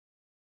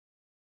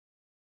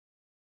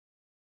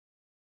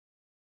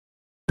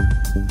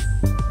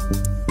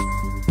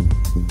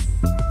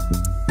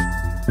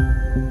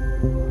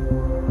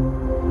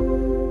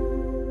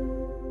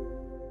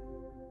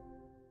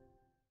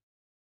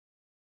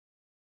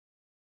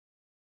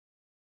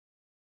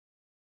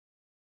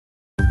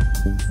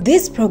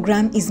This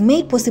program is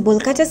made possible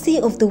courtesy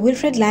of the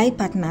Wilfred Lai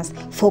Partners.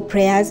 For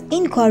prayers,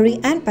 inquiry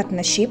and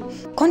partnership,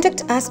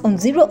 contact us on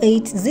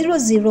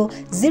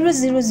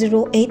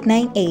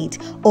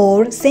 0800000898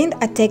 or send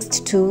a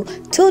text to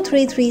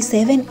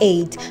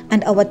 23378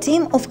 and our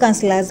team of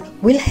counselors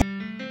will help.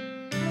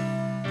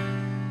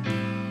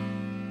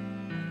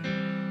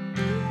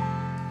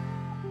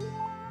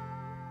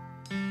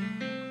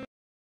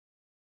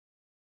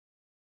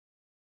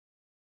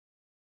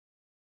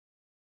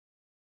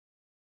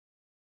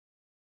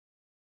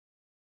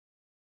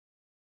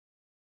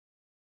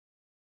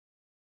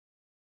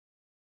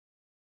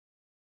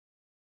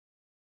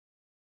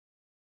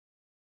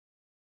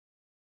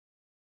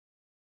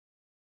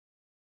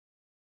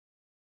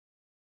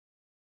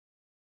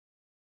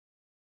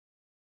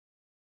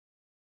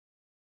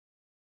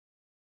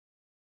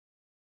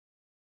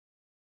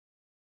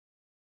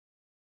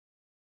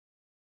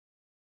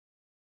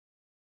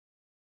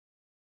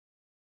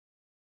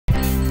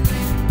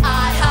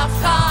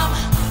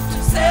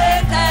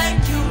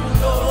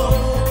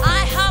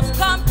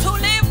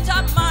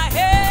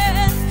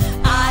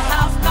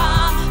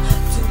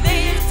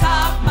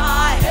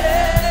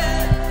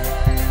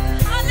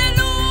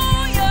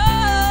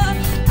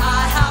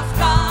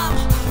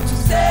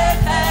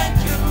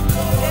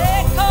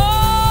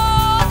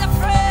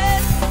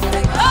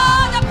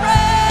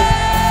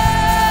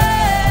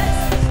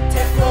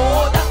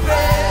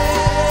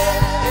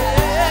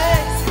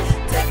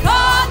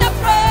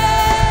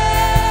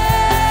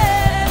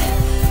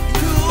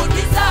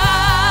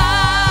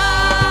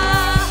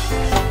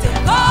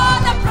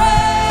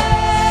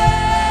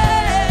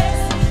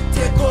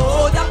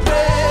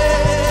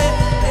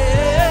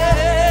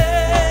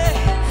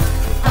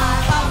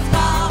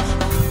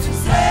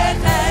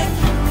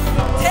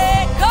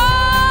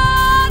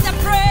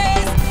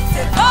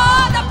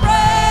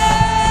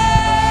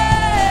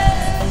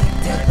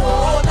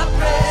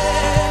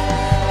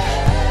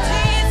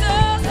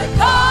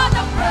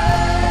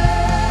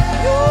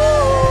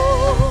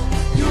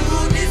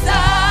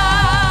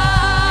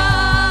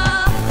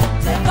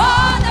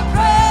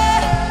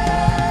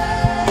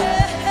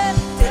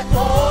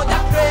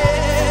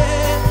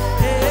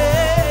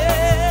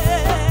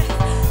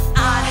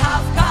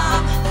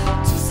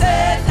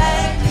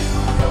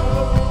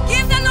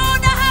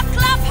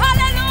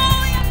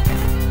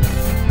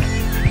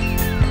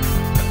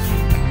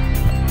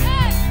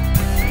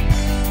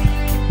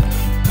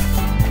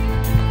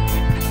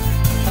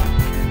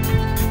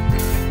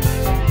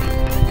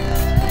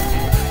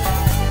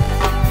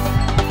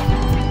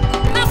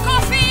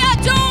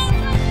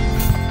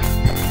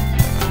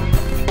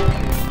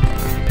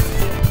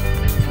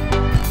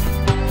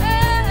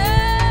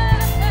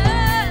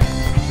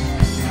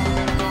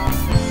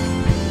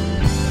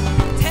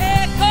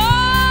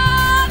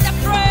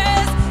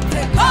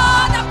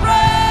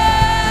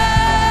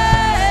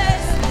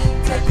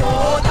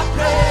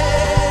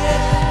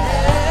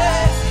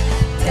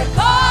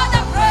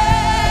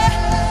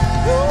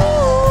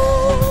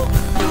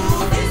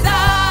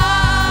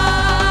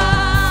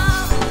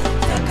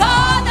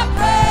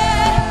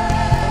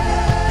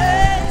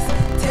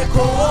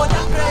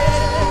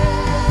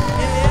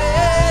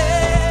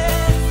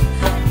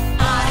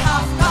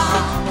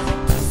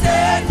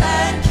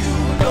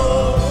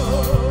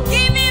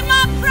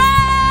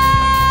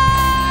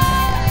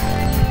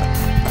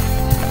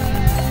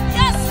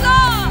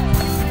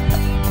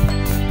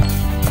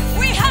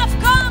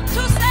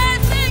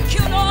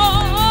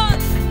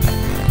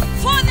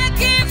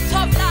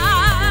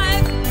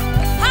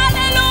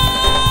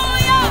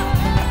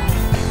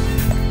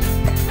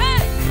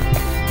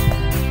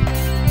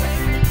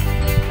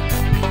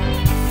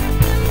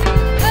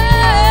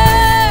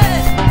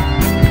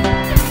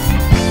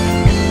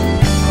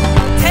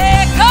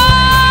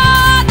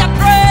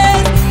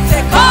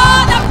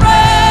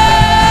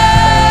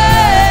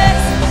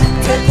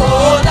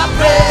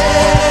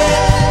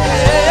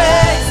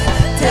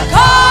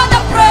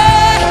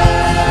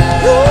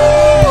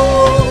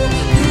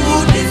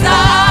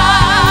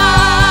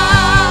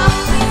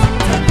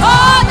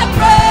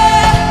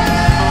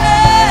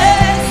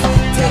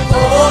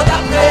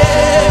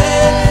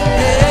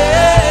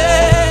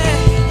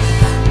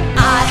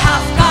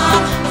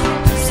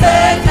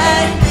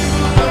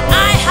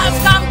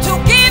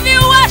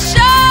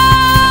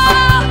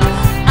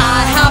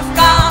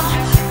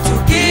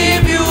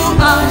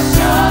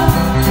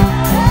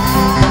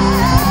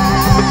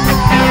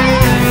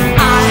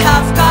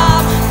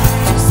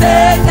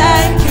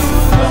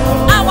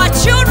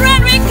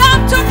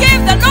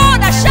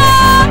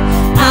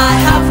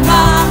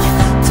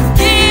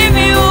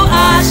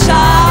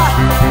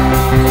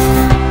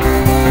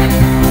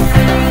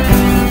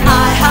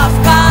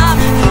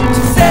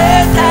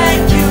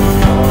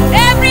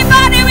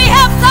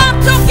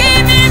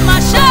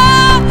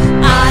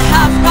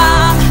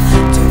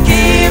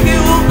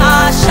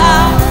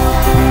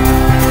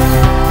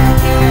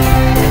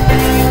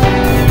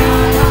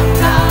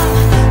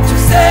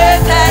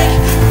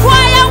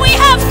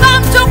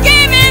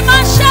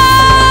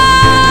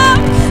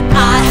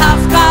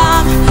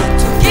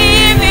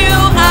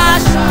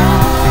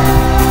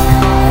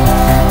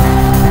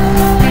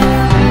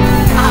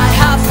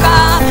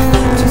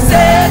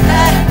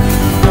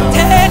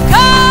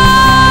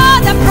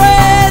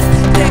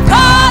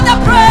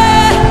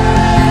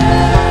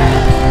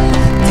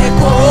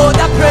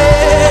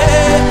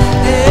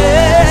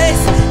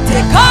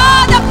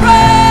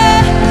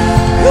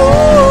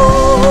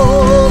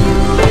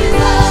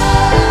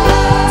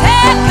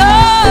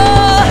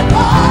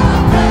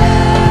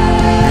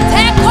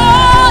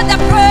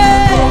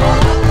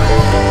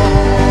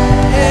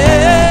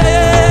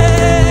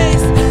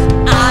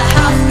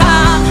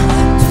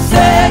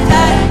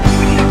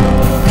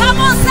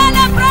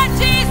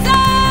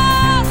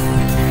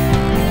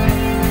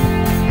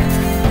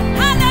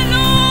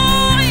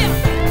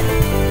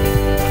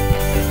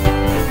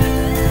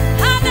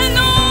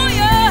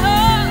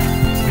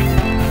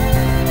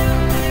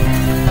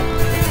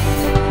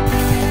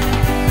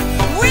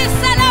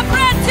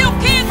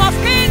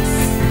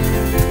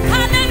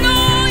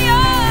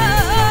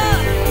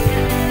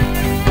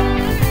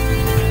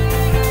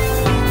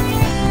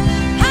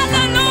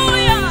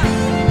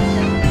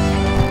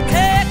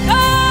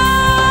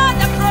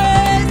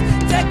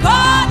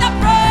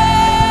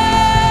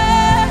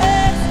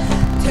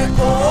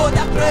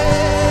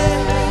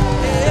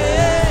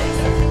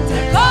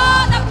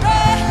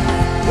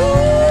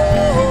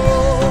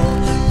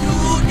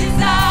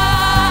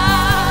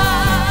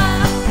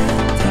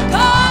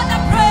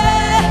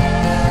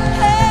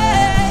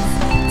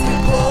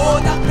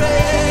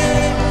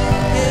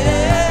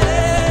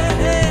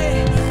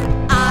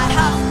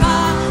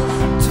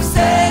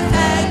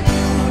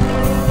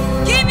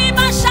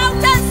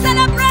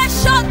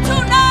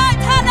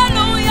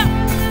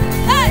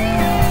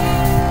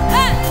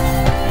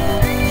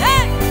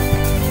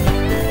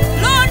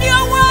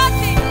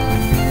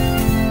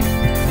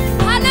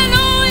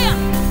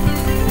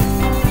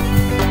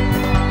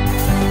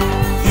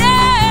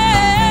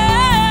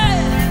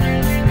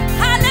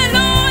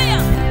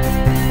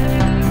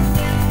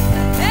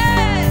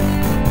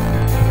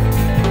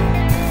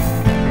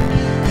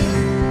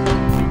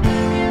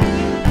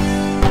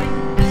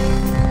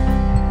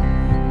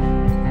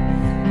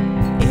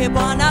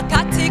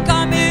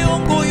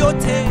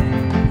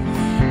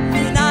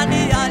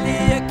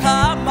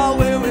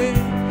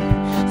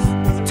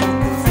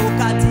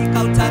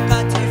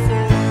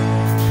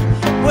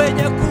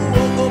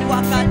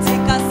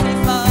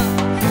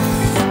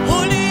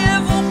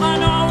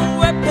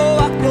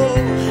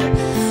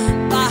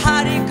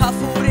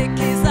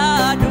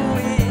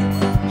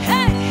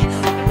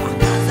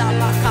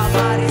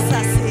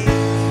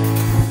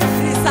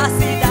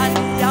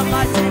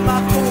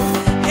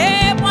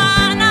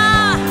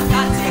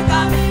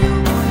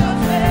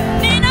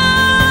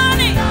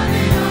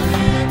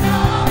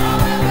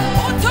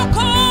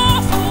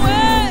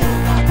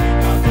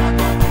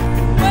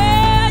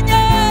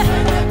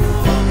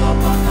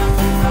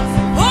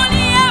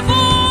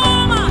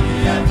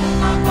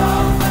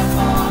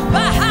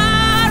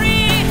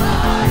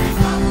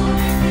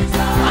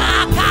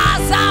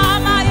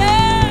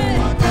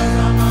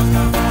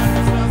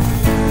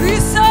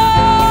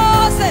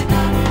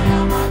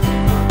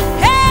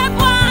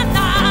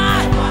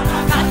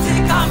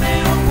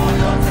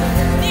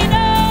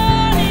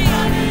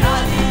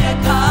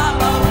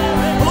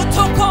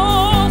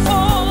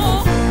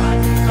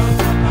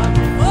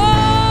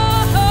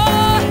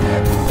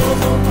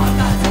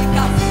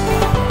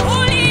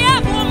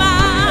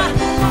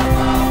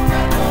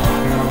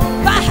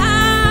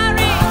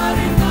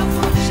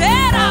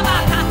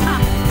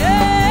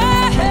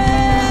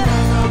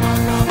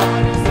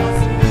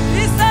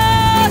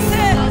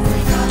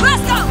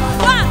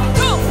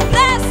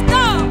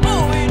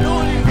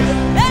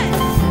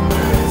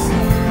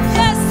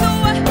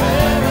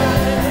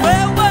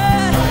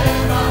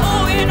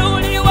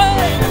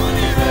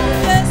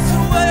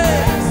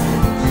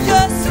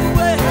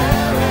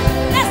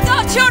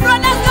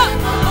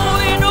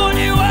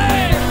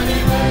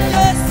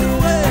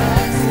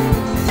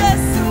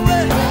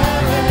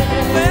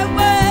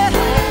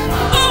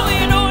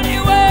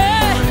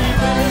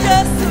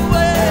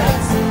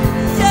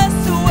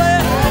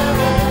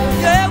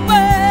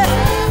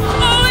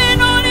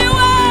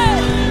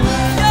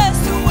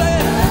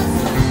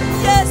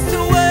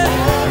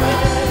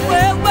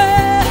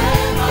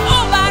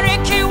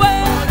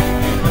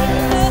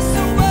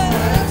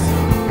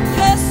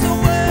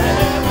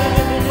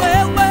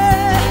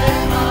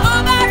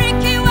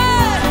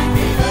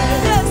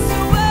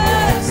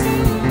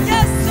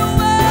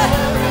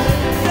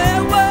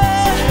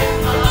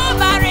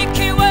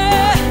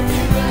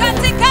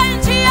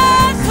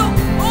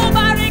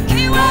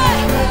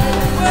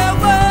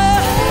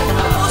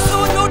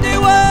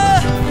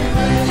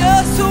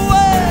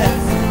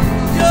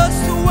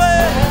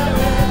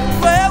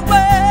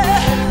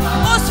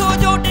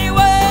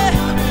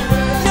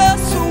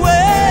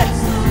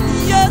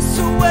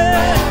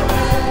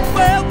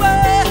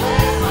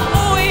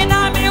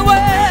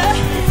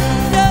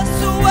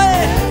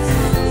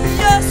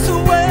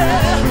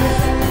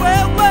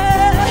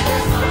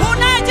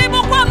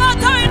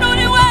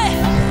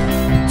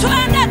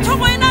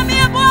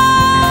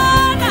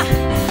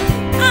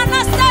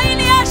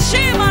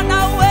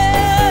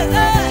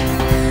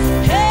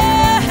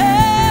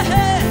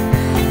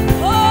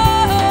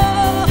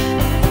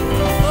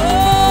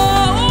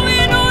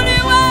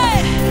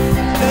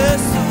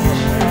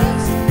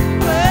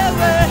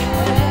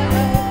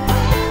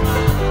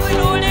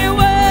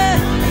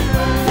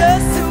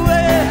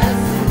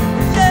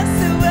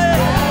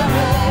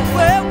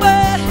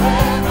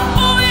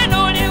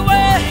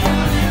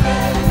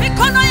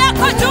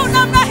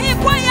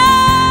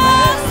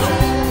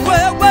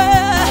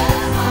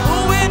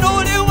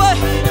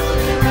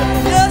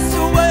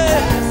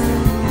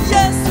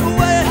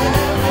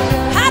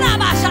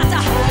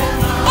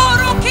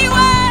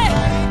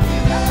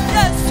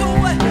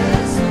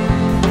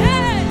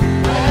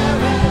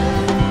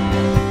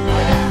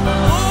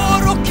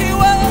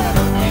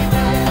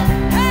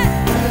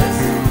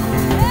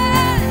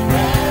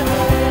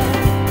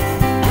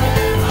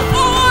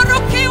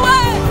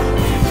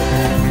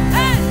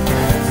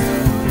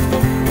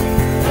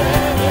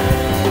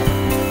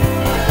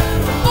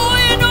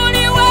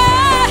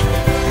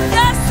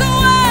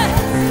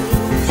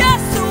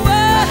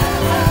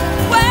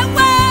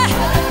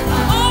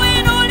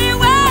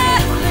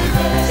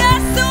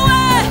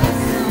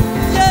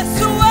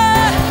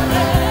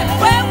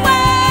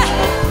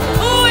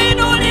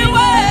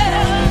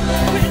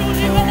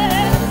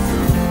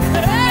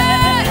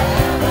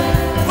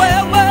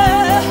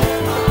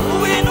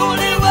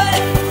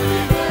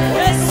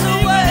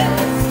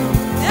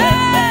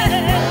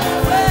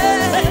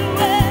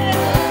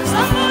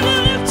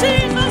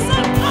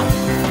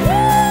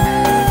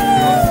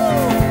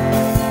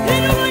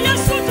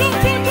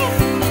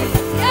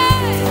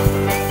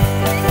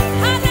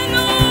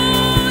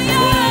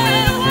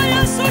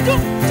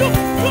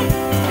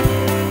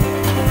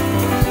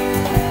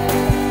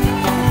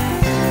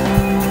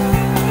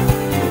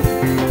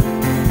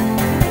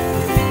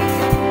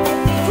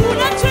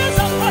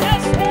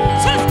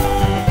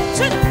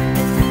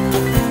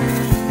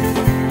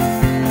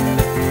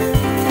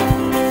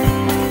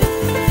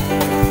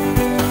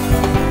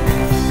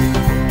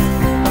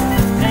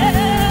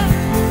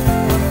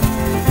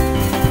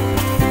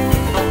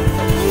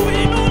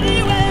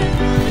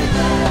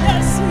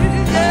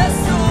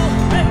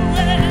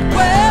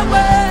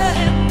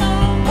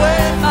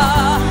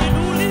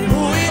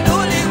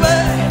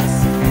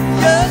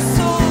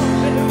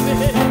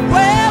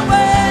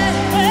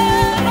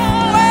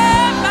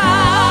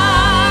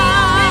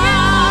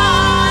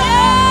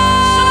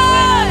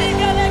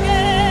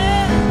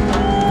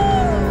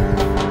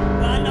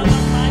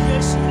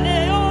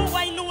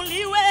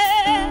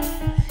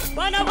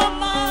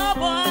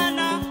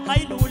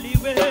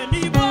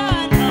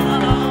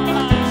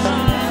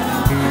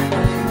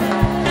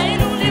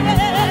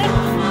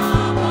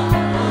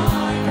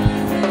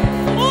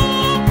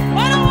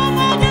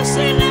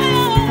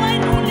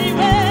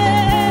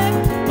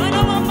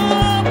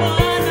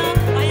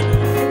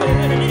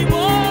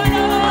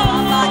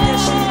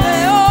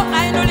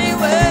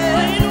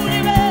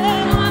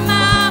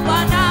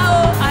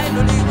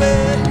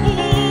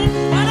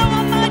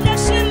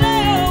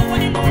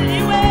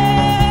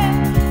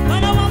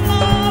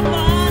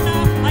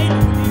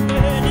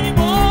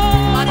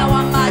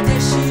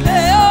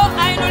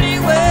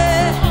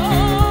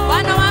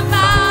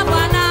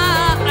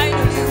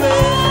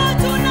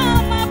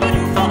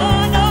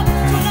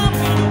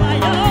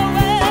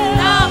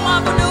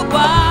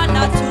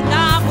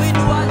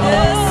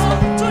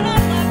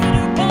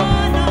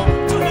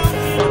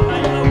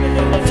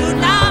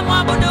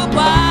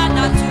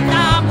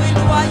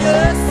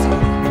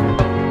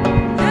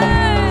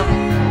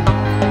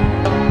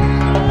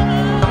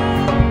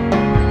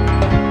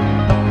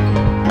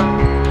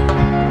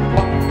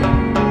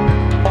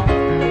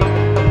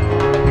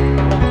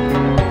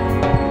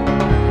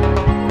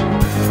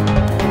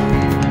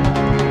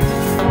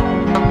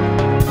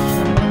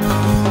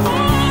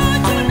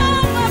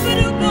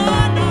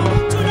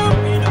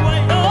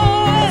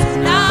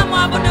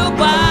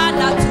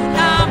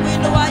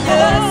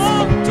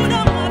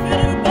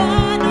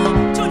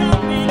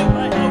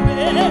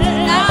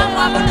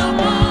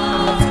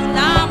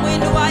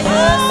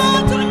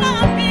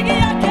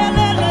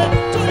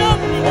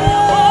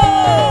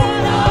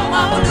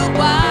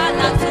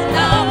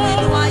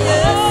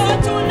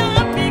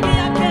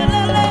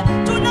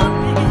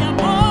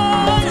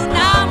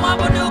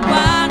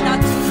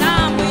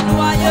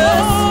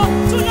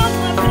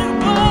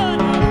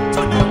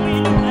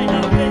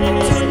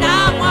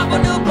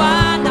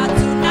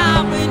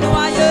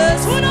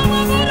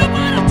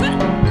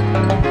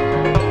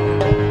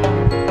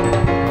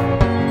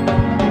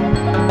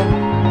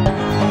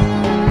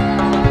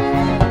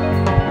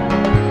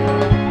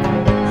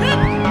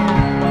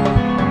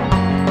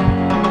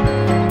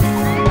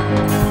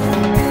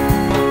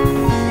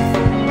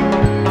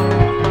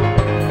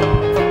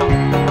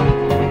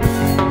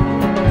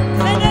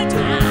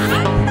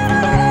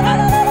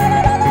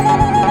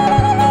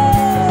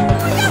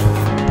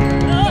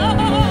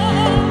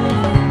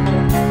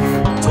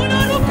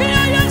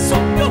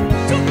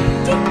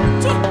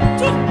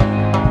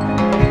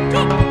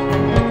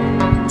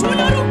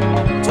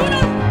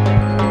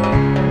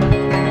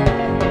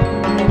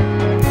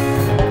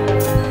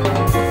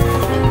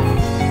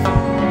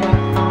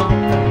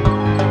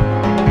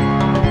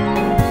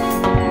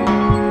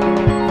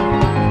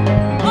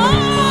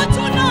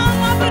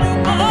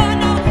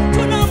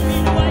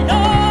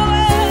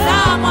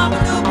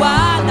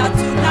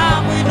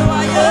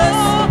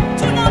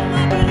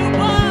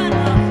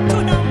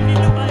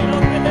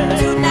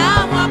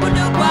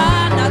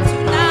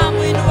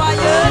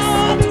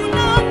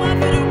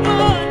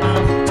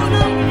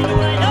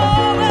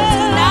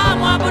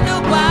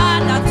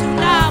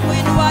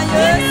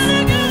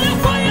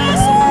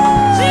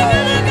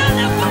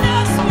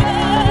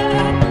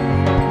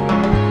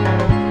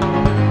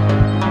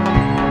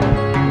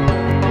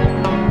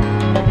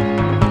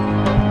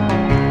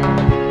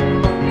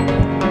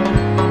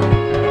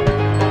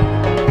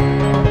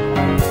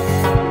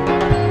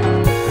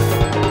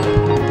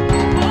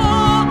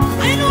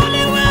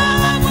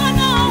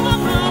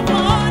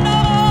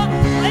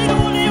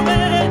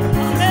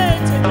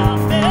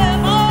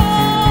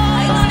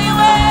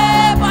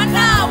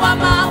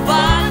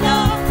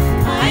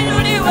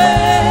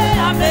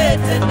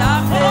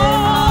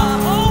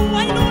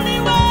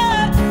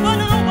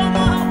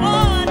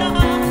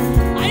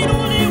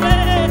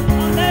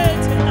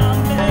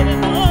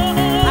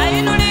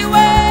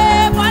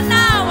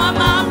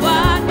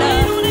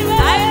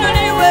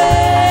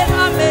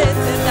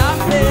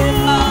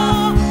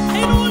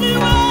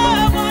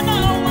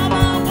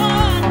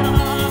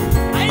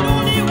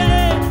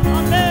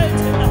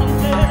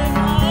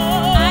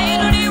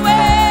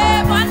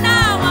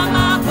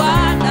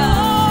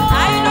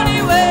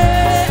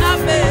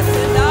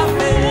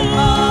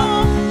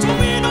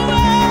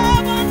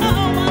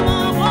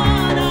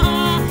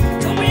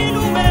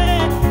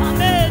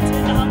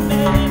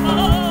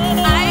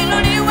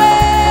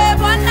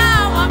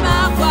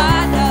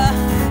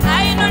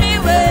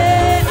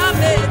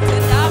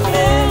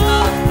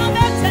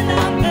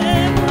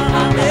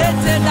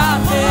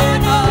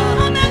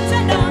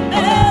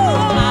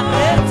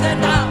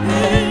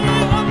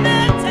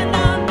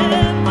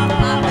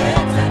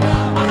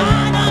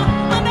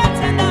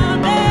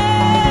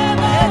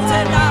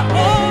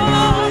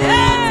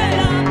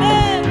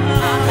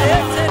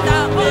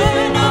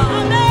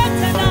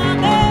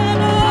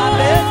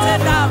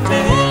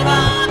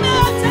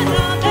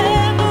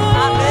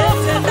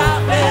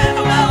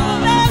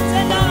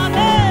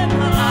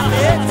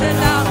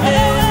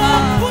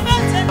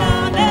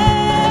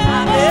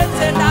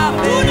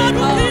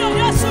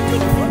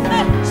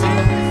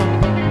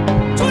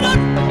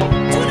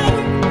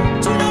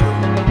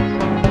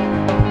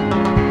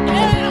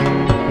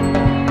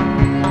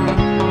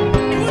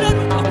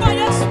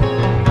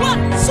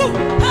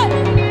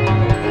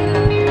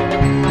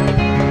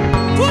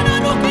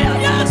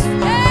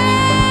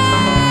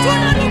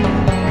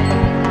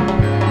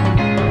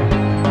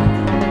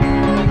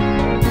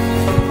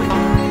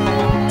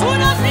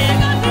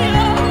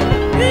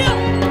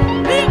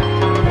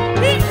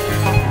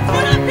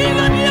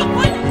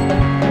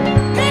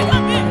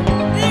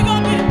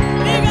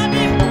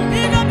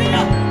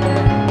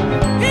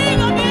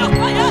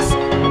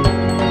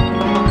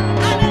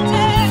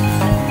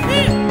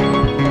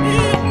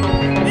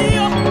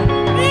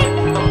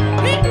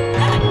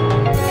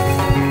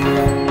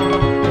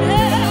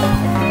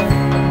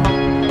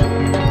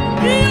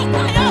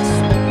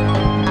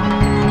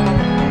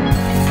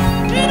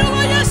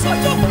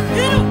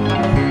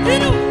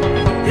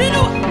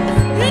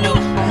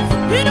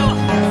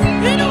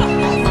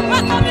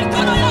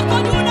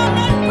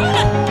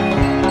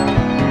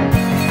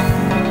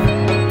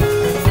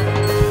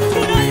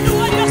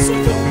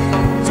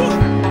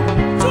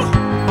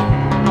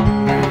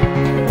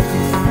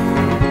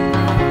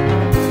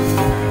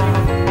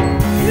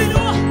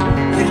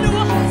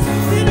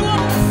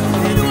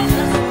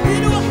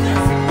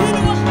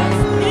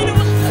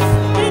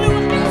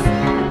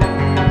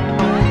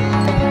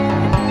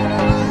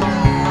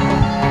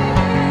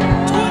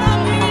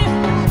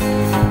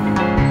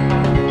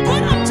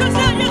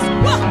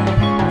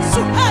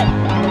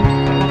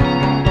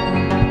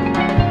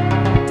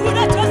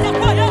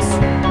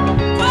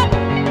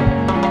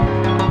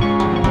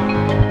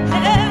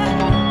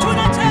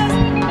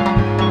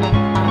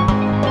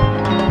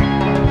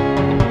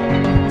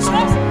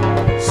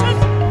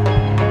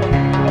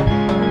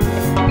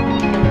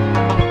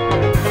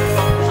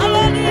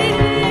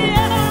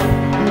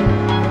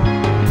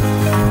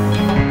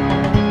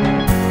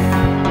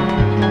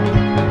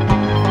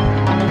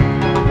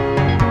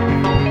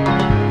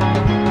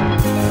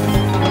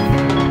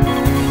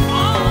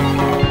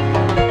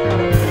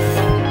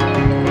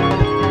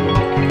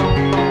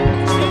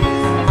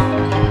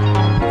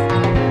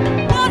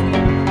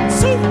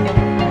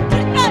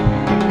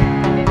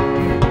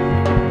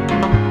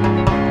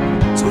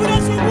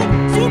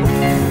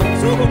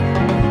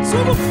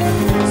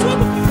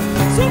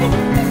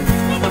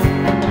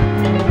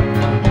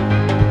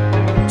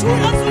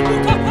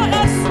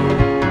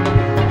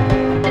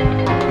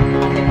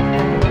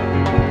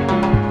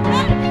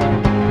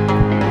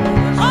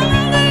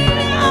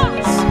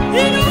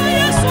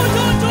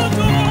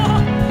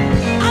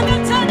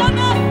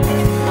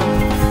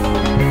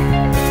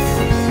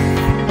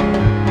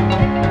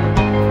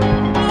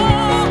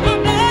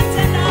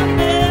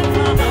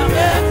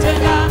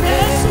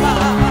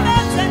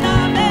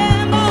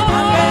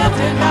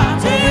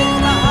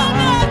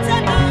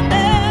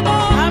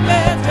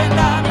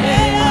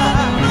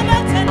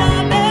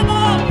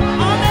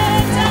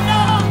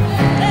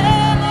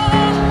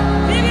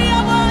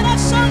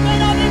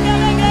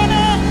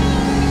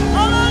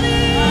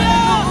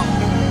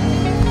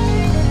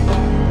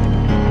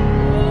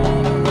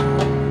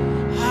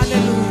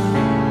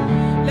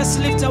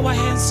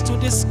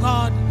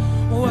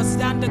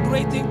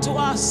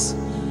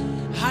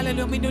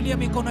 Minulia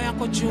mikono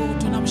yako juu,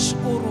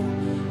 tunamshukuru.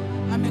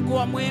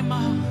 Amekuwa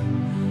mwema.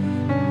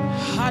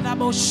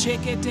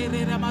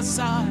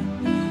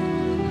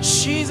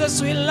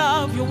 Jesus, we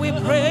love you. We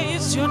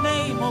praise your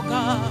name, oh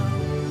God.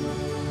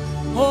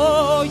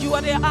 Oh, you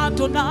are the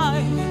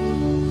Adonai.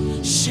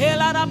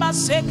 Shela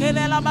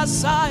rabasekele la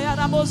Messiah,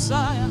 la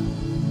Messiah.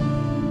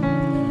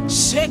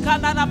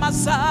 Shekana la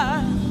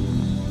Messiah.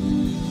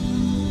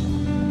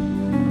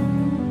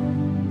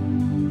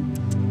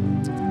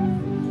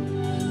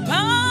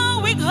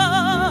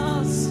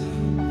 Because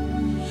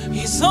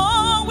it's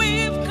all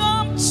we've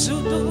come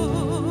to do.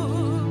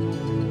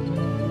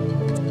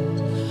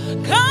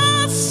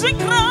 Casting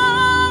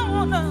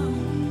crown,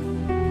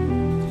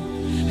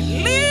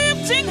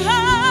 lifting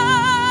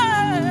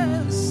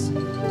hands,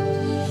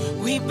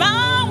 we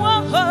bow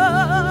our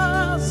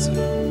hearts.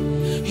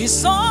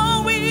 It's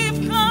all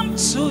we've come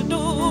to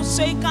do.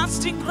 Say,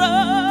 casting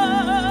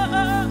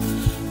crown,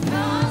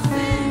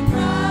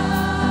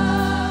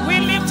 we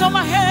lift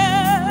our hands.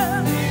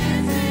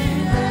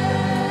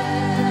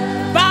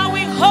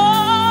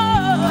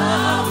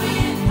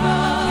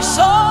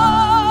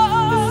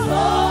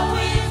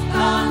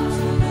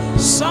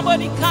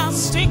 Somebody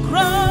casting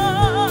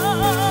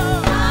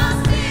crown,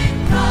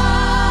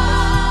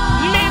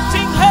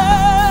 lifting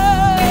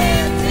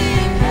hands,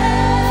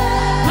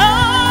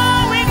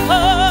 bowing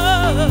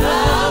hearts.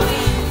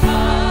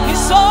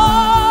 It's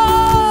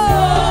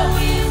all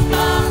we've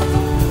got.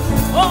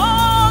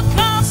 Oh,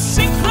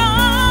 casting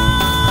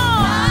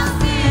crown,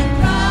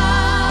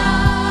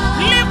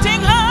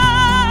 lifting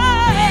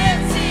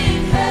hands,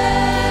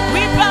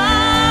 we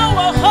bow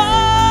our hearts.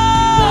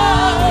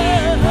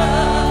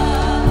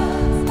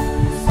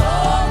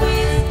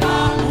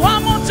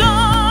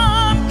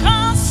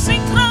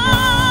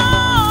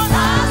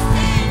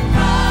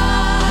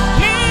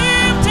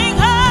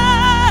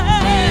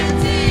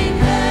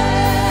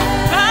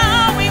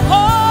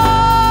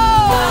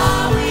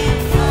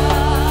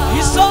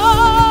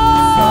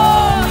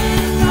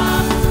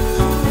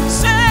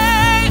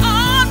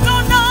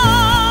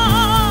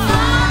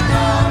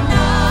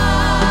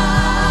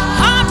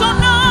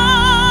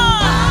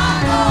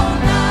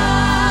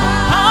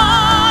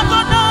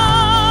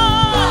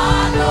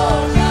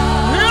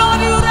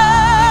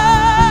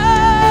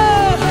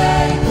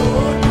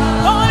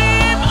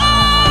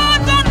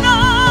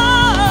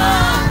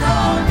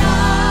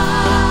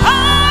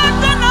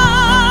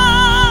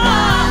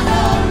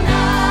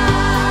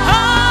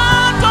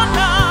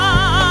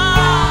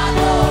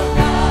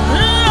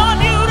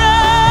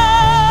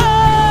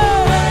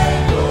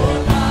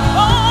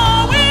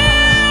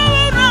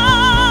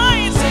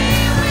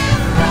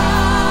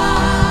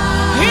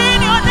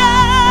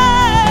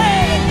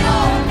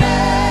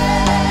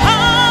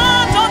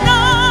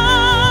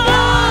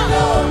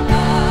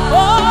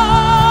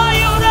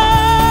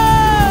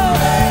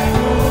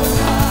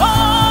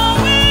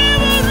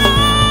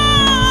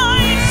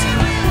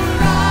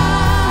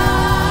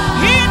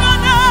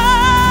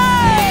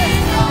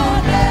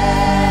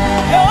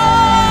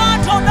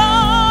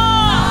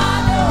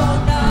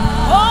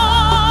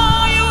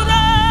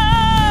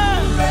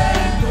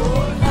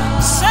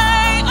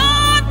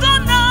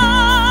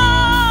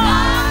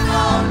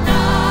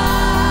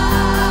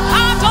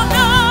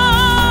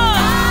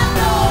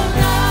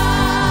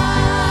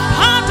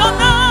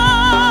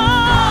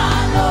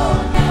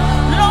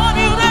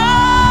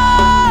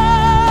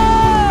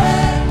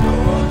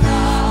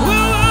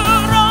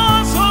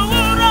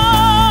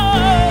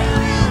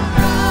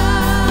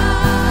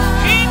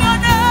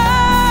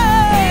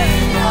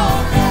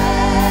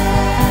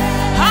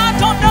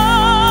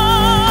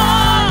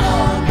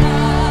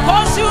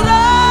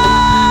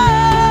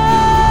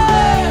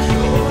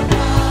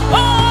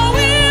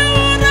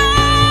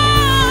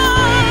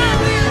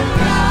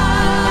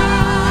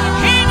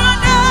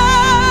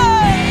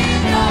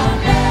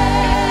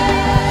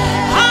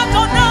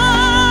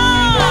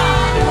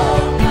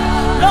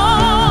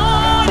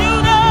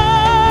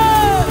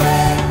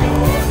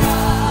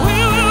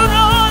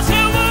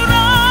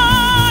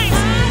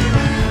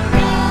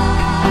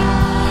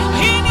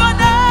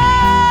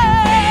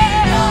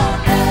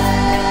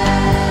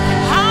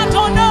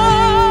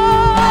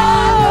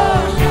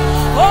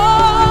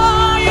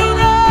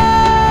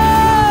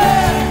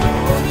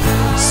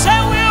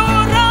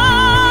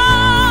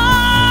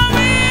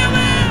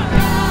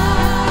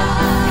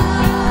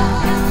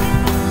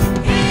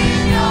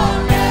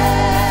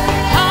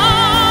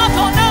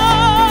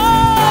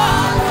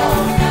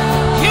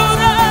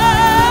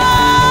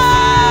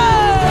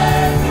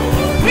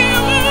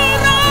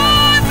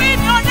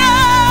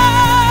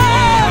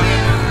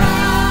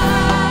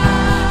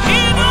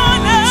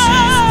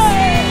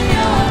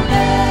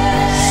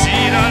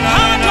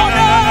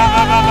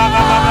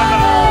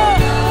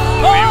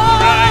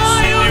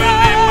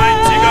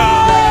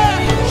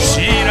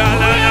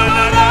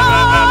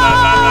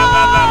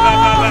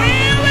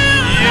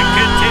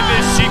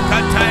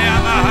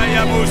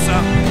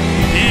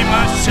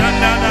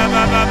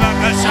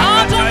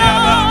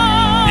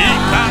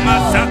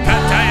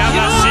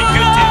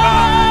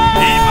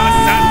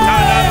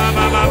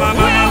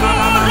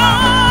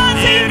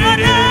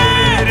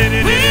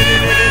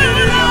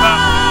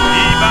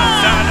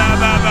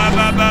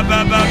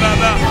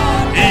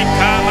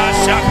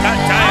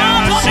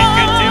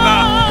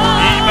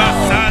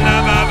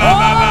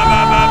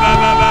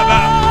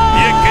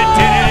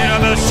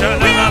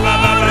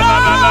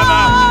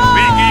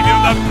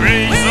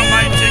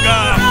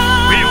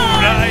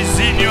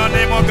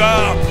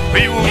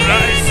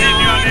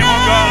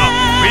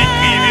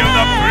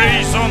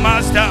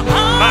 Master.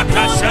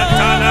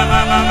 Makashatala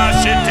mama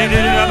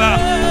shitiraba.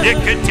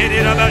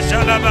 Yekitiraba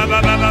shalaba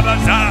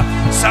baba.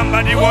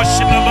 Somebody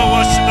worship the Lord,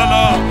 worship the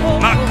Lord.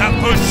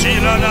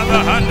 Makapushila laba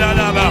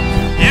handalaba.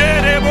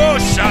 Yerebo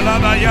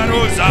shalaba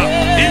yarosa.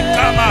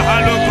 Ikama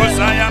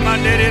halokosa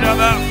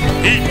yamanderaba.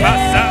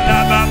 Ipasala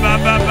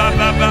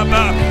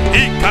baba.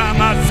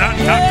 Ikama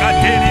santa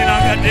katerina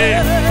gade.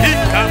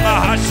 Ikama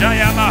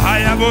hashaya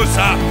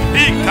mahayabosa.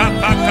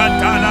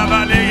 Ikapakatala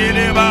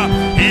baleyeleba.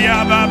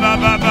 Iya baba.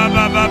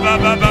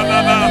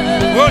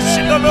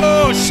 Worship the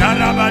Lord,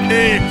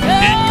 sharabande.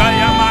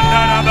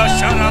 Ikayamandara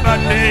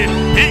sharabande.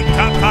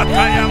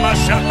 Ikapakayama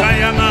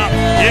shakayama.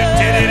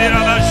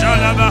 Yeterera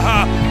shalabaha.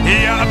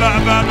 Iya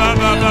baba.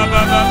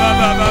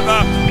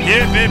 Ye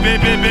bebe.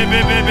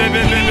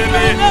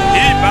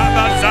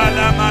 Ibaba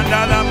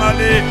salamandala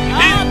male.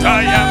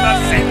 Ikayama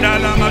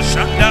sindala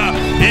mashanda.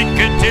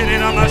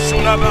 Iketerera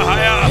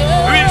mashulabahaya.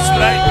 Who is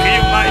like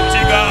you,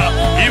 mighty God?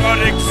 You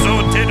are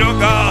exalted, O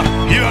God.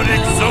 You are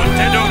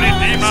exalted, O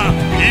Redeemer.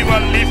 You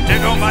are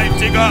lifted,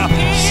 Almighty God.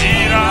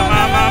 Shira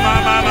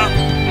mama.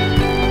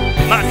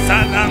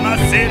 Masala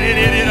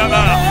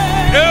maseriraba.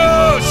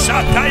 Yo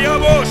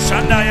shatayabo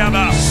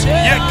shandayaba.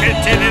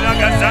 Yeketelera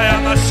gazaya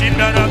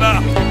mashindaraba.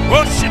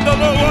 Worship the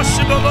Lord,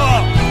 worship the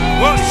Lord.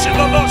 Worship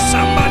the Lord,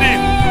 somebody.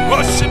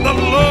 Worship the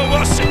Lord,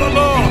 worship the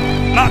Lord.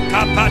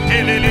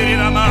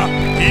 Makapatelelirama.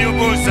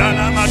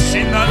 Yubuzana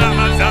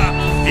mashindaramaza.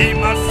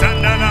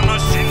 Imasandana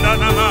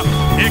mashindarama.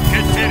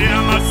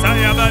 Yeketelera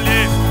masaya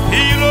bale.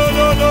 Ilo.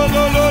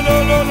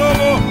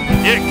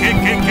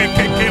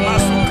 Yekeke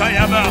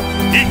masukayaba.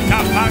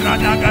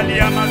 Ikaparada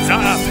galiamaza.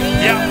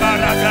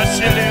 Yambaraga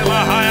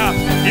shilewahaya.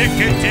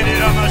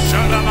 Yeketelera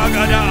mashala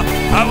magada.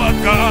 Our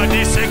God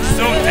is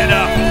exalted.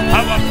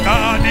 Our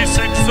God is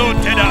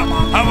exalted.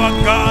 Our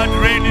God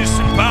reigns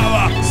in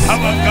power.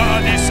 Our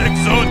God is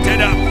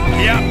exalted.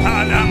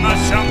 Yapala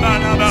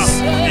mashambalaba.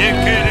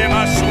 Yekele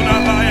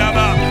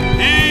mashulabayaba.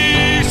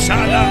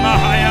 Ishala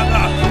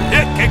mahayaba.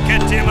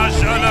 Yekekete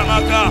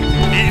mashalamaka.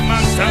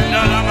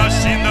 Imasandala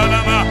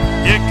mashindalama.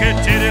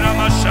 Yeketelera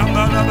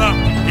mashambalaba.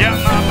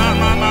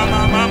 Yamama.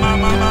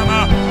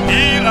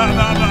 Ila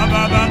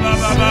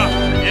baba.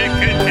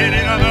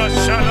 Yeketelera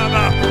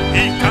mashalaba.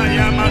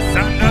 Ikayama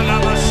sandala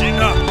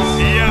mashinda.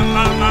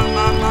 Yamama.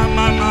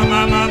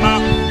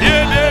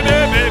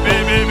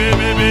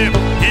 Yebebe.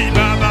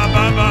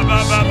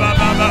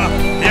 Ibaba.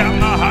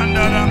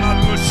 Yamahandala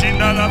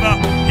makushindalaba.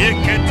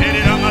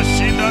 Yeketelera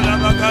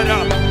mashindalaba kada.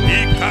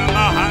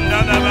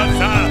 Ikamahandala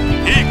basa.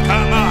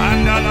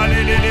 Ikamahandala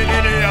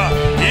lelelelelea.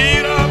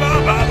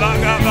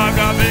 Baga.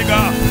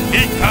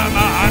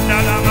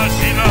 Ikamahandala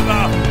mashinaba.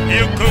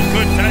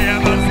 Yukukutaya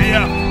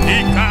mazia.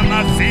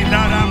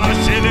 Ikamasindala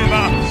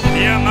mashileba.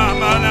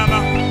 Yamama.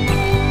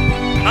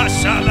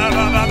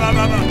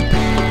 Mashalaba.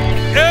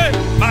 Hey,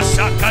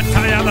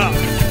 Mashakatayaba.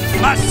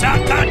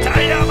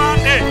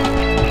 Mashakatayamande.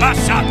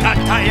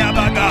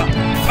 Mashakatayabaga.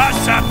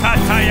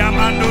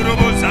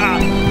 Mashakatayamandurubuza.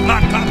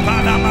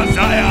 Makapala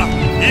mazaya.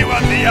 You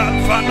are the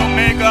Alpha and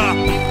Omega.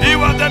 You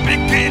are the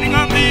beginning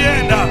and the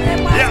end.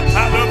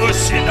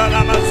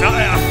 Yakalobushindala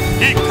mazaya.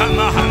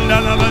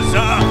 Ikamahandala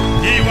mazaya.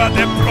 You are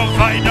the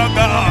provider,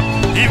 God.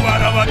 You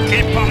are our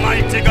keeper,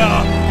 mighty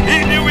God.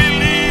 In you we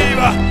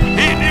live.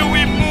 In you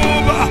we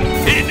move.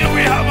 In you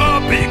we have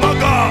our being, oh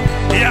God.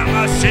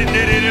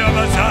 Yamashindirira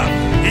mazaya.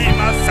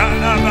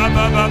 Imasala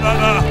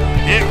baba.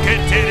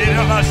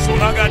 Iketirira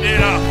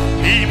mashulagadira.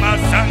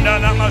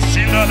 Imasandala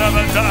mashindala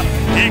mazaya.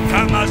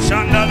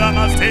 Ikamashandala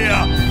mazaya.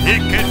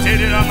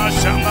 Iketirira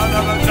mashandala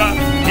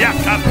mazaya.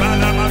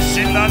 Yakapala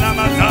mashindala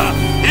mazaya.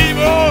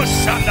 Ivo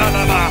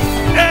shandalaba.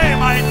 Hey,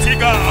 mighty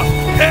God.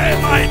 Hey,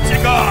 mighty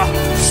God.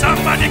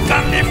 Somebody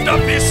can lift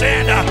up his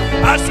hand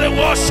as they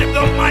worship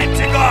the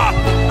mighty God.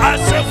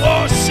 As they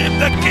worship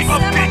the King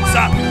of Kings.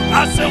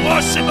 As they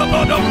worship the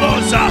Lord of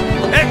Lords.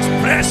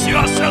 Express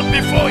yourself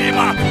before him.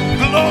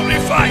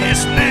 Glorify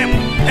his name.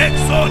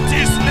 Exalt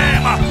his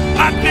name.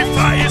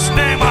 Magnify his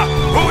name.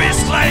 Who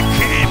is like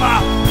him?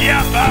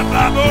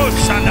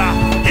 Yabababoshana.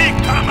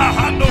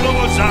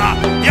 Ikamahandoloza.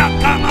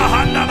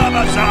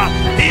 Yakamahandalabaza.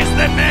 He's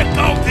the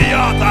maker of the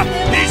earth.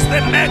 He's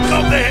the maker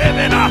of the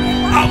heaven.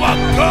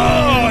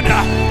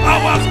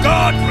 Our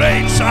God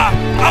reigns.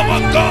 Our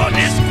God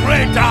is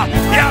greater.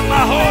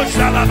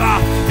 Yamahoshalaba.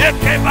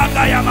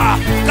 Ekebagayama.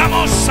 Come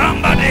on,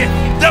 somebody.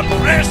 The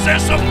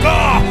presence of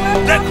God,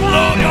 the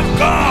glory of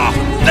God,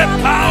 the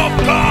power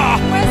of God,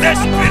 the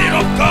Spirit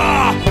of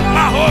God.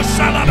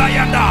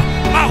 Mahoshalabayanda.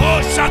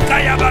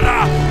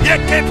 Mahoshakayabara.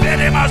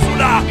 Yekepere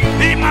mazula.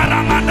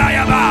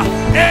 Imaramandayaba.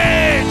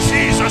 Hey,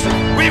 Jesus,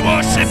 we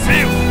worship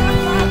you.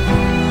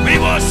 We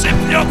worship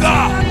your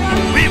God.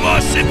 We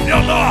worship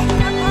your Lord.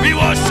 We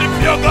worship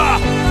your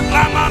God.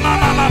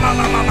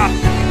 Mama.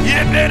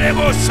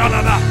 Yeberebo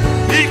shalala.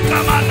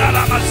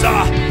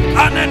 Ikamandaramaza.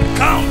 An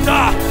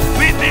encounter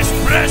with His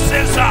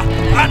presence.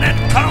 An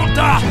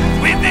encounter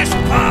with His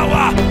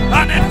power.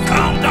 An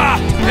encounter.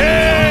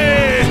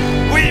 Hey,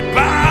 we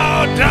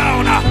bow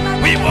down.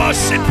 We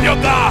worship your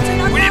God.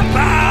 We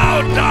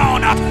bow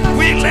down.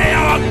 We lay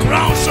our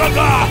crowns, oh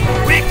God.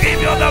 We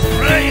give you the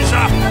praise.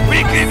 We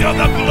give you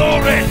the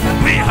glory.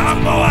 We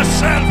humble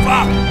ourselves.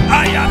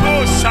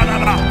 Ayano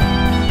shalala.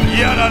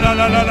 Yala la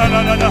la la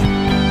la la la.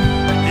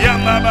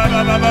 Yamba ba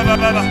ba ba ba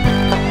ba ba.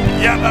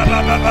 Yamba ba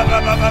ba ba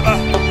ba ba ba.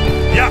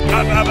 Yaka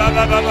ba ba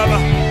ba ba ba.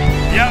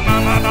 Yama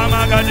ma ma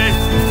ma gade.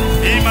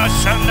 Ima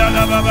shanda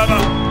la ba ba ba.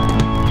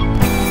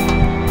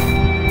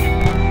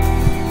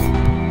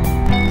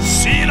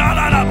 Shila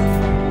la la.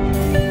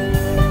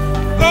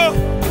 Oh.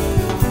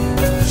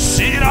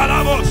 Shila la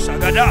bo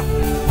sagada.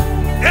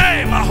 Hey,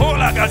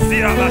 mahola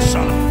gazira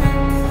bashala.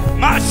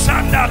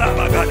 Mashanda la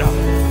bagada.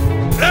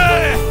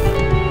 Hey,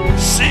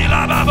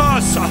 Shila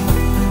babasa.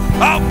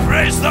 I'll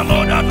praise the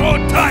Lord at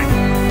all times.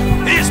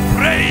 His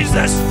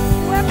praises,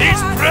 His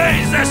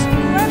praises,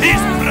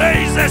 His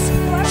praises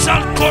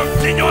shall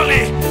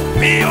continually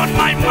be on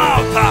my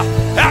mouth.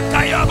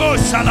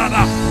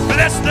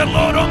 Bless the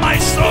Lord, oh my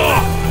soul.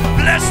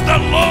 Bless the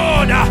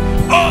Lord,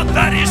 all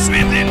that is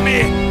within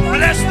me.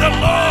 Bless the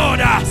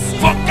Lord,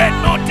 forget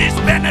not His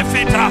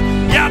benefit.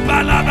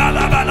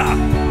 Yabalabala,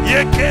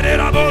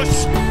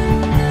 yekererabos.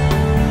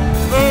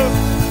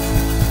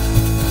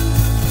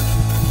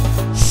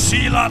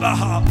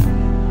 Shilabaha,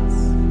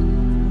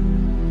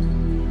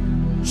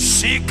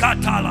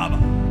 Shikatalaba,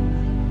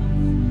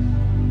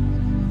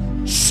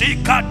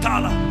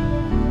 Shikatala.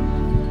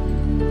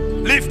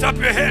 Lift up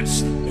your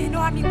hands.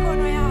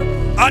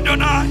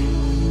 Adonai,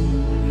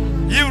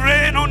 you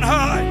reign on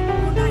high.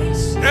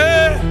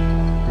 Hey,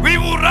 we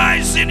will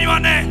rise in your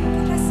name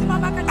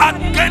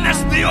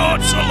against the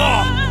odds, O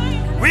Lord.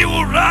 We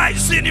will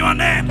rise in your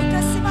name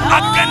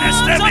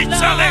against every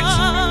challenge.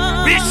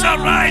 We shall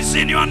rise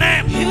in your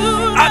name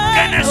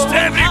against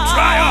every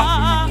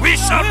trial. We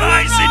shall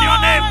rise in your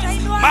name,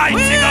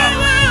 mighty God.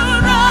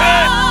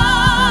 Hey,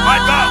 my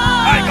God,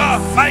 my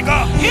God, my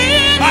God,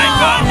 my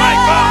God, my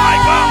God, my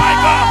God, my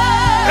God.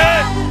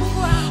 Hey,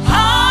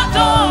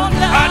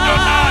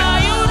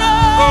 Adonai,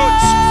 oh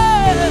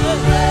Jesus,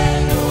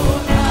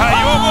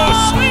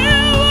 Kayobos.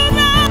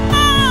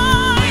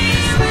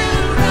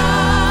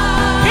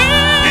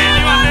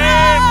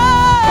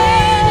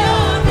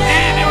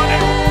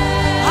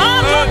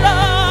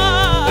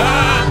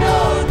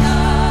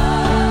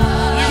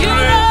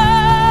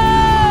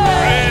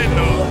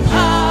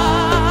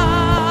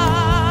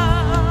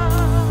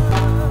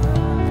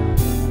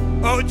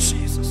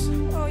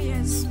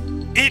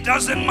 It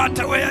doesn't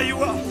matter where you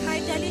are.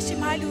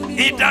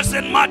 It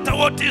doesn't matter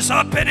what is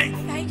happening.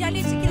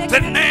 The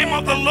name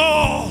of the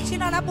Lord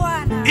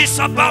is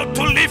about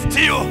to lift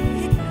you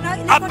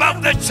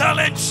above the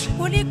challenge.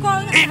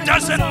 It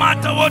doesn't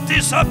matter what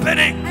is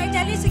happening.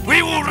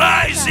 We will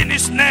rise in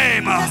His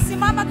name.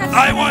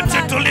 I want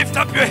you to lift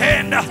up your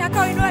hand.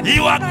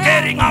 You are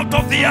getting out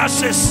of the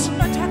ashes.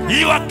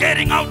 You are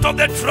getting out of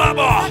the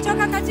trouble.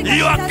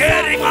 You are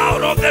getting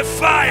out of the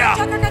fire.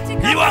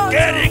 You are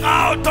getting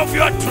out of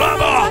your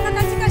trouble.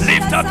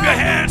 Lift up your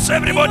hands,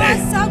 everybody.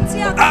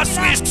 As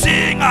we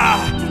sing,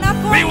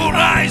 we will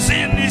rise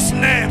in His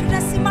name.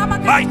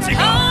 Mighty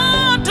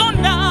God.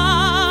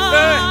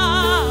 Hey,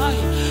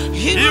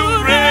 you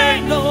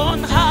reign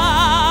on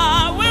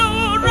high. We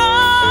will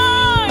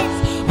rise.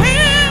 We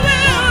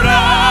will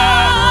rise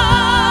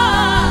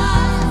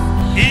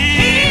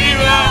in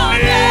your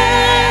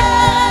name.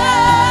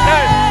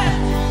 Hey,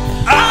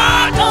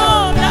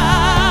 Adonai,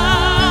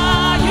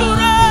 you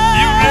reign.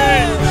 You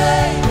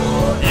reign.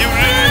 You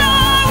reign.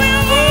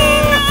 Oh,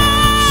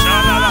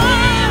 Shalala.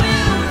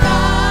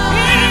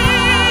 In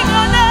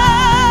your name.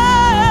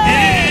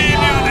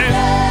 In your name.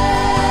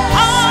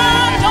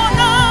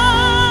 Adonai.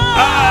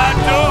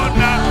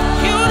 Adonai.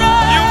 You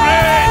reign.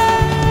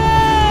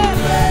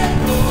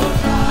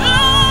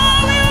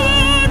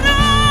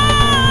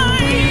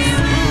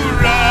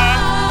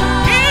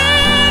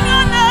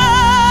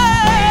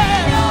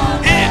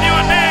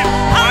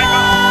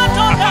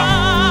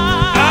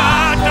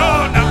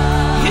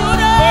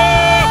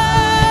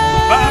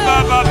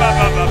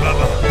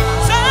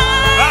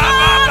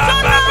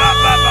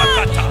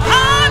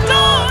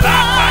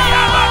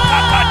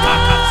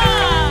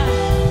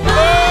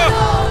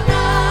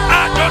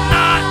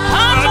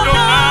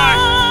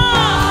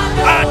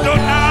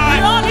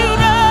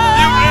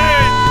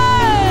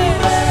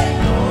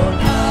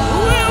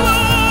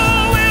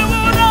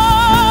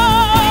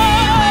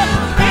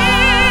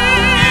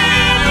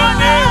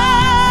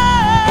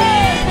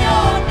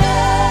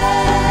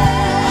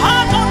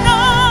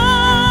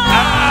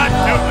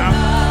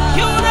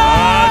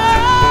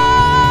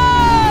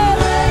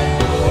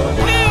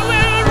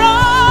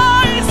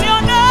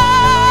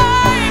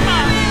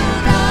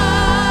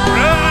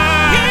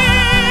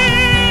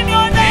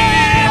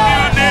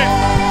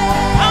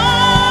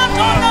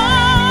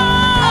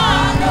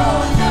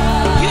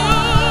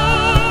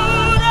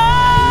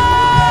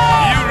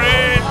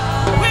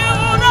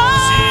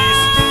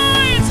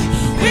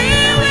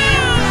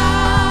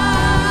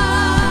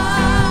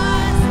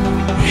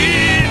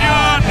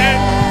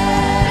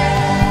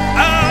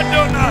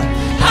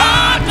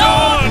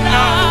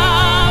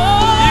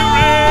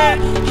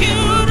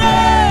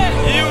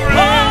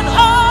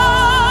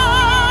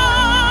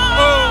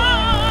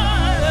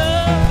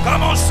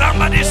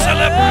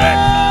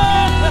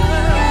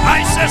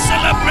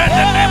 celebrate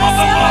the name of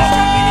the Lord.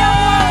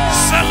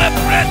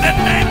 Celebrate the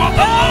name of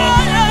the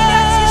Lord.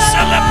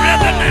 Celebrate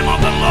the name of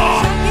the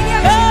Lord.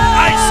 I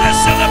say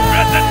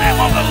celebrate the name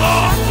of the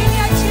Lord.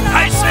 I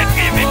say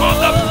give him all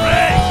the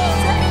praise.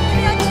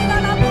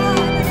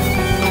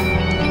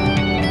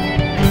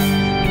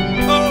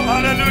 Oh,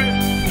 hallelujah.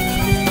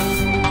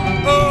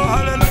 Oh,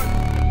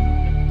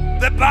 hallelujah.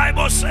 The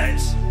Bible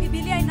says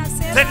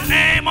the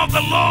name of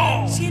the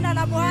Lord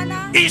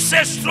is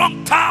a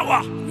strong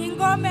tower.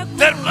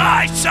 The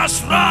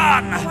righteous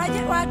run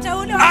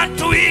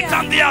unto it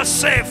and they are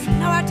safe.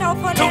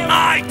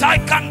 Tonight I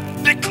can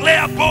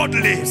declare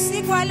boldly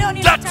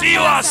that you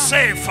are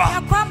safe.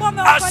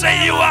 I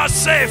say you are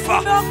safe.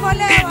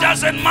 It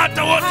doesn't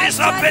matter what is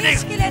happening.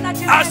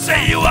 I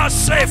say you are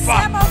safe.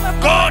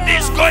 God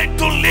is going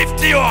to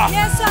lift you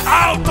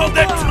out of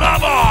the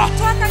trouble.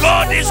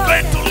 God is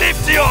going to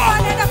lift you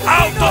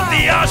out of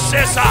the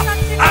ashes.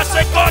 I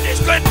say God is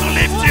going to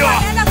lift you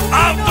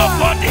out of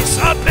what is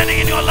happening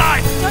in your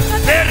life.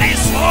 There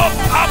is hope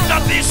after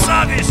this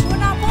service.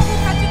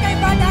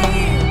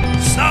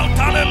 Shout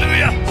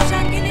hallelujah.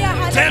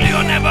 Tell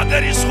your neighbor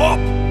there is hope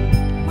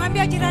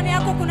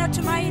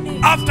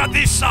after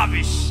this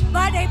service.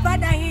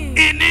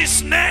 In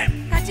his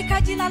name,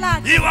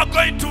 you are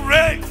going to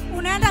reign.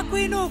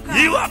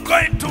 You are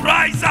going to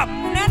rise up.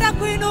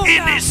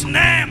 In his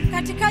name,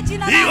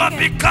 you are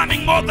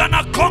becoming more than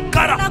a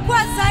conqueror.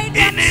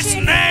 In his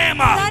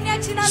name,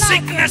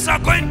 sickness are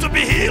going to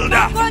be healed.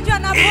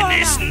 In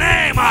his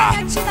name,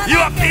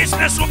 your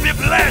business will be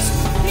blessed.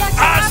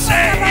 I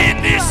say in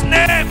his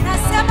name.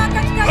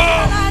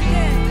 Oh.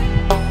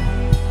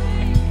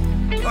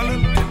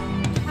 Hallelujah.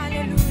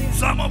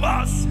 Some of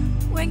us,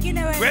 when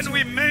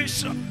we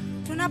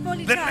mention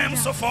the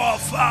names of our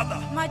Father,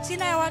 I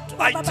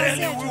tell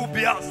you, we will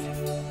be asked,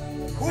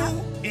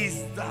 who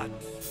is that?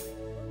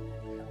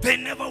 They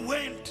never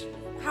went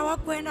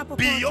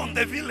beyond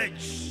the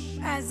village.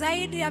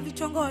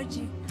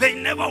 They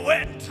never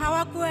went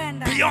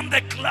beyond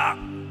the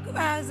clan.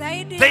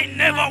 They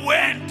never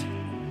went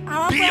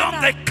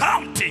beyond the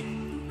county.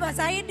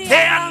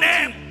 Their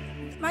name,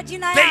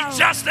 they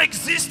just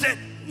existed.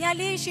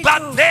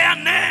 But their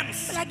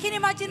names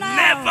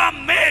never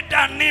made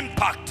an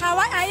impact.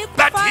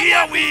 But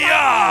here we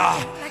are.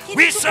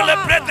 We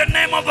celebrate the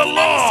name of the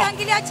Lord.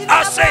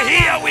 I say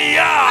here we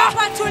are.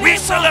 We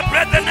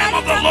celebrate the name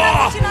of the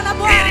Lord.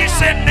 It is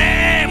a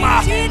name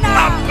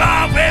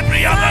above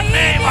every other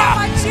name.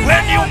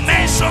 When you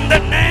mention the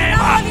name,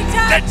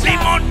 the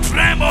demon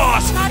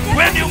trembles.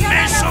 When you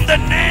mention the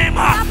name,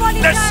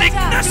 the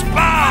sickness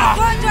bow.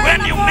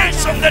 When you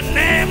mention the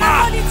name,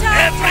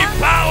 every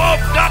power of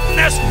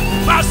darkness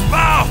must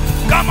bow.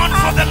 Come on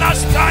for the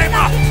last time.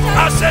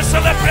 I say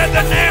celebrate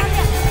the name.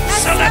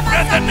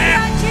 Celebrate the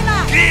name.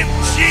 Give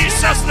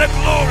Jesus the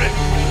glory.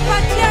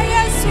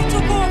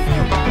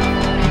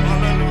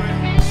 Hallelujah.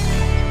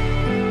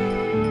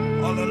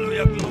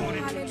 Hallelujah.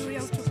 Glory to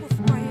Jesus.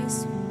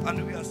 And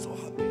we are so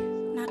happy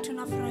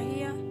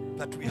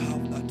that we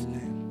have that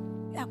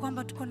name.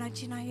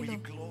 We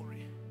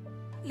glory.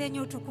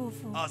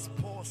 As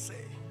Paul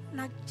said,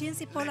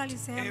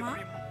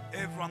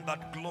 everyone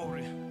that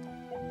glory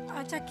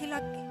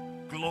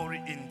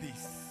in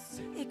this.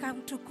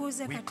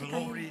 We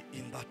glory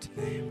in that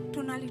name.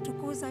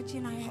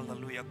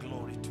 Hallelujah,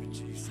 glory to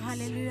Jesus.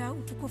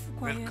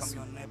 Welcome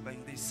your neighbor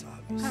in this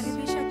service.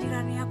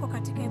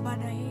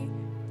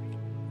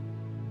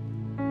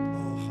 Oh,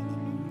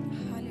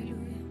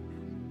 hallelujah.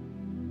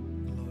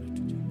 Glory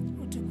to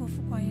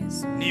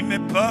Jesus.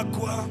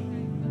 Nimepakwa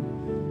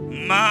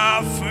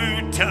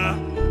mafuta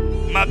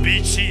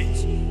mabichi.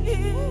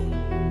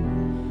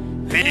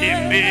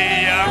 Pimbi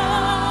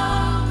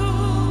yangu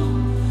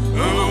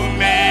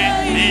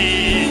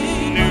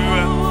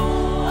umeinua,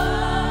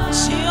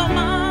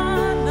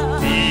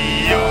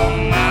 ndiyo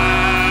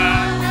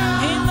maana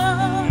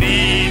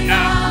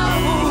nina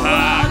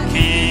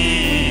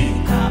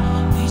uhakika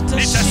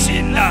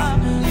nitashinda,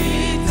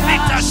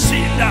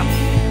 nitashinda.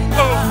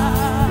 Oh.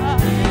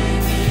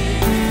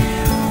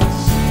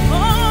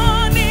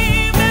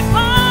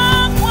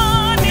 Nimepakwa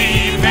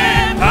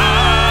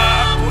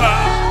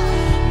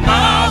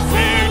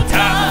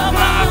mafuta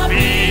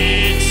mabichi.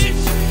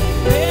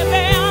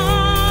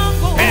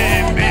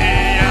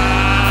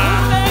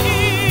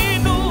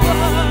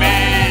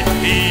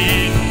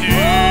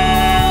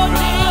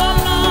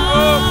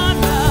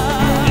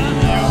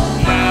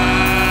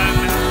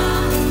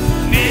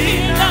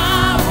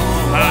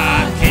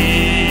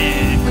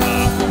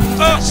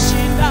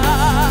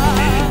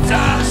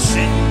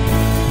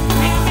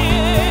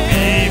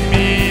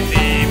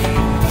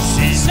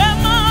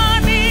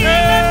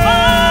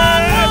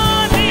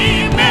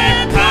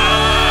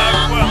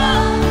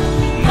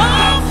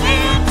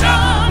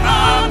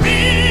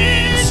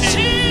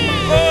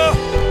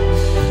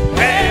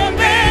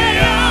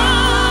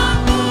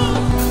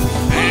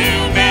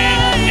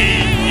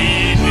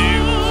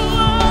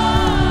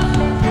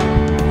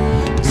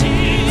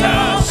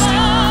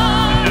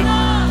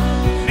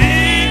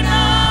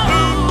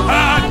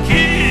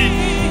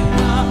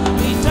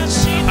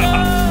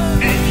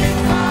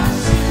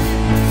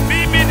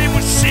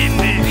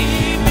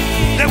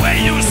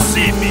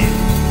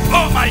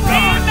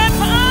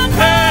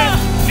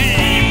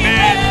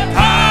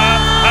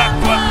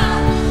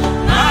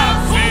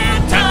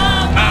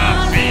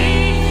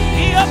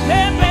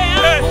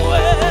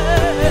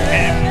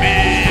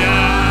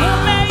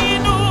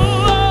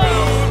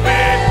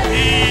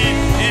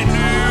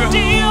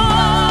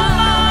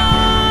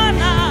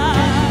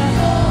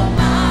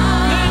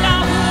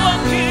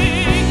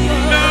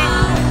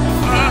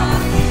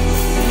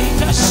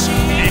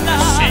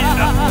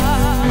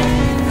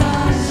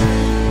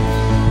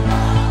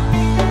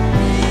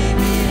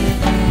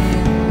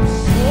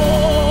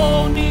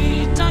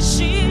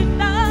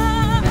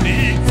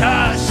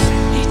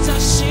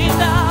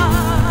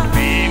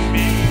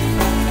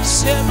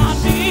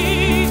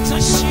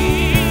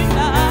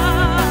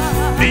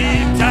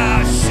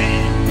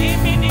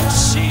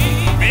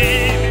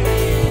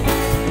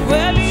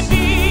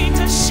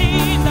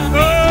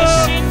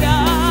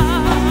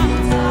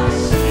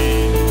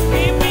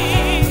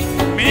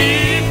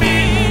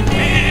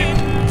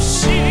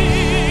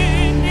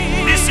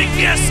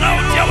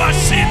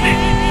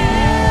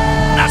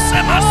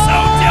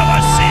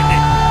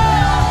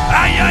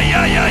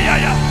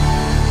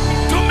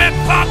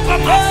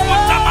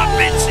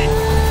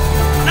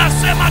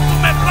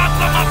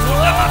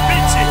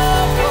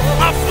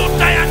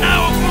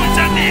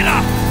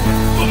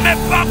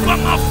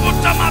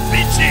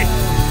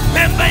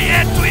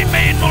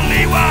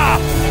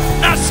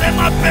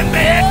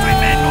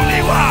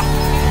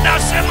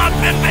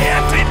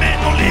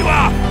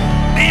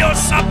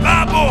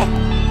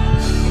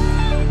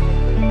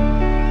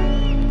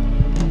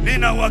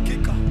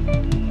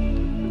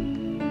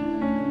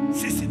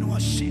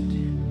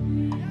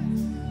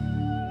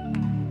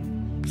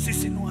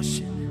 Sisi ni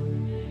washindi.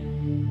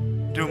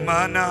 Ndio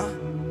maana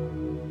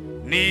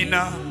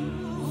nina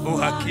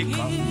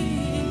uhakika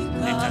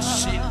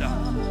nitashinda.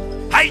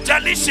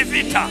 Haijalishi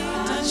vita,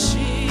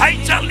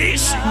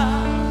 haijalishi.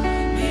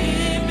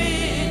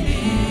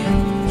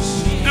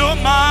 Ndio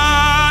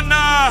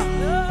maana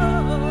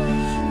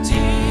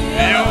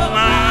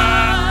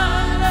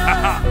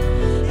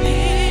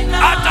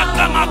hata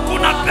kama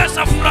kuna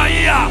pesa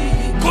furahia,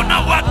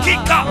 kuna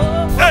uhakika.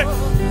 Hey.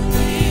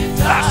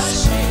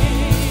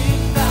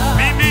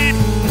 Mimi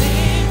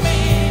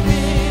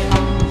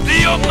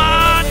ndio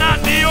maana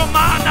hey. Ndio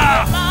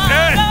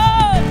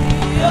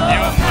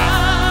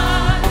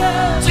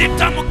maana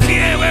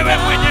jitamkie wewe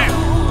mwenyewe,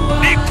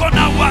 niko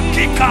na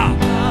uhakika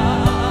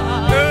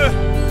hey.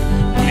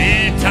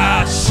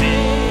 Nitashinda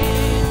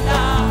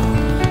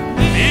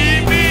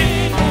mimi.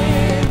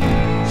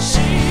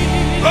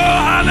 Oh,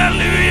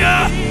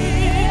 hallelujah.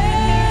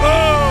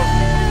 Oh.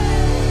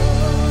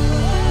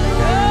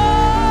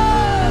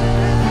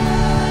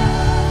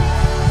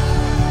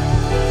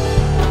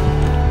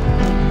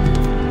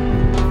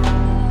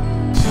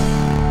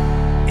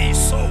 He's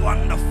so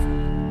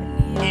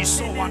wonderful. He's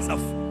so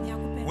wonderful.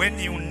 When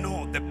you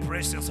know the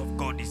presence of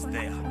God is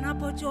there.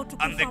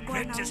 And the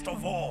greatest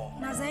of all,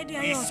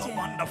 is so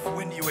wonderful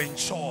when you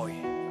enjoy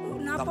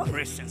the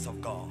presence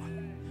of God.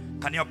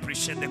 Can you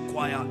appreciate the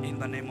choir in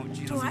the name of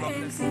Jesus?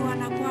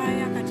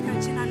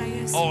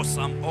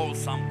 Awesome,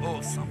 awesome,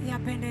 awesome.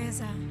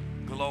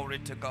 Glory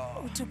to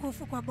God.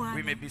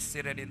 We may be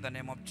seated in the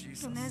name of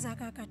Jesus. We're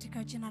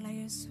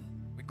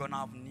going to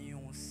have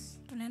news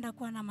from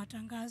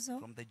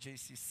the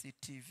JCC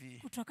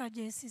TV.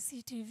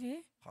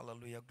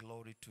 Hallelujah,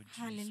 glory to Jesus.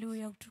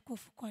 Hallelujah.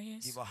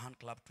 Give a hand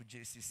clap to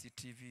JCC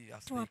TV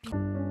as they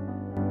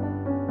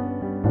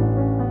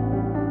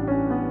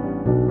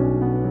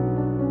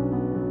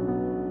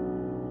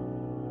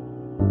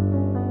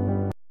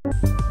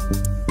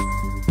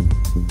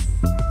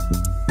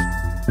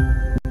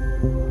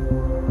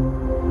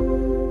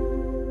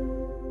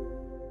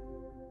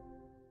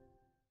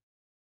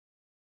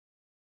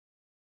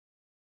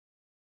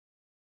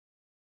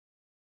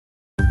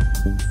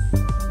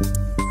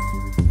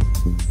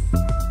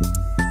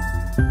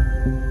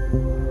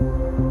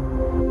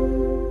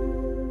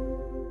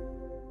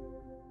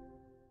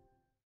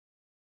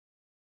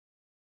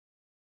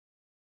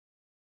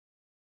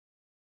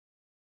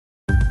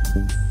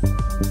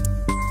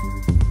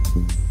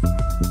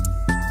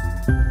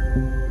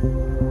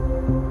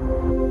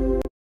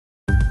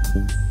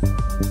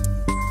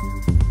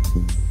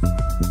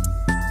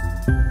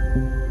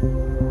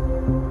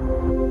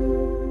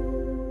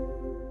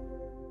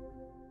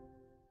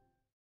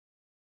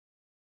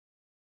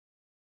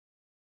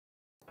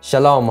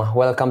Shalom,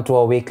 welcome to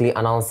our weekly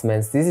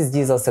announcements. This is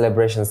Jesus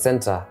Celebration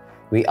Center.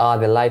 We are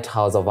the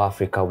lighthouse of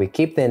Africa. We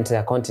keep the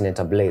entire continent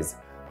ablaze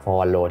for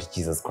our Lord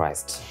Jesus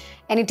Christ.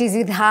 And it is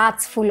with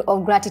hearts full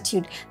of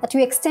gratitude that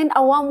we extend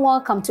a warm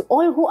welcome to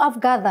all who have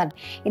gathered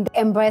in the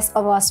embrace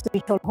of our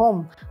spiritual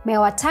home. May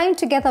our time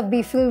together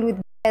be filled with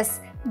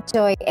blessed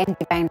joy and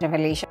divine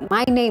revelation.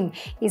 My name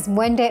is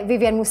Mwende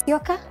Vivian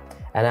Musioka.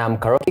 And I am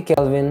Karoki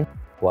Kelvin.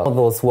 Well,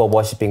 those who are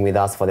worshiping with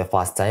us for the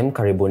first time,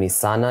 karibuni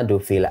sana, do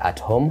feel at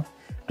home.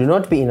 Do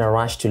not be in a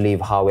rush to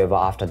leave, however,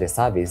 after the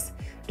service.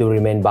 Do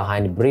remain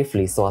behind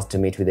briefly so as to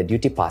meet with the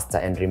duty pastor,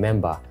 and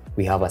remember,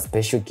 we have a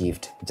special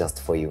gift just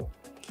for you.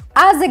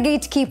 As the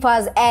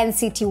gatekeepers and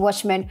city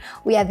watchmen,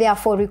 we are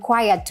therefore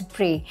required to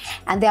pray.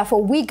 And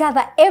therefore, we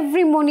gather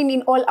every morning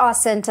in all our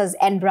centers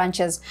and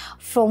branches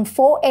from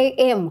 4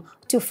 a.m.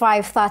 to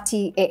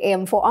 5:30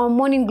 a.m. for our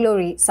morning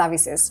glory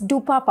services.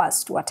 Do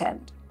purpose to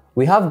attend.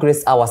 We have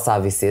Grace Hour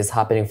services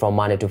happening from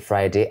Monday to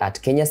Friday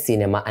at Kenya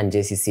Cinema and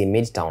JCC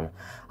Midtown,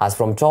 as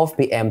from 12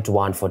 p.m. to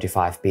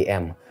 1:45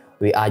 p.m.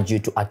 We urge you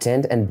to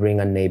attend and bring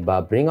a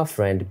neighbor, bring a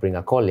friend, bring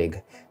a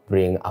colleague,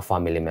 bring a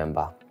family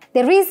member.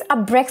 There is a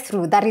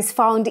breakthrough that is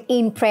found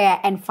in prayer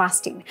and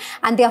fasting.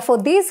 And therefore,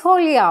 this whole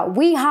year,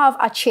 we have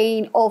a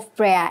chain of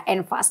prayer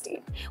and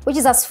fasting, which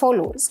is as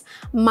follows: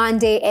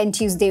 Monday and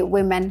Tuesday,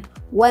 women;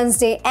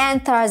 Wednesday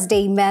and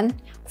Thursday, men;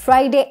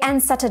 Friday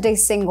and Saturday,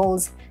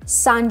 singles;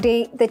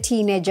 Sunday, the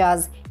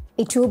teenagers.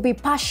 It will be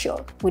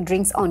partial with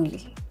drinks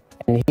only.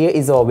 And here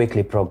is our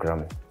weekly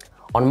program.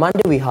 On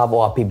Monday, we have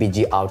our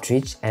PBG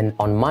outreach, and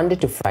on Monday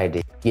to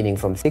Friday, beginning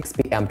from 6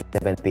 p.m. to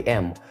 7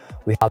 p.m.,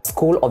 we have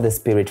School of the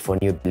Spirit for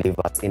new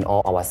believers in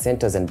all our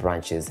centers and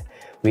branches.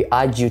 We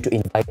urge you to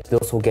invite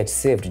those who get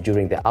saved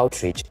during the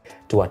outreach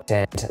to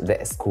attend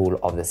the School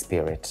of the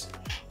Spirit.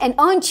 And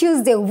on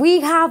Tuesday,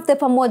 we have the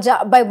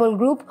Pamoja Bible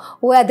group,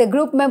 where the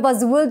group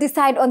members will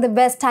decide on the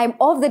best time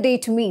of the day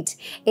to meet,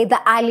 either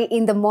early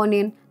in the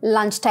morning,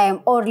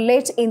 lunchtime, or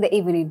late in the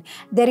evening.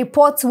 The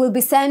reports will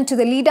be sent to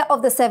the leader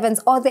of the sevens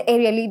or the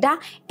area leader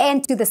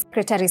and to the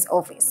secretary's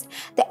office.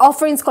 The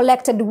offerings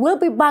collected will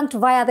be banked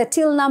via the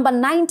till number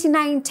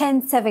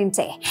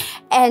 991070,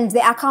 and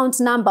the account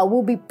number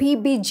will be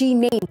PBG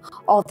name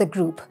of the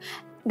group.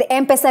 The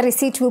M-PESA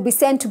receipt will be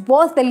sent to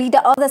both the leader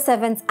of the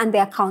sevens and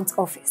the accounts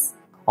office.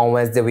 On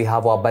Wednesday, we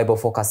have our Bible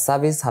Focus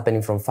service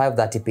happening from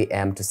 5:30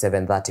 p.m. to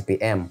 7:30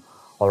 p.m.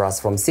 or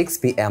as from 6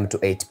 p.m. to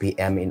 8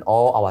 p.m. in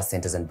all our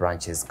centers and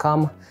branches.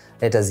 Come,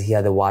 let us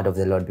hear the word of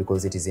the Lord,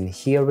 because it is in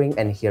hearing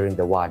and hearing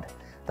the word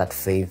that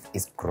faith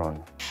is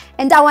grown.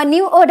 And our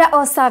new order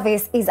of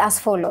service is as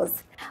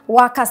follows.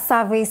 Worker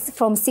service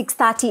from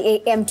 6:30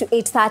 a.m. to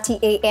 8:30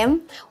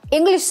 a.m.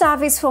 English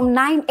service from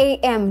 9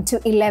 a.m. to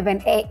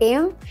 11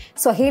 a.m.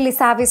 Swahili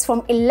service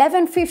from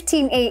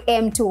 11:15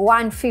 a.m. to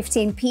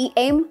 1:15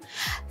 p.m.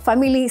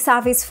 Family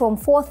service from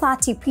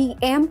 4:30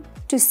 p.m.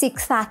 to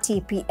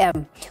 6:30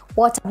 p.m.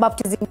 Water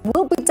baptism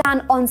will be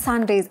done on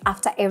Sundays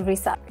after every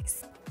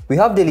service. We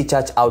have daily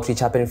church outreach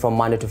happening from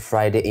Monday to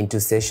Friday in 2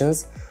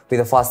 sessions, with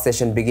the first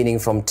session beginning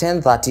from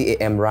 10:30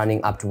 a.m.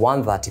 running up to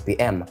 1:30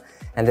 p.m.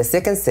 and the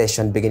second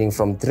session beginning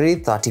from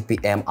 3:30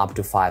 p.m. up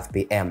to 5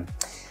 p.m.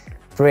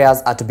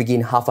 Prayers are to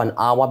begin half an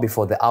hour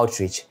before the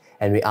outreach,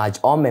 and we urge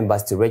all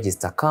members to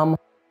register. Come,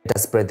 let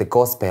us spread the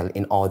gospel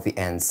in all the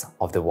ends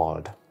of the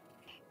world.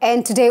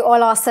 And today,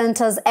 all our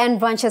centers and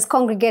branches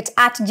congregate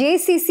at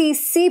JCC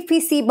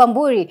CPC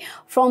Bamburi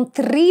from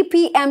 3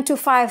 p.m. to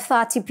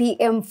 5:30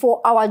 p.m. for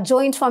our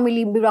joint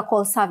family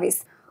miracle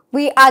service.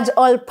 We urge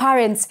all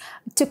parents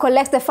to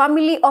collect the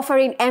family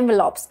offering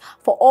envelopes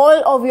for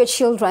all of your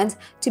children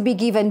to be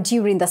given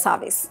during the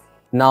service.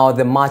 Now,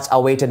 the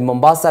much-awaited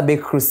Mombasa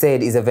Big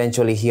Crusade is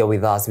eventually here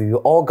with us. We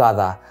will all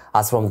gather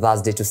as from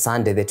Thursday to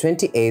Sunday, the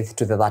 28th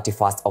to the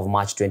 31st of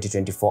March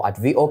 2024 at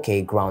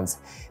VOK grounds,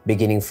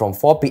 beginning from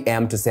 4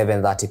 p.m. to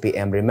 7:30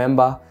 p.m.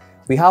 Remember,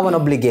 we have an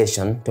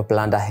obligation to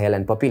plunder hell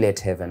and populate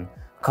heaven.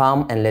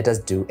 Come and let us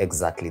do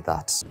exactly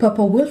that.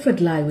 Pastor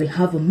Wilfred Lai will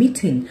have a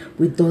meeting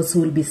with those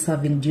who will be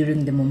serving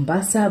during the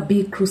Mombasa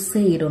Big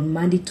Crusade on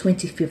Monday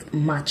 25th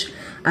March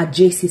at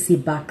JCC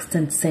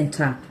Backstand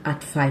Center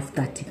at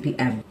 5:30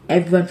 p.m.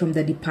 Everyone from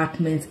the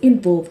departments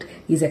involved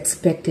is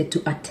expected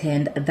to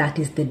attend. That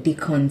is the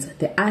deacons,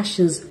 the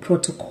ushers,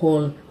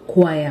 protocol,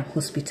 choir,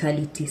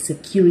 hospitality,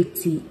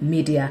 security,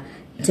 media,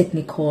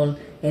 technical,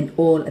 and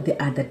all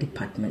the other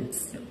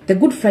departments. The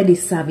Good Friday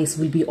service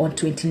will be on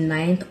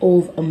 29th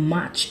of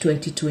March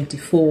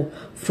 2024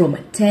 from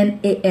 10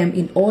 a.m.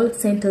 in all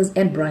centers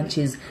and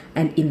branches,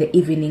 and in the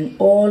evening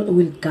all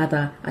will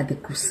gather at the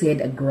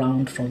Crusade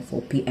ground from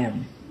 4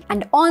 p.m.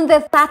 And on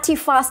the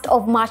 31st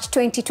of March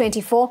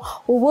 2024,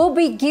 we will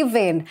be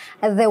giving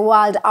the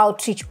World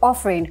Outreach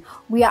offering.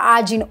 We are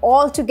urging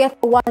all to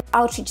get the World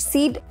Outreach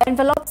seed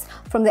envelopes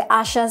from the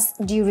ushers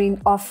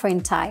during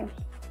offering time.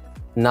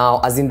 Now,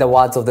 as in the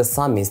words of the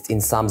psalmist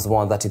in Psalms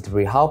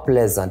 133, how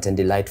pleasant and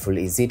delightful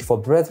is it for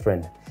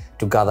brethren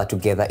to gather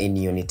together in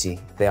unity.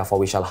 Therefore,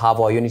 we shall have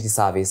our unity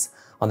service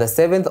on the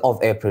 7th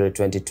of April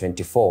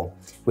 2024,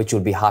 which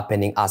will be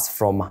happening as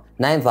from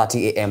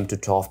 9:30 a.m. to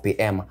 12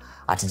 p.m.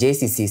 at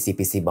JCC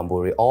CPC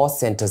Bamburi. All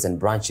centers and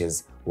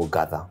branches will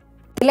gather.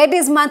 The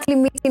ladies' monthly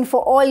meeting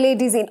for all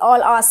ladies in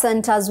all our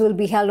centers will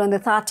be held on the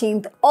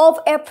 13th of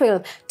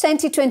April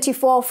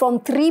 2024 from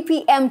 3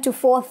 p.m. to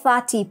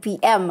 4:30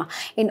 p.m.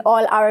 in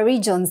all our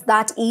regions.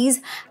 That is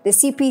the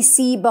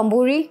CPC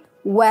Bamburi,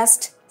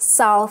 West,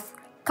 South,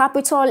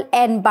 Capital,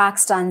 and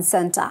Backstand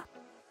Center.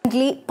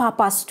 Kindly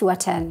purpose to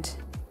attend.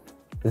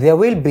 There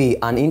will be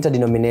an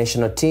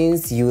interdenominational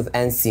teens, youth,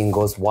 and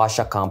singles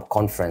Washer Camp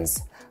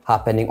Conference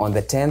happening on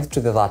the 10th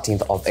to the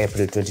 13th of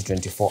April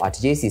 2024 at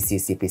JCC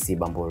CPC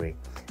Bamburi.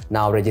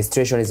 Now,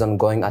 registration is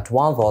ongoing at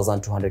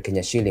 1,200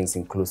 Kenya shillings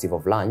inclusive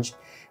of lunch,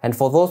 and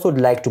for those who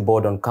would like to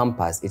board on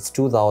campus, it's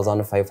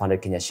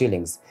 2,500 Kenya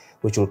shillings,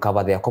 which will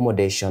cover the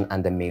accommodation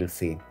and the meal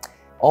fee.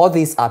 All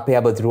these are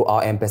payable through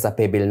our M-PESA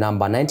Paybill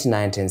number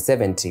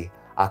 991070,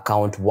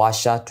 account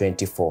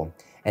Washer24.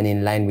 And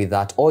in line with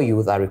that, all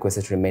youth are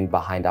requested to remain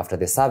behind after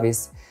the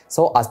service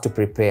so as to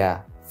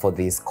prepare for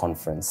this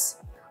conference.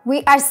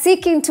 We are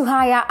seeking to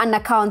hire an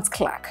accounts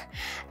clerk.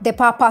 The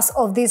purpose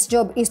of this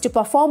job is to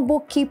perform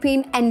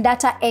bookkeeping and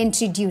data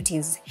entry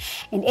duties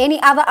and any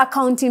other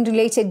accounting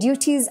related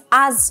duties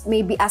as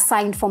may be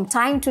assigned from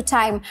time to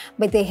time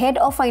by the head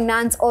of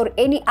finance or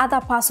any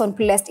other person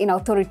placed in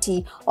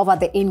authority over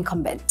the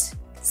incumbent.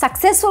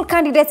 Successful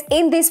candidates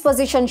in this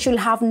position should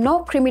have no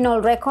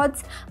criminal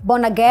records,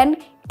 born again,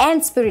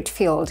 and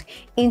spirit-filled.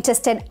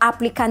 Interested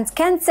applicants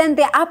can send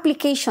their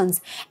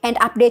applications and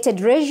updated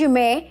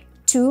resume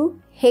to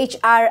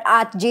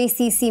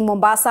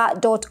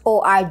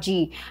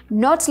hr@jccmombasa.org,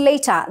 not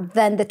later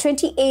than the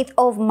 28th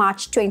of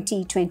March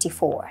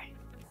 2024.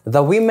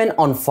 The Women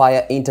on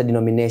Fire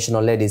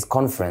Interdenominational Ladies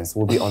Conference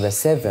will be on the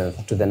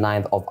 7th to the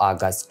 9th of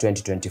August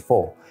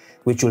 2024,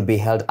 which will be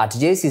held at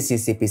JCC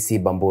CPC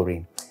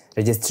Bamburi.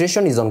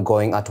 Registration is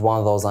ongoing at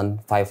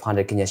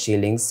 1,500 Kenya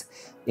shillings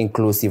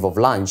inclusive of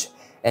lunch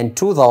and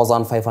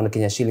 2,500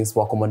 Kenya shillings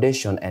for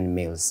accommodation and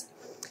meals.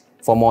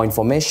 For more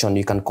information,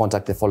 you can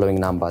contact the following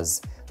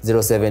numbers: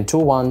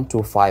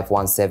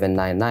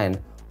 0721-251799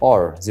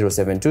 or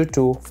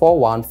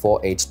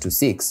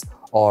 0722-414826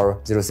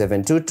 or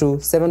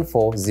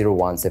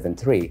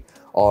 0722-740173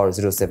 or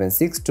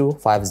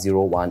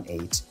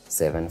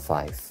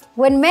 0762-501875.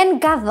 When men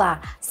gather,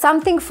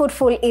 something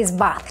fruitful is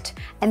birthed.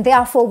 And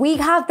therefore, we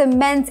have the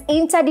Men's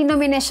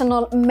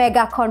Interdenominational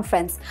Mega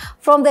Conference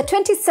from the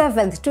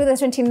 27th to the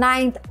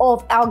 29th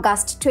of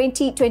August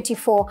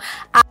 2024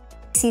 at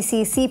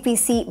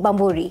JCC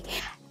Bamburi.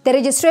 The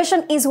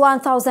registration is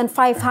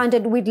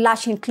 1,500 with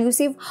lunch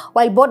inclusive,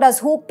 while boarders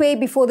who pay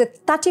before the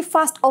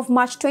 31st of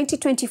March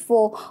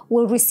 2024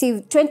 will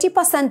receive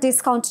 20%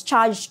 discount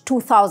charge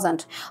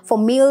 2,000 for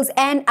meals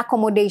and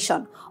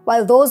accommodation,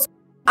 while those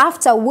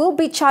after will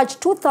be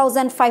charged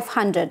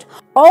 2,500.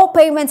 All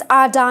payments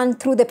are done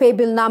through the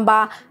paybill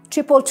number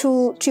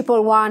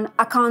 22211,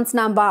 account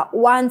number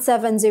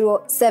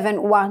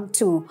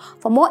 170712.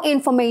 For more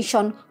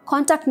information,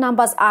 contact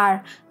numbers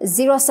are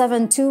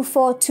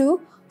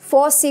 07242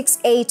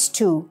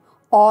 4682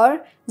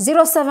 or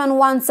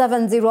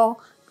 07170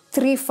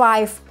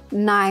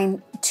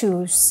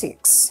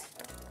 35926.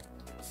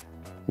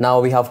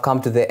 Now we have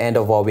come to the end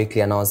of our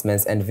weekly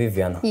announcements, and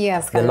Vivian,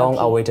 yes, the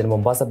long-awaited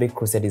Mombasa Big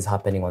Crusade is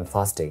happening on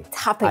Thursday. It's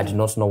happening. I do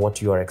not know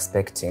what you are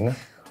expecting.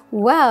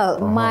 Well,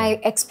 my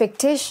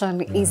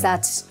expectation is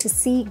that to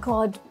see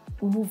God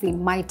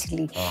moving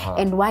mightily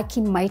and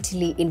working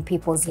mightily in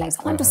people's lives.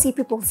 I want to see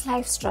people's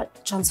lives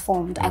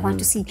transformed. I want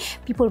to see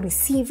people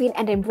receiving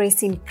and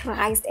embracing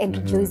Christ and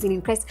rejoicing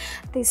in Christ.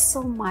 There's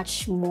so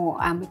much more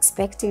I'm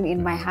expecting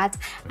in my heart,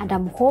 and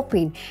I'm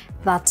hoping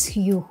that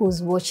you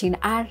who's watching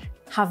are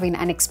having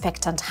an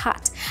expectant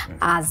heart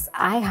as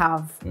I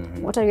have.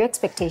 What are your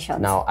expectations?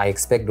 Now, I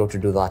expect God to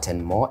do that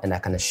and more, and I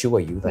can assure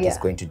you that He's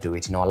going to do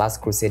it. In our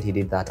last crusade, He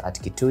did that at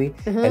Kitui,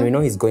 and we know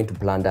He's going to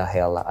plunder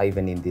hell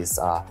even in this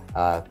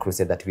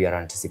crusade that we are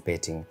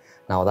anticipating.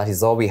 Now, that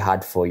is all we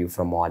had for you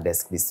from our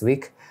desk this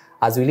week.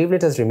 As we leave,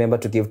 let us remember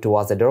to give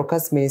towards the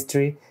Dorcas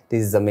ministry.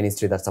 This is a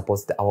ministry that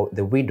supports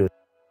the widows.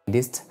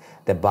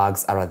 The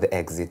bags are at the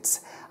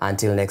exits.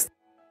 Until next time,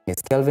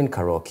 it's Kelvin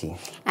Karoki.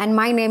 And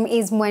my name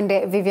is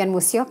Mwende Vivian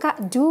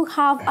Musioka. Do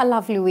have a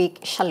lovely week.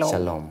 Shalom.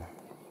 Shalom.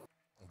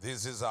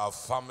 This is our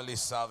family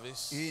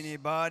service.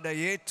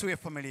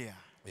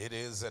 It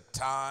is a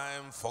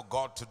time for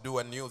God to do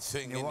a new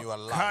thing in your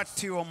life.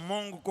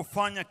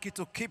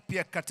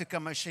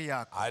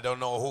 I don't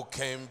know who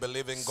came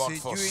believing God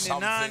for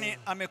something.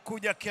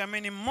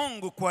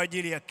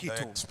 The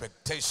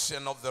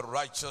expectation of the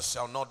righteous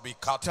shall not be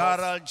cut off.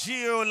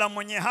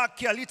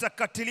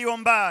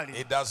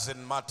 It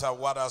doesn't matter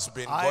what has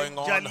been going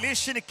on.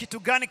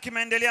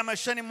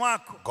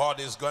 God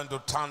is going to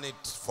turn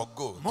it for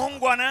good.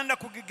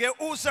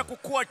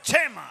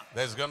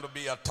 There's going to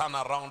be a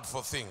turnaround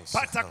for things.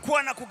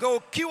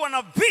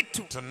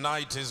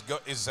 Tonight is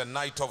a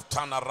night of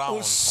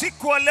turnaround. Give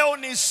your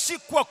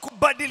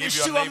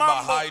neighbor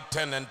high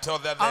 10 and tell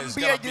that there's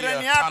going to be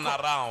a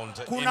turnaround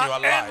in your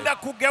life.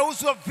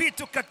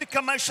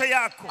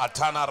 A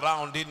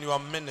turnaround in your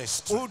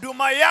ministry. A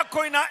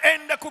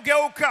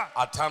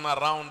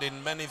turnaround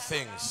in many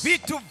things.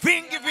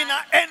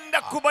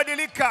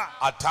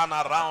 A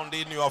turnaround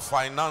in your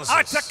finances.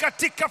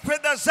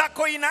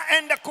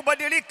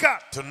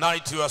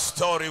 Tonight your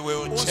story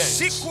will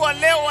change.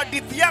 I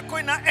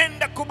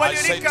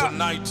say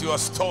tonight your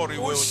story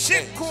will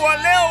change.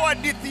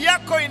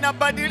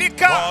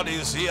 God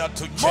is here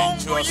to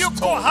change your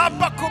story. I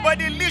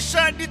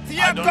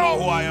don't know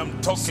who I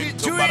am talking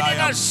to, but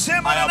I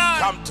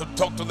have come to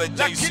talk to the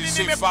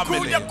JCC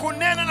family.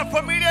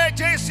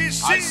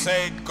 I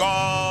say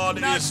God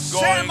is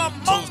going to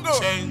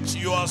change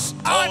your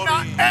story.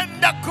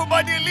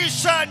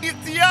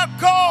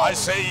 I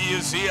say He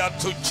is here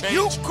to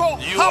change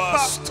your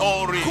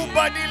story.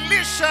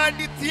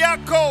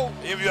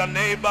 If your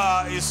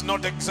neighbor is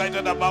not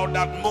excited about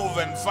that move,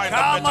 and find a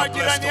better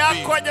place to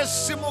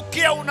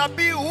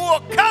be.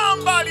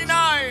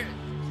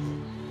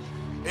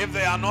 If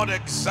they are not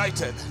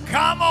excited, they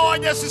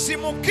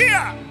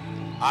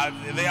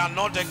are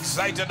not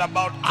excited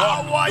about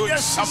God doing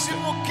something.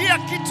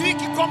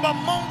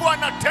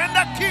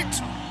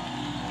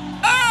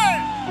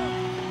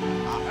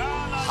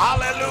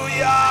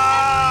 Hallelujah!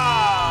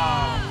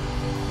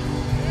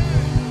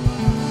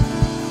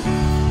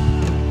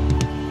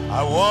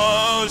 I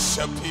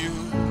worship you.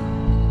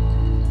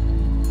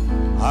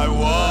 I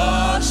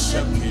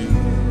worship you.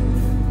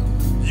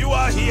 You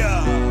are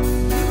here.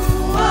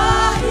 You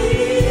are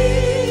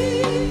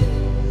here.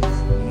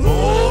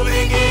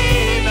 Moving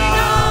in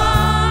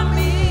our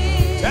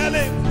midst. Tell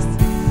Him.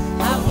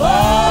 I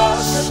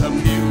worship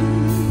you.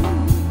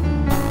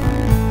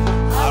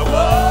 I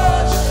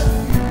worship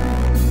you.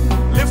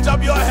 Lift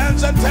up your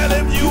hands and tell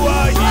Him you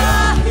are here.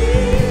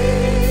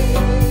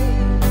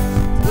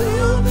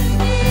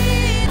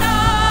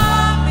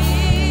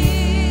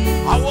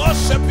 I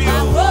worship you.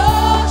 I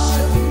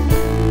worship you.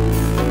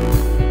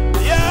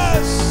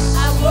 Yes. I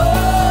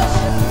worship you.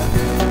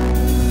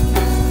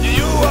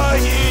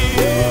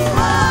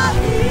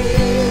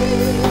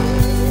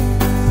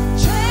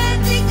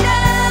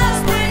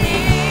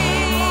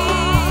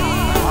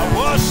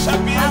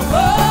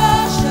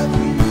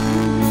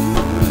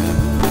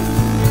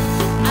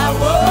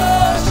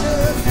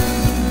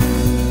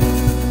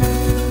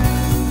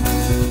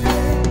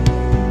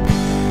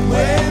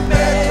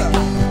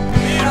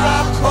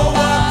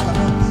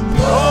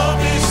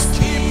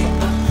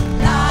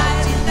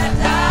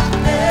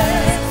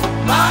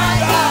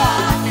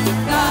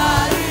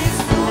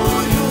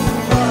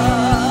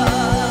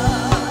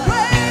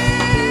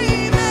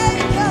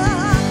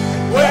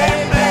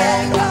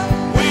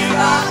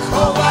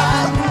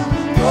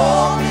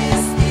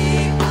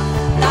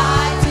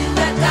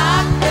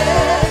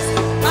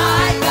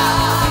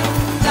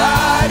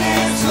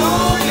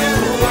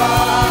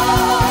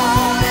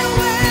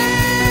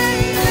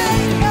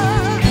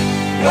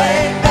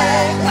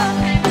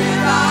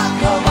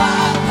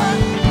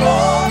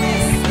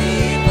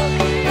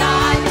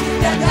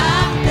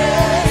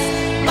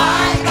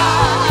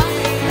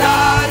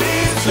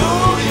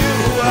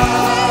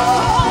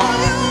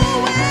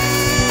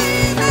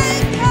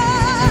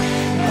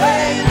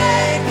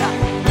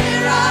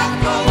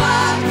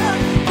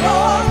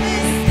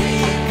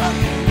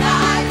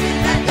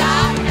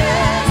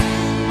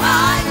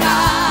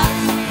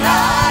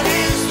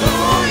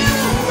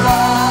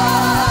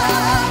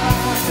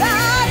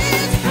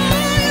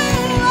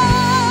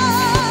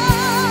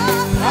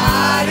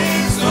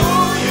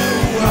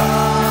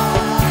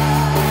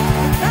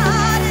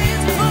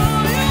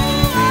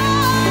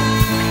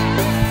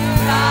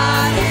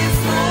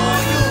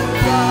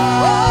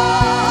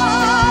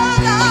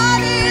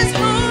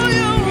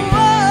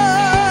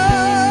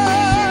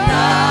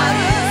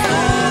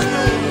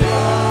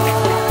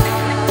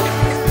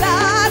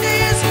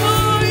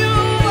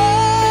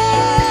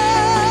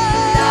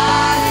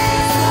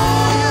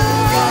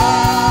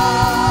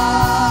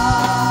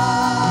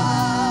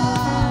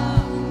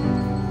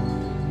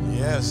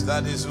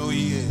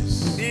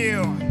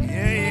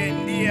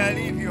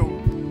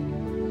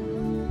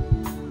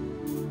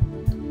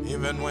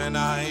 Even when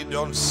I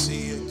don't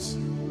see it,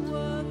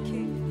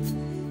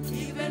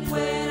 even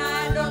when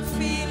I don't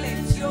feel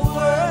it, you're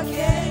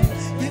working.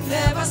 You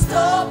never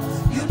stop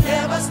working. You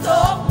never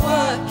stop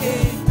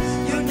working.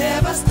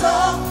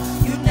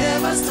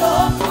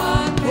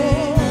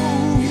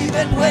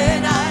 Even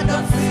when I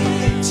don't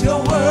feel it,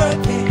 you're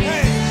working.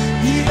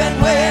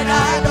 Even when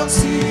I don't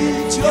see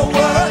it, you're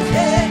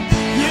working.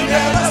 You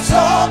never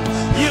stop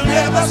working. You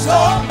never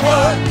stop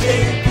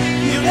working.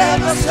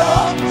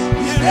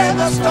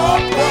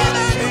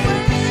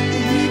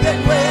 Even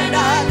when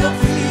I don't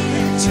feel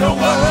it, you're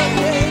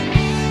working.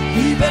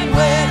 Even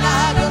when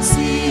I don't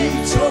see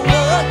it, you're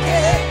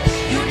working.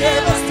 You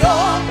never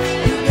stop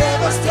working. You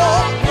never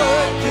stop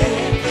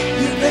working.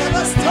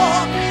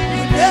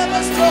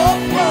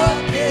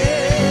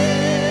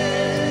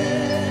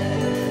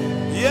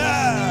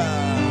 yeah.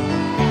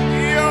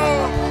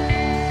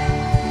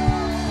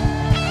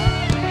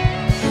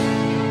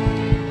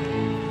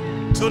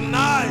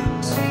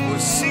 Tonight,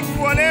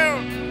 Usiku wa leo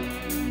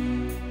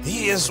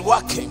He is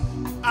working.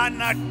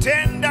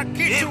 anatenda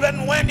kitu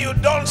Even when you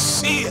don't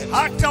see it,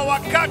 hata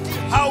wakati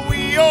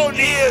hauioni,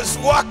 He is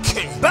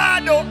working,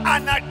 bado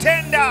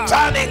anatenda,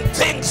 turning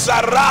things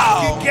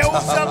around.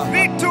 kigeuza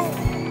vitu.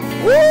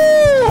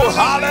 Woo!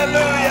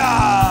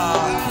 Hallelujah.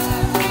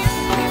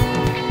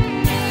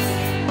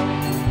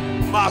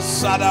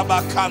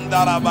 Masadaba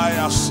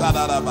kandarabaya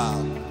sadaraba.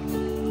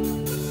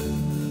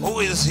 Who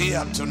is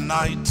here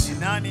tonight?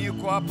 Nani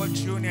yuko hapa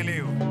jioni ya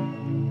leo?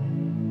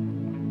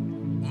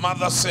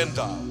 Mother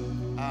Center,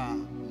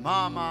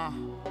 Mama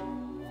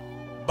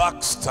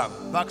Buxton.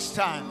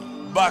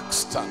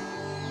 Buxton.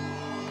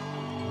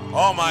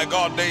 Oh my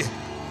God,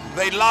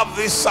 they love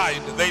this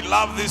side. They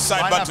love this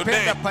side, but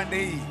Wanapenda pande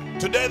hii.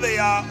 today they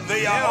are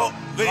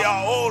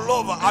all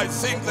over. I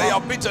think they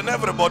have beaten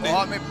everybody.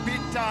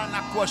 Wamepita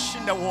na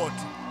kuwashinda wote.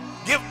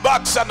 Give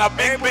Buxton a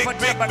big.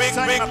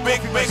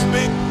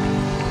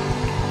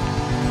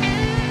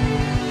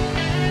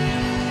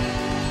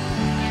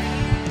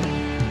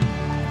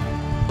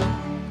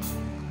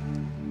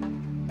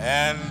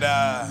 And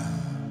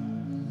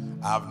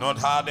I've not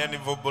heard any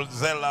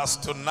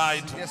vuvuzelas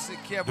tonight.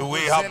 Do we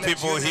have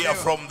people here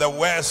from the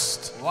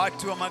west?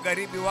 Watu wa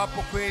magharibi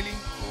wapo kweli?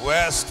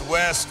 West.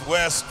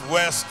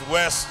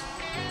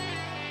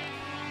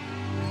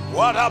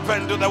 What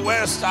happened to the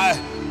west?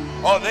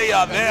 Oh, they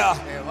are there.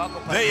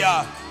 They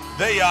are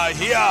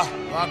here.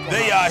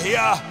 They are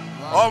here.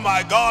 Oh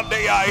my God,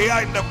 they are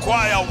here in the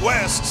choir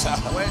west.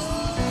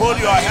 Put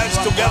your hands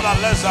together.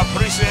 Let's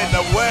appreciate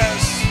the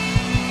west.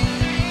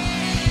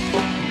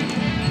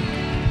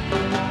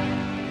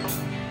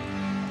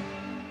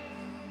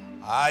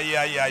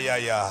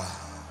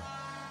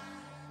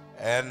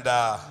 And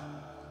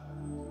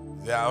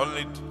there are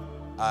only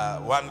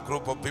one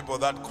group of people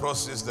that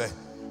crosses the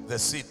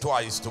sea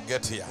twice to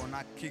get here.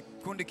 Kuna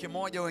kikundi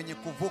kimoja wenye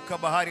kuvuka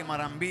bahari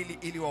mara mbili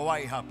ili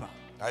wawahi hapa.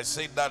 I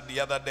said that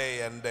the other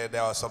day, and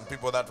there were some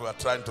people that were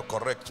trying to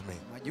correct me.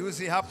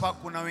 Majuzi hapa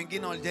kuna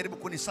wengine walijaribu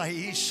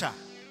kunisahihisha.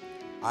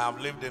 I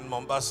have lived in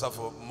Mombasa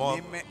for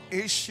more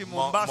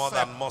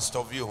than most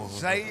of you.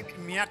 Zaidi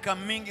miaka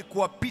mingi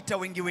kuwapita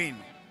wengi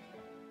wenu.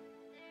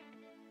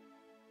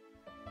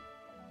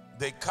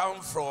 They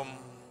come from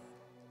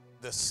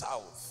the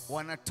south.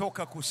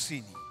 Wanatoka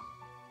kusini.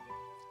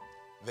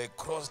 They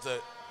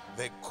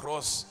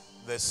cross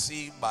the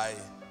sea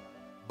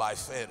by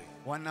ferry.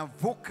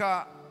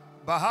 Wanavuka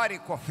bahari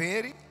kwa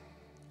feri.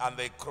 And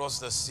they cross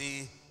the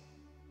sea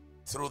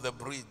through the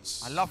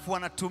bridge. Alafu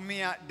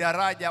wanatumia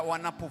daraja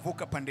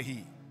wanapovuka pande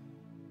hii.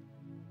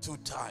 2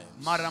 times.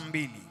 Mara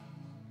mbili.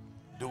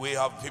 Do we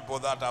have people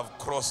that have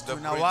crossed the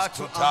bridge 2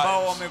 watu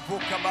ambao times?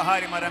 wamevuka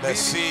bahari mara mbili. The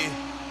sea.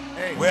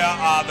 Where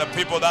are the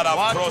people that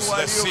have crossed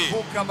the sea?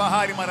 Waliovuka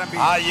bahari mara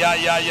mbili.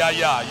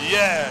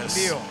 Yes.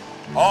 Ndio.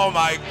 Oh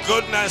my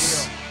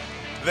goodness.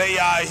 They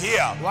are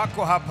here.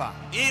 Wako hapa.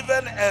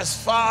 Even as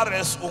far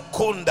as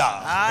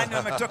Ukunda.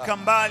 Wametoka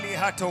mbali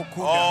hata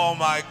Ukunda. Oh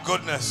my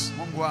goodness.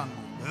 Mungu wangu.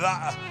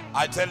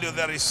 I tell you,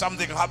 there is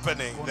something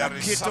happening. There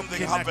is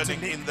something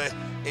happening in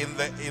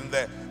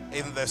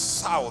the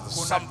south.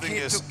 Something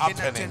is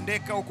happening.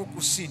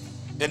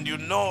 And you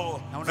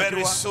know,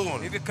 very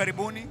soon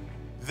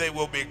they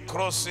will be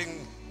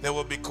crossing. They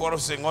will be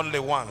crossing only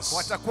once.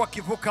 Watakuwa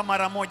kivuka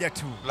mara moja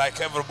tu. Like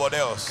everybody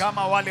else.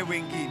 Kama wale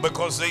wengine.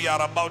 Because they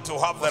are about to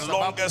have the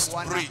longest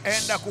bridge.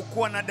 Wanaenda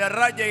kukuwa na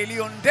daraja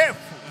iliyo ndefu.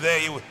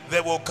 They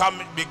will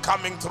be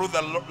coming through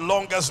the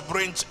longest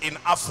bridge in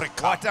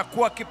Africa.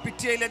 Watakuwa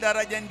kipitia ile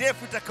daraja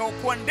ndefu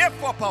itakayokuwa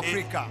ndefu hapa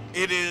Afrika.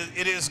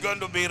 It is going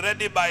to be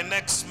ready by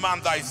next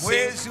month, I think.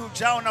 Mwezi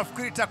ujao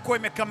nafikiri itakuwa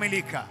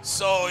imekamilika.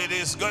 So it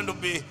is going to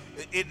be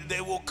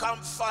they will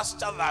come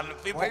faster than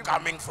people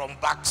coming from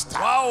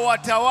Pakistan. Wao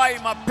watawahi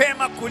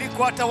mapema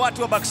kuliko hata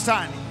watu wa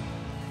Pakistani.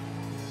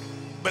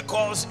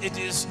 Because it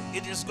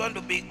is going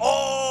to be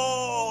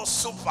all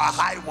super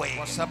highway.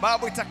 Kwa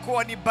sababu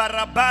itakuwa ni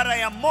barabara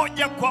ya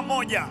moja kwa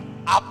moja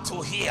up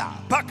to here.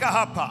 Paka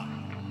hapa.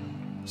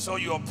 So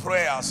your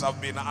prayers have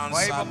been answered.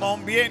 Kwa hivyo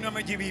maombi yenu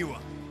yamejibiwa.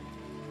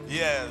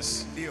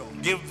 Yes. Ndio.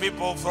 Give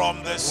people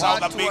from the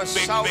south a Watu wa big,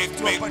 big, South big, big,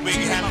 big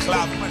tuwapatie hand makofi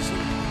clap.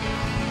 mazuri.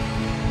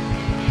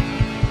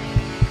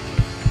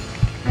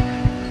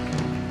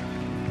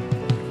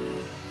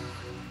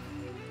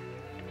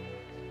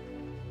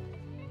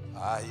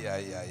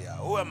 Yeah.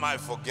 Who am I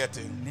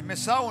forgetting?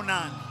 Nimesahau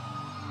nani?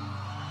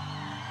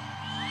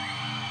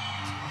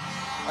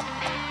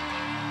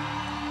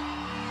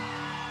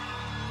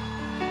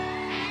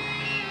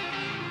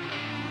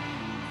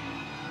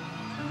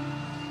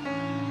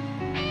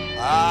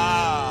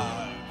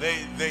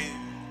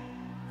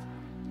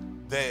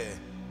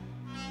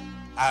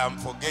 I am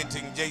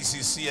forgetting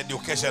JCC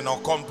Educational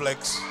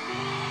Complex.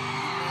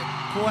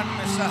 Kuwa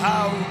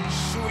nimesahau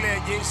shule ya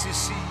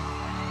JCC.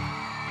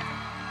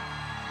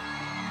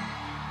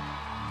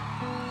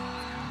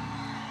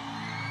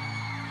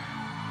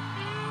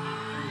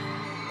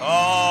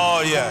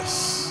 Oh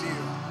yes.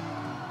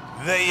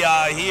 They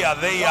are here.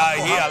 They are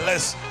here.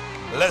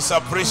 Let's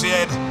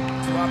appreciate.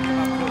 Tuwape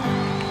makofi.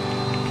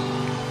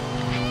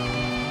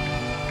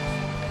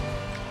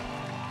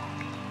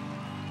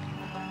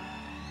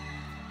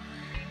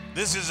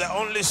 This is the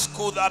only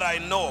school that I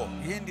know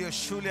Hii ndio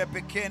shule ya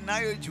pekee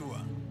nayojua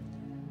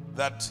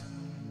that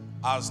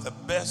has the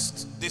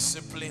best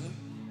discipline,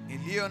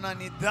 iliyo na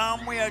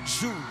nidhamu ya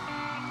juu,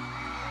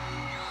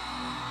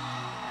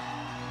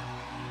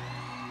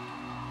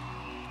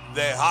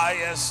 the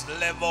highest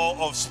level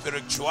of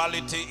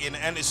spirituality in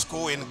any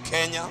school in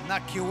Kenya. na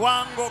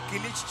kiwango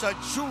kilicho cha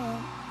juu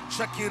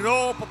cha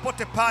kiroho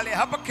popote pale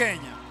hapa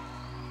Kenya.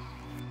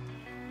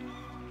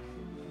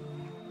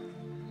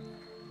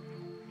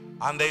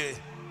 And they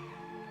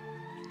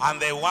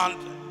want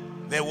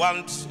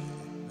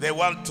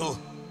to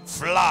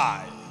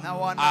fly Na and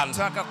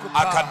wanataka kupaa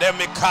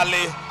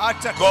academically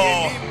hata go.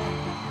 kielimu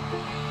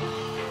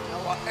na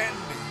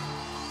waende.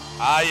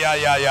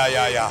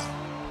 Yeah.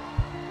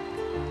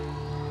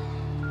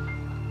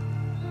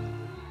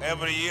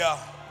 Every year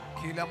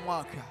Kila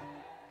mwaka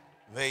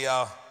they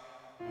are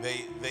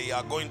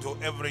going to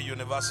every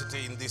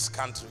university in this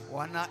country.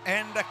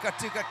 wanaenda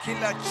katika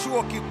kila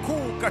chuo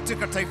kikuu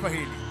katika taifa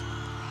hili.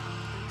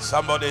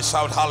 Somebody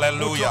shout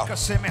hallelujah.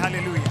 Tukaseme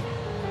hallelujah.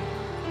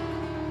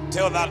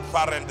 Tell that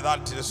parent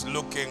that is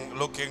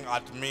looking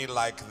at me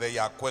like they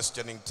are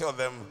questioning. Tell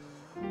them,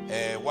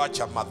 watch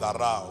a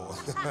madharau.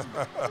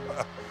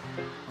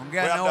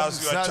 Ongea Where na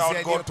does your mzazi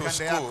child go aliyo to kando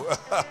school?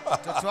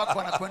 yako. Mtoto wako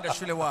anakwenda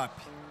shule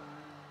wapi?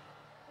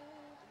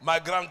 My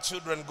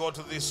grandchildren go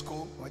to this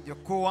school.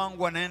 Wajukuu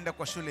wangu wanaenda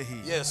kwa shule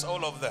hii. Yes,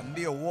 all of them.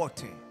 Ndio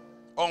wote.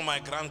 All my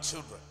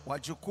grandchildren.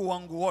 Wajukuu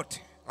wangu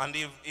wote. And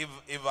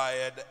if I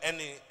had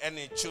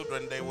any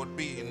children, they would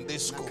be in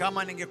this school.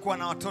 Kama ningekuwa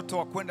na watoto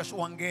wa kwenda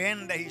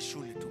wangeenda hii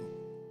shule tu.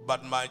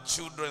 But my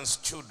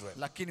children's children,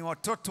 Lakini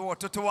watoto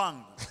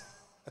wangu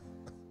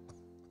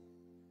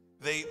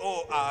they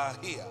all are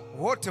here.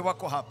 wote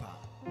wako hapa.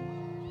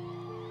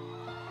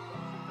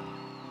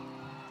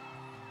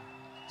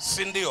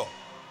 Sindio.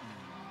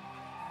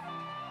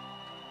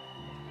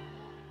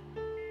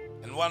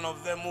 And one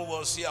of them who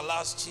was here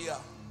last year,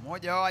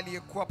 Mmoja wao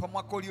aliyekuwa hapa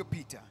mwaka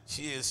uliopita.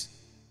 she is,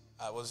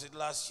 was it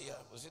last year?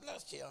 Was it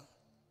last year?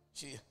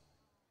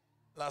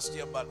 Last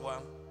year but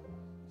one.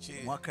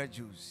 Mwaka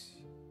juzi.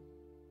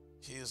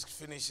 She is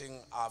finishing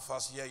her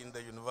first year in the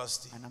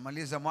university.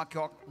 Anamaliza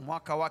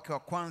mwaka wake wa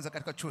kwanza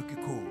katika chuo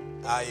kikuu.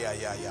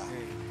 Yeah.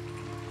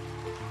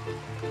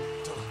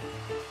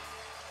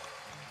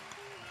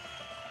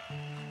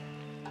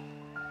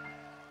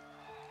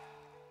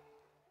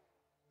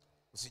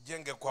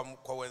 Usijenge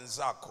kwa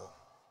wenzako.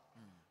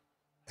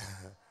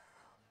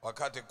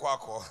 Wakati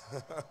kwako.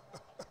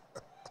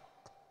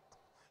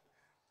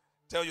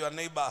 Tell your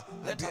neighbor,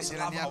 let us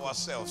love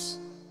ourselves.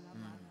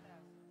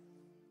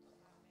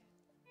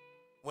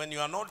 When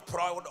you are not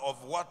proud of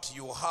what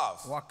you have,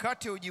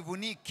 Wakati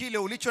ujivunii kile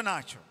ulicho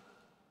nacho,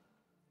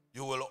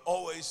 you will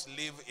always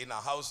live in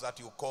a house that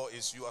you call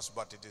is yours,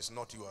 but it is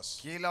not yours.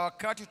 kila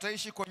wakati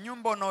utaishi kwa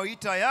nyumba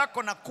unaoita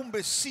yako na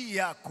kumbe si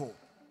yako.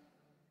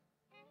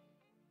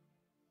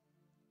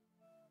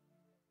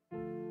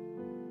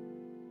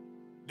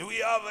 Do we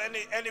have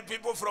any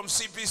people from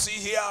CPC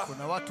here?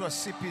 Kuna watu wa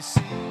CPC.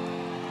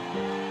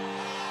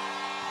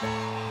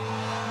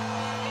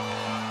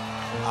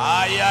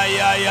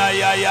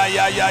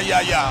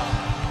 Yeah.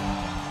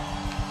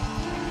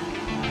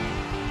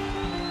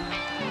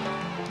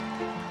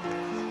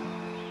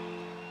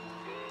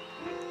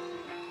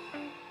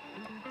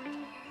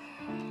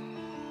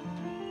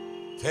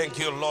 Thank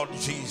you, Lord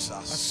Jesus.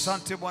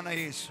 Asante Bwana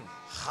Yesu.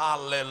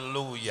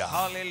 Hallelujah.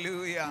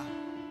 Hallelujah.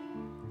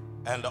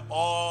 And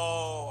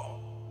all,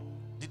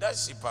 did I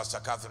see Pastor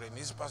Catherine?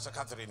 Is Pastor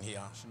Catherine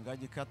here?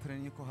 Mchungaji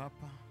Catherine yuko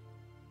hapa?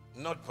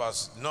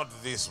 Not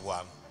this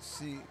one.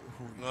 Si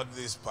huyu. Not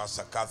this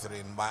Pastor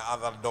Catherine, my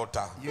other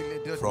daughter.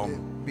 Yule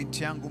From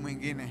binti yangu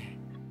mwingine.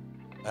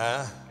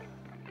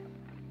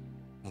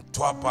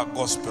 Mtwapa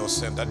Gospel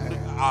Center.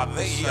 Are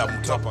they here,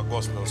 Mtwapa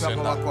Gospel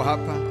Center? Wako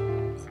hapa.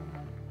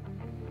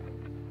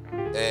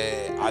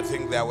 I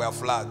think there were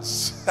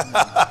floods.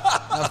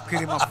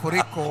 Nafikiri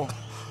mafuriko.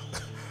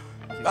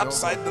 That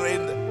side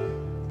rained.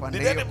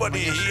 Did anybody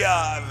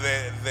hear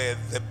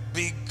the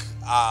big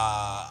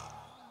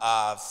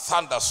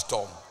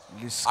thunderstorm?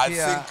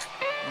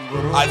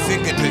 I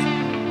think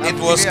it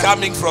was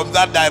coming from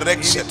that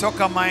direction,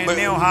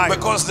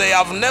 because they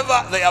have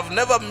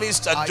never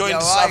missed a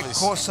joint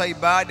service.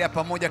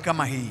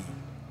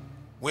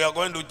 We are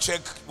going to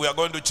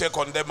check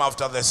on them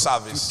after the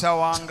service.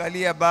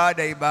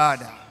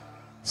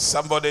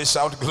 Somebody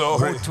shout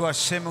glory.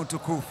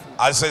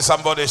 I say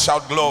somebody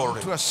shout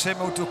glory.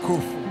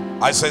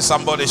 I say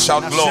somebody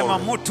shout glory.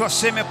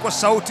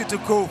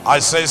 I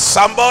say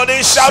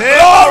somebody shout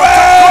glory.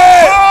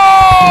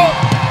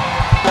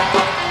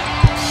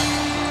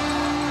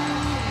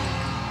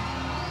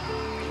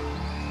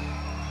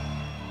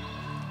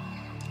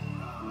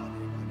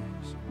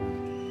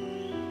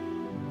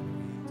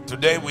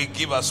 Today we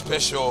give a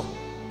special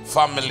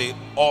family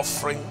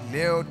offering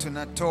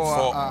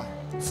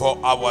for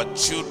our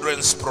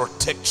children's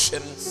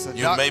protection.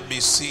 You may be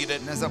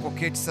seated.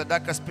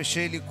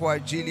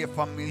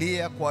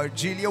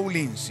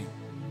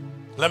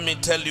 Let me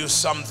tell you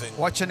something.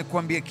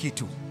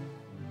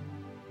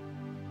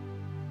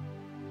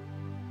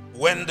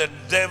 When the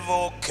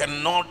devil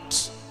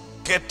cannot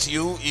get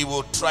you, he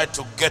will try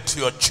to get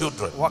your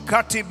children.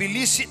 Wakati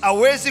ibilisi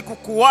hawezi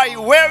kukuwahi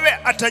wewe,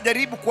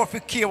 atajaribu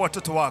kuwafikia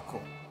watoto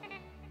wako.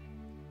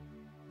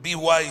 Be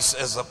wise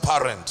as a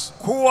parent.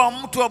 Kuwa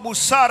mtu wa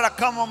busara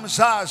kama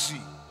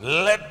mzazi.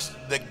 Let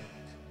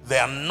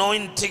the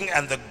anointing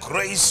and the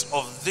grace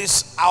of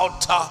this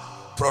altar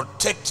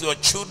protect your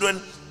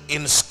children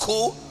in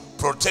school,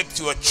 protect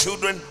your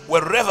children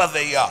wherever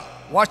they are.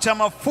 Wacha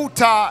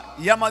mafuta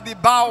ya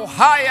madhabahu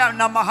haya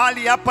na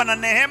mahali hapa na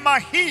neema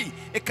hii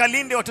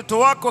ikalinde watoto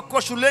wako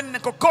kwa shuleni na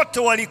kokote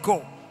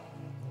waliko.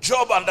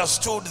 Job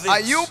understood this.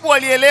 Ayubu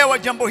alielewa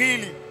jambo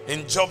hili.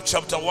 In Job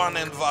chapter 1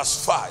 and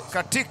verse 5.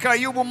 Katika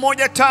Ayubu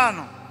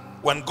 1:5.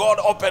 When God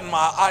opened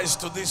my eyes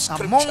to this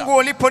scripture, Mungu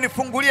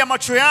aliponifungulia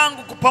macho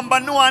yangu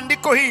kupambanua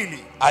andiko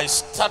hili, I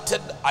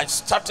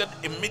started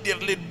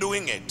immediately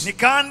doing it.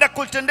 Nikaanza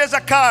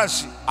kutendeza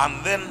kazi.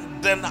 And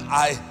then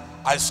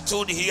I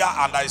stood here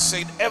and I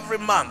said every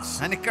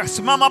month, na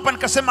nikasimama hapa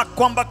nikasema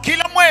kwamba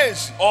kila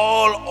mwezi,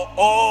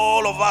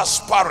 all of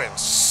us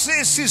parents,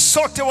 sisi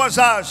sote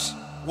wazazi,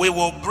 we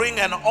will bring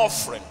an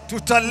offering,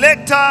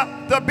 tutaleta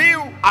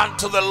dhabihu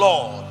unto the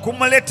Lord,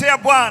 kumletea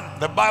Bwana.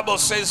 The Bible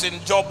says in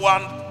Job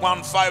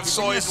 1:5,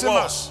 so it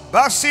was,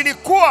 basi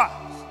ilikuwa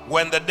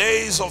when the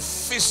days of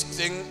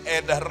feasting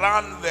had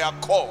run their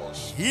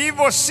course,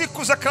 hivyo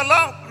siku za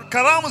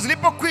karamu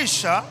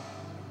zilipokwisha,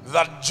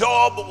 that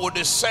Job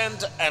would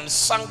send and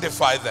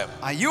sanctify them.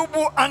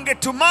 Ayubu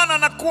angetumana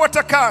na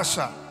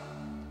kuwatakasa.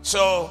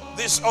 So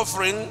this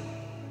offering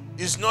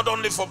is not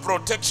only for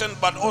protection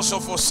but also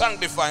for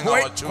sanctifying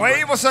our children. Kwa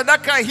hivyo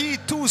sadaka hii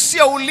tu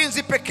sio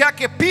ulinzi peke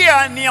yake,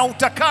 pia ni ya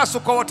utakaso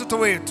kwa watoto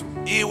wetu.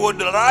 He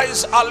would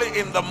rise early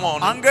in the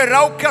morning,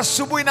 angerauka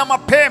asubuhi na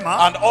mapema,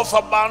 and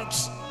offer burnt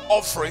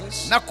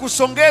offerings, na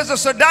kusongeza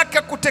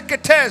sadaka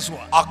kuteketezwa,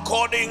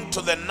 according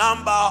to the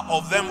number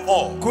of them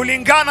all,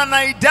 kulingana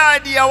na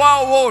idadi ya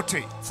wao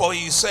wote. For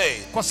he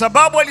said, kwa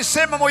sababu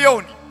alisema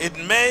moyoni, it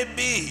may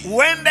be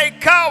huenda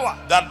ikawa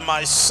that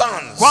my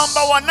sons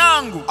kwamba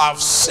wanangu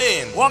have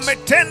sinned,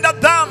 wametenda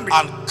dhambi,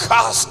 and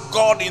cast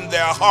God in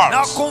their hearts,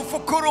 na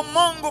kumfukuru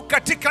Mungu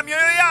katika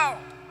mioyo yao.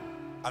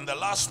 And the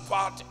last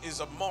part is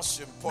the most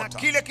important. Na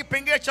kile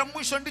kipengele cha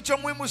mwisho ndicho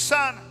muhimu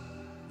sana.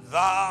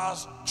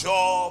 Thus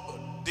Job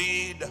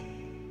did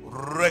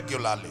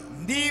regularly.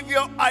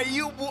 Ndivyo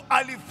Ayubu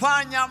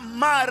alifanya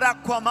mara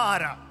kwa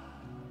mara.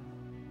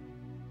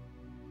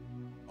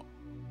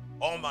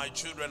 All my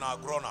children are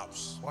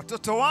grown-ups.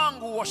 Watoto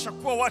wangu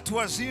washakuwa watu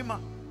wazima.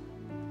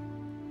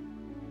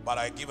 But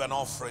I give an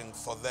offering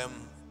for them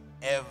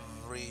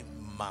every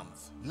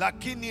month.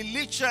 Lakini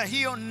licha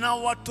hiyo na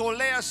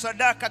watolea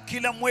sadaka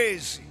kila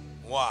mwezi.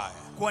 Why?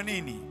 Kwa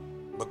nini?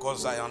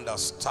 Because I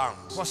understand.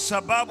 Kwa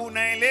sababu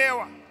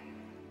naelewa.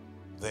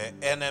 The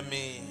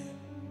enemy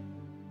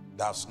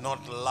does not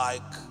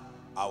like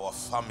our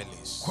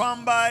families.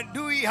 Kwamba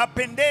adui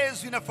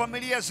hapendezwi na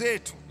familia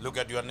zetu. Look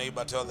at your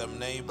neighbor, tell them,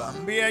 neighbor,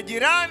 ambia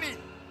jirani,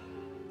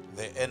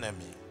 the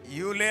enemy,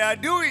 yule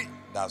adui,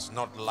 does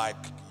not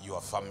like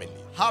your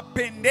family.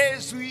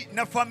 Hapendezwi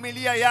na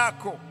familia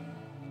yako.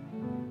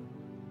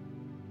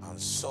 And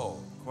so,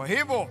 kwa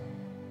hivyo,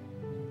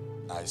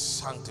 I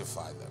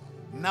sanctify them.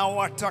 Na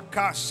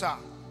watakasa.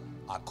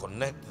 I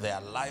connect their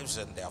lives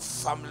and their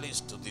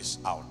families to this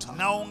altar.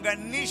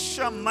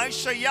 Naunganisha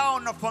maisha yao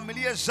na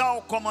familia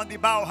zao kwa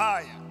madhabahu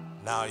haya.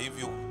 Now if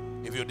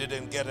you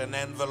didn't get an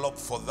envelope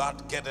for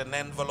that, get an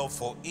envelope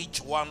for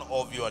each one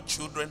of your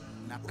children.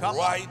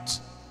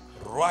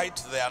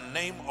 Write their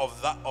name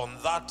on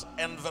that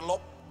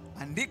envelope.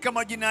 Andika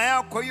majina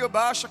yao kwa hiyo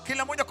bahasha,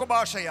 kila moja kwa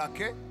bahasha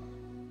yake.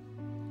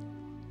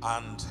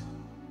 And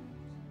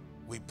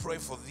we pray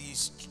for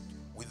these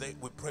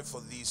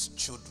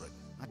children.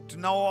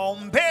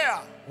 Tunawaombea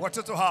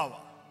watoto hawa.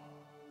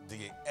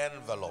 The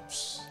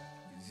envelopes,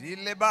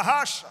 zile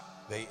bahasha,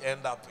 they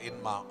end up in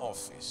my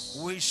office.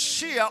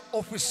 Uishia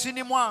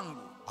ofisini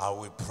mwangu. I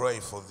will pray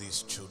for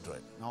these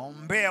children.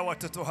 Naombea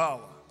watoto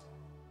hawa.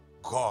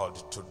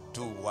 God to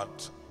do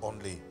what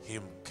only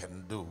him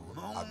can do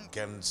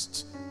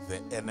against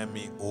the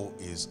enemy who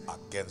is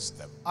against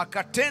them.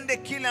 Akatende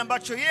kile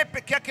ambacho yeye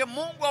peke yake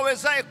Mungu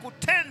awezaye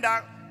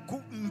kutenda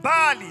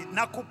mbali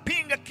na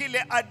kupinga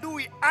kile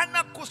adui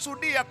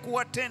anakusudia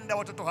kuwatenda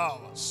watoto hawa.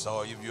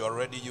 So if you are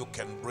ready, you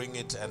can bring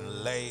it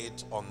and lay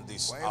it on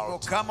this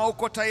altar. Kama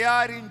uko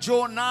tayari,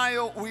 njoo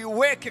nayo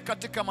uiweke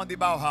katika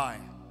madhabahu haya.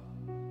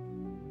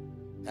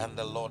 And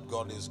the Lord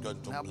God is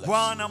going to bless.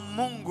 Bwana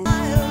Mungu. All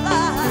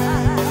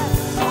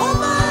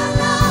my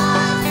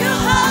life you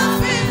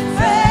have been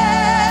faithful.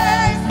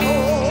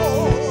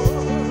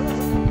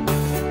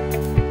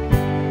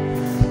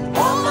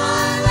 All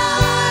my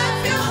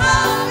life you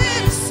have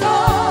been so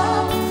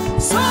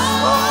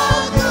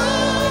good.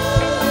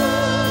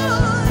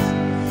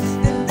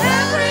 And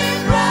every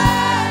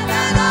breath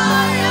that I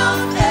am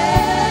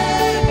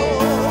able,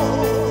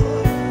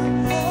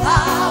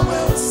 I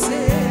will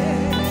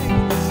sing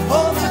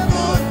of the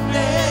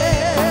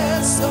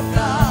goodness of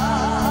God.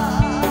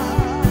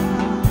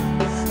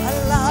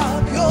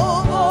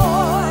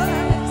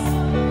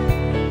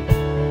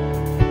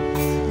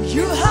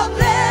 You have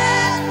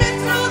led me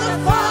through the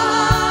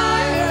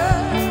fire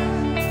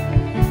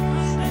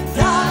and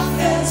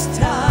darkest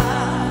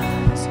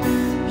times.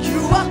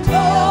 You are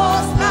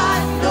close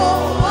like no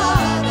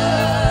other.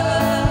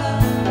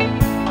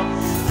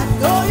 I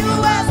know you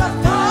as a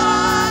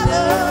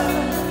father.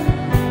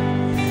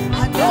 I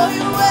know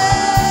you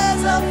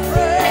as a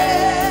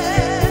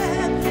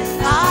friend.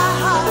 I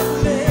have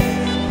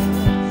lived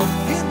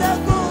in the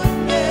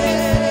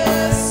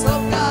goodness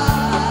of God.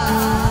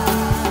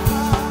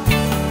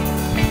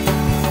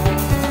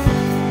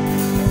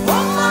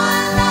 All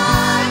my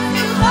life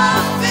you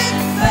have been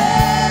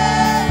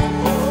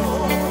faithful.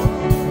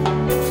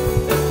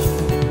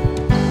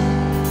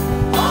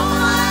 All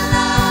my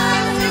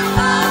life you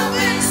have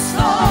been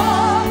so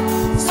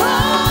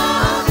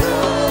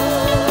good.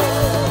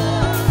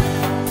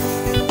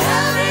 In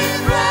every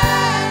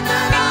breath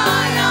that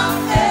I am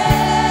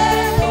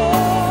able,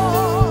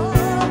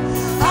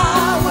 I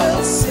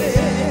will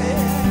sing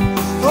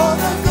for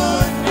the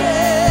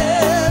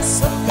goodness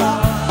of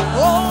God.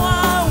 Oh,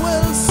 I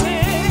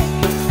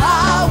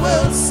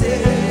will sing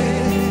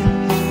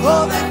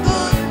for the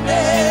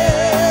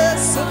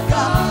goodness of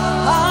God.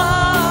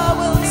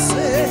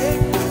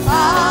 I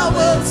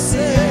will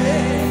sing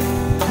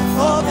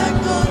for the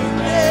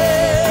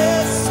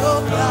goodness of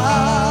God.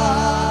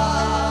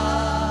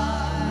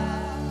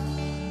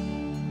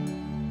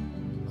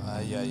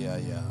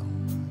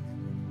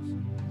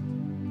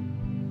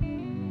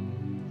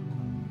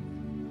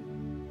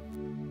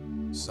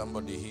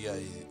 Somebody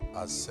here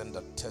has sent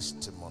a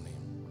testimony.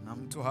 Na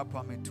mtu hapa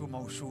ametuma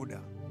ushuhuda.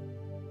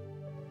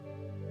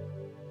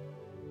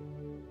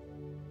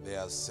 They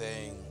are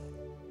saying,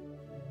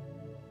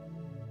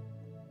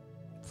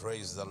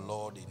 praise the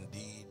Lord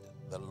indeed.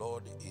 The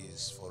Lord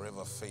is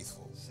forever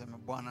faithful. Sema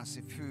Bwana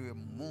asifiwe,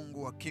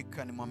 Mungu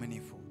hakika ni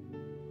mwaminifu.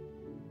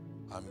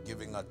 I'm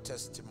giving a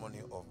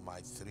testimony of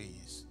my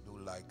threes. Do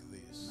like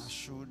this.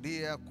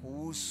 Nashuhudia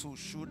kuhusu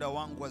ushuhuda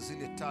wangu wa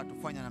zile tatu.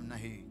 Fanya namna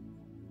hii.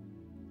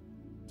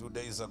 2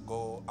 days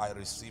ago, I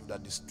received a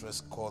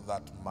distress call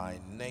that my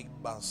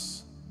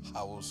neighbor's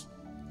house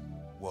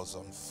was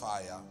on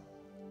fire,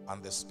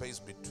 and the space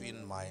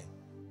between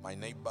my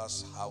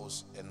neighbor's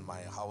house and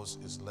my house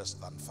is less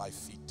than 5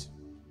 feet.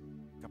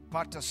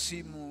 Kapata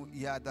simu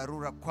ya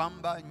dharura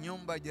kwamba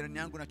nyumba ya jirani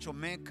yangu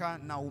inachomeka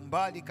na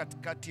umbali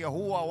katikati ya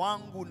huwa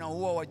wangu na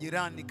huwa wa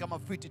jirani kama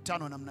fiti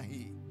 5 namna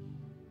hii.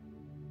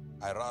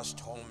 I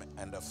rushed home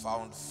and I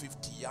found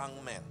 50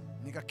 young men.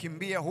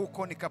 Nikakimbia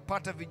huko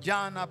nikapata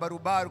vijana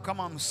barubaru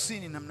kama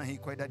 50 namna hii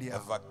kwa idadi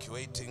yao.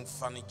 Evacuating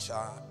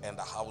furniture and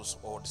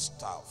household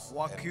stuff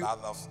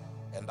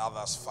and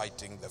others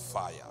fighting the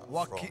fire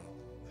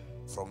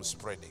from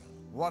spreading.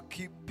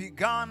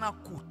 Wakipigana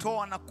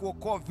kutoa na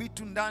kuokoa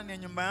vitu ndani ya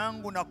nyumba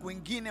yangu na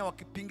wengine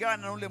wakipingana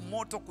na ule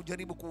moto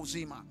kujaribu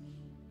kuuzima.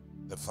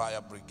 The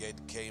fire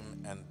brigade came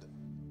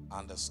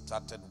and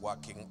started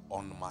working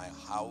on my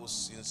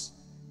house since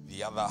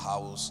the other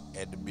house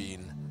had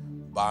been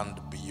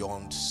burned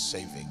beyond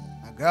saving.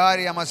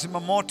 Gari ya mazima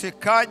moto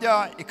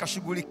ikaja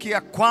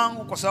ikashughulikia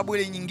kwangu kwa sababu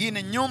ile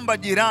nyingine nyumba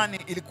jirani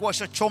ilikuwa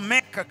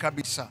shachomeka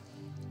kabisa.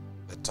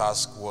 The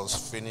task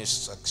was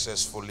finished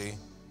successfully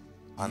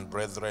and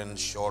brethren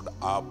showed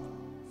up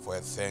for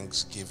a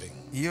Thanksgiving.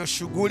 Hiyo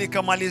shughuli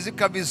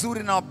kamalizika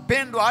vizuri na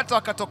wapendwa hata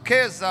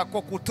wakatokeza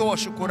kwa kutoa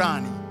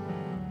shukrani.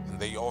 And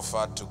they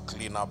offered to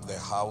clean up the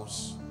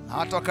house. Na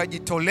hata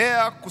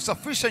wakajitolea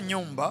kusafisha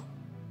nyumba.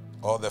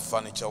 All the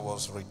furniture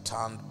was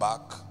returned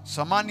back.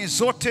 Samani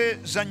zote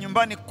za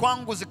nyumbani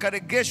kwangu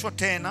zikaregeshwa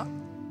tena.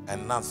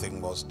 And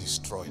nothing was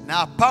destroyed. Na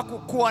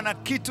hapakuwa na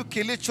kitu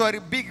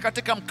kilichoharibika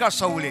katika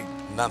mkasa ule.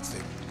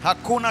 Nothing.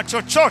 Hakuna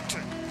chochote.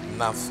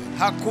 Nothing.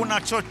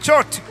 Hakuna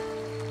chochote.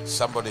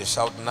 Somebody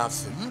shout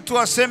nothing. Mtu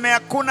aseme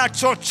hakuna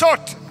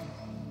chochote.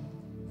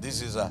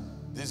 This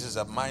is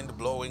a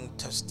mind-blowing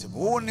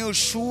testimony. Huu ni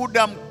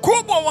ushuhuda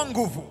mkubwa wa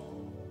nguvu.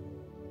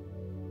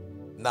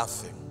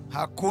 Nothing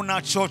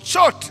hakuna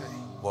chochote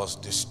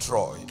was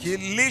destroyed.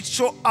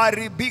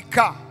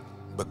 Kilichoharibika.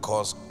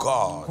 Because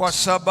God kwa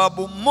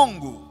sababu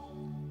Mungu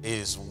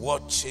is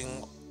watching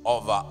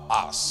over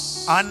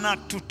us.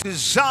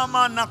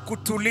 Anatutazama na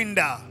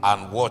kutulinda.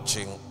 And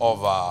watching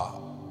over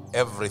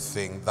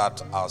everything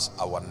that has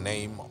our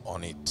name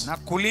on it. Na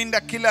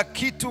kulinda kila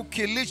kitu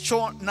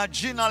kilicho na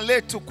jina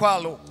letu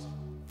kwalo.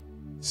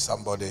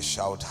 Somebody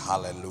shout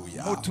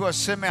hallelujah. Mtu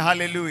aseme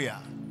hallelujah.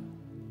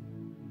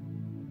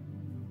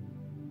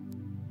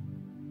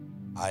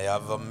 I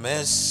have a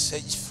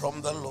message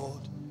from the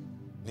Lord.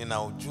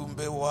 Nina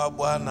ujumbe wa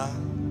Bwana.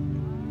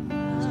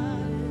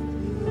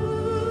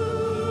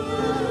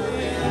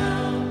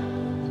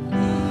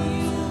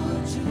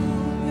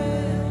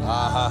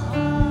 Aha.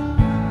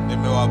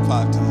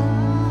 Nimewapata.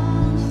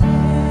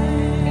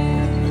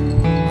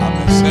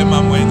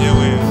 Amesema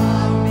mwenyewe.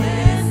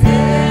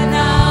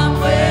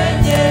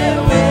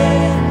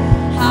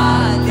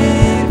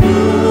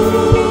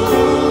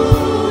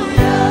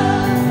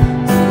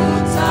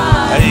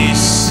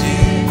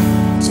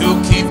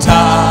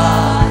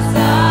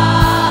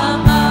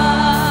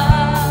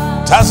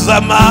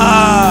 Tazama,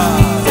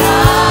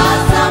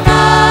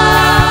 tazama,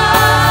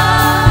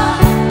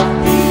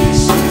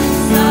 ishi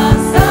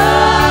sasa.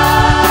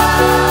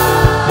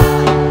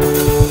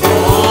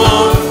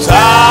 Oh,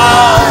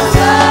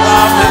 tazama,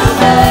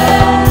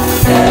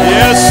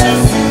 Yesu.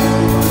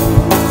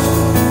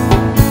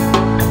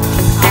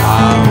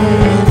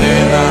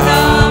 Tena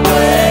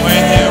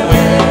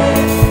mwenyewe.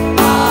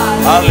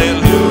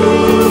 Hallelujah.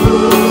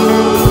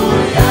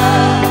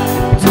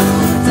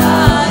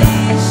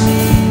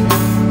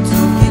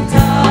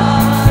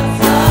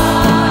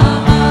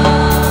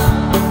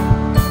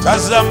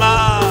 Tazama,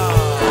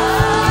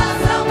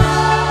 tazama,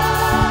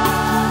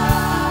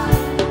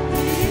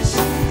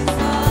 ishi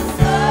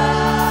sasa.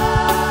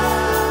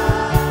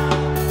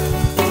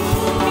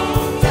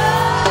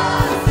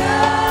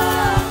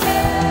 Utazame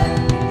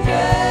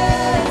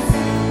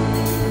Yesu.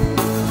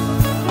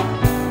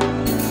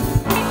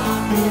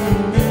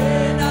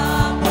 Tena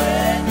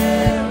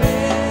mwenyewe.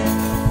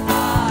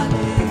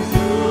 Hallelujah.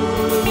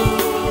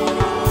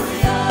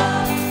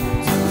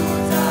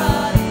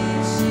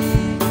 Tutaishi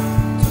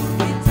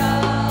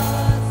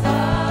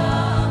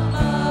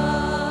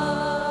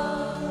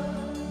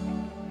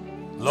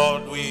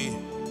Lord,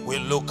 we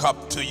look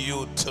up to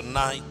you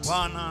tonight.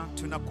 Bwana,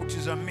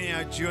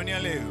 tunakutazamia jioni ya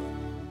leo.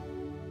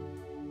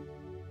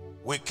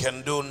 We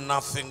can do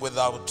nothing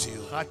without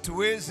you.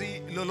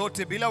 Hatuwezi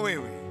lolote bila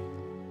wewe.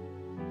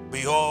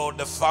 Behold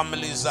the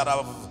families that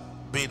have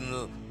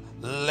been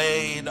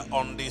laid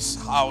on this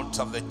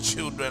altar, the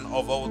children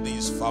of all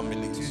these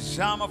families.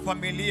 Tazama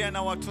familia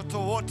na watoto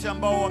wote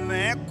ambao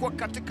wamewekwa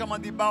katika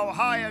madhabahu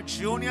haya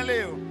jioni ya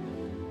leo.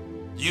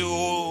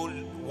 You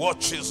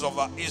watches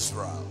over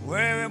Israel.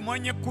 Wewe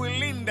mwenye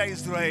kuilinda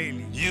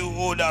Israeli. You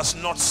who does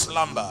not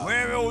slumber.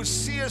 Wewe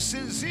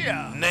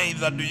usiyesinzia.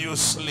 Neither do you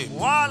sleep.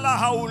 Wala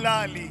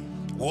haulali.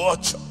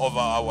 Watch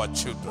over our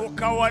children.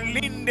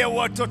 Ukawalinde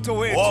watoto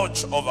wetu.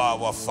 Watch over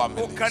our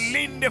families.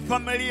 Ukalinde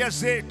familia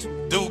zetu.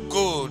 Do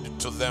good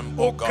to them,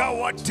 O God.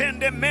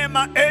 Ukawatende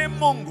mema,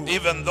 Mungu.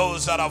 Even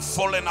those that have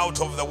fallen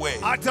out of the way.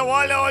 Hata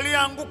wale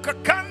walioanguka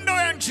kando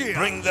ya njia.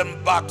 Bring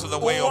them back to the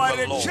way of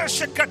the Lord.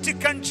 Warejeshe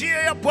katika njia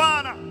ya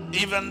Bwana.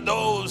 Even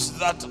those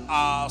that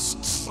are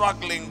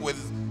struggling with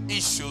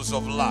issues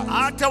of life.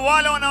 Hata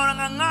wale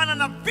wanaong'ang'ana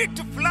na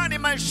vitu fulani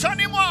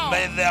maishani mwao.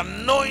 May the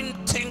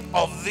anointing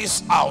of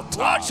this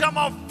altar. Wacha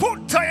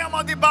mafuta ya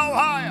madhabahu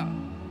haya.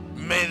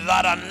 May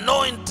that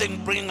anointing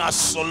bring a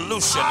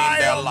solution in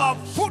their life.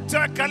 Mafuta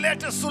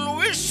yakaleta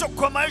suluhisho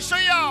kwa maisha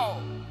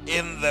yao.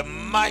 In the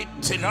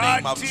mighty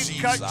name of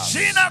Jesus. Katika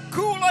jina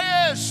kuu la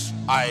Yesu.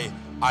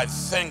 I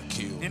thank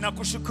you.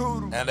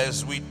 Ninakushukuru. And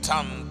as we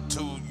turn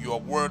to your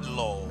word,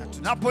 Lord,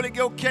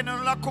 tunapoligeukia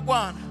neno lako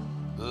Bwana,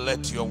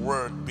 let your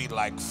word be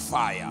like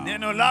fire.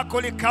 Neno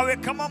lako likawe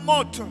kama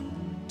moto.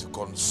 To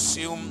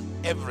consume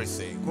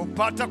everything.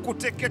 Kupata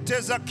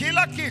kuteketeza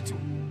kila kitu.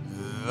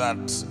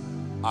 That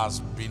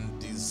has been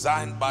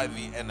designed by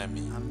the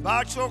enemy.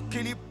 Ambacho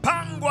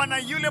kilipangwa na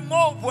yule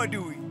mwovu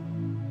adui.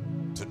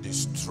 To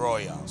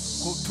destroy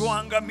us.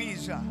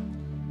 Kutuangamiza.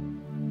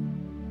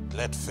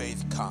 Let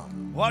faith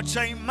come.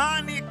 Wacha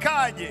imani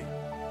kaje.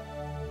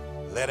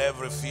 Let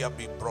every fear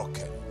be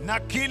broken. Na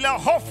kila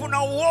hofu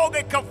na uoga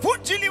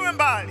ikavunjiliwe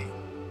mbali.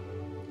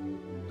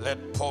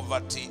 Let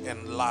poverty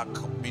and lack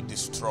be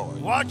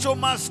destroyed. Wacha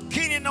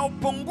maskini na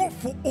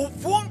upungufu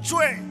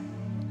uvunjwe.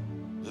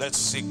 Let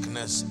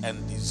sickness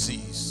and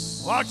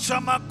disease.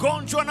 Wacha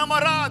magonjwa na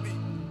maradhi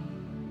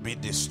be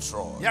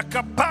destroyed.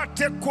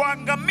 Yakapate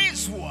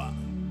kuangamizwa.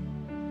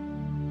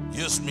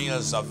 Use me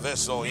as a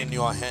vessel in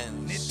your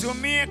hands.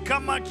 Nitumie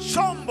kama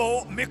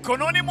chombo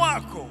mikononi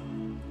mwako.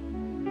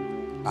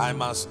 I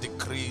must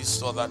decrease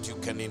so that you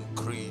can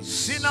increase.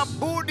 Sina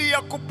budi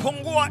ya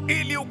kupungua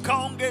ili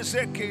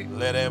ukaongezeke.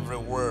 Let every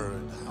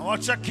word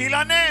wacha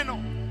kila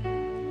neno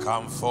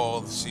come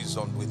forth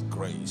seasoned with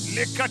grace.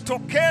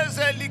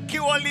 Likatokeze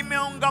likiwa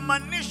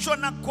limeungamanishwa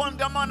na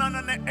kuandamana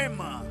na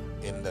neema.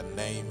 In the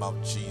name of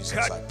Jesus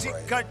I pray.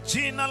 Katika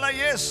jina la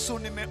Yesu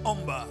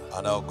nimeomba.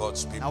 And all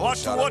God's people Na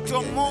watu shall wote wa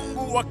agree.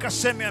 Mungu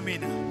wakaseme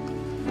amina.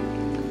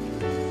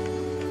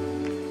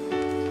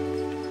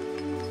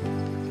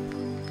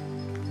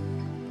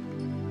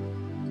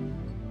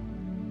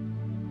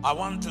 I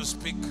want to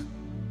speak.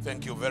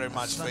 Thank you very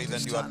much, Faith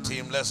and your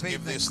team. Let's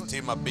give this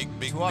team a big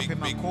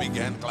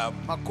hand clap.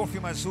 Makofi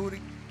mazuri.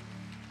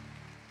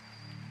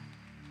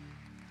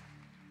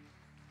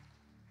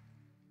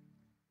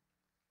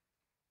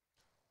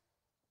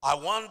 I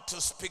want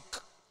to speak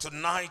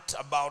tonight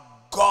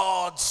about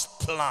God's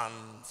plan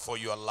for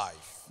your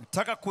life.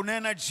 Nataka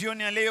kunena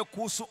jioni ya leo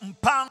kuhusu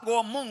mpango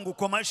wa Mungu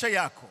kwa maisha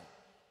yako.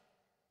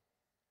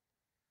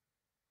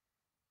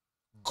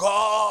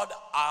 God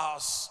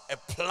has a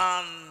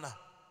plan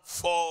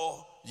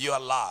for your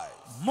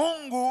life.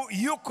 Mungu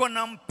yuko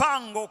na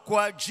mpango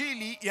kwa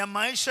ajili ya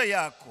maisha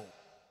yako.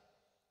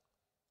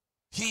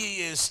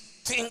 He is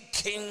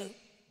thinking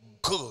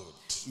good.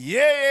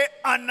 Yeye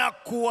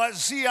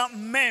anakuwazia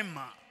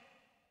mema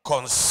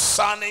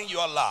concerning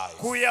your life.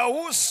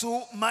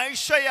 Kuyahusu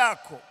maisha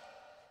yako.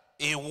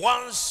 He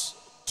wants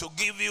to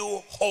give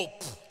you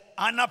hope.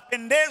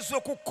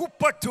 Anapendezwa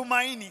kukupa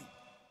tumaini.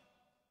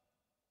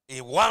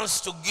 He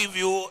wants to give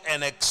you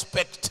an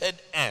expected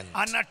end.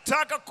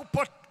 Anataka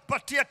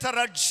kupatia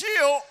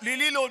tarajio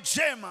lililo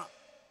jema.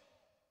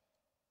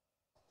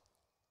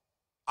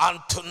 And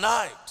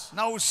tonight,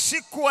 na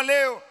usiku wa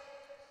leo,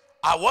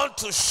 I want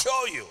to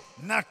show you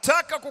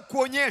nataka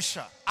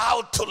kukuonyesha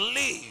how to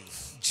live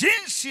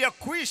jinsi ya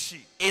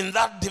kuishi in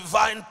that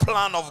divine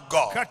plan of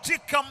God.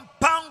 Katika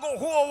mpango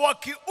huo wa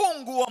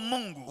kiungu wa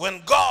Mungu.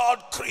 When God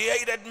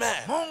created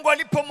man, Mungu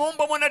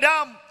alipomuumba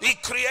mwanadamu, He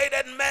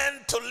created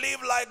man to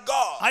live like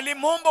God.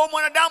 Alimuumba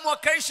mwanadamu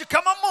akaishi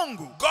kama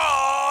Mungu.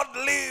 God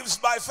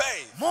lives by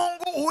faith.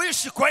 Mungu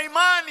huishi kwa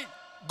imani.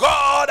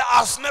 God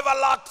has never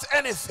lacked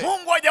anything.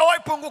 Mungu hajawahi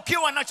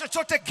pungukiwa na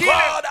chochote kile.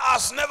 God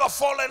has never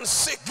fallen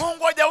sick.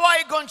 Mungu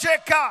hajawahi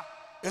gonjeka.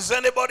 Is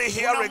anybody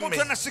hearing me?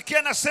 Mtu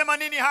anasikia nasema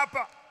nini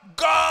hapa?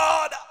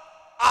 God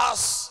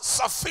has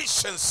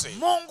sufficiency.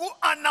 Mungu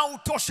ana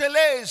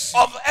utoshelezi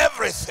of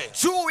everything.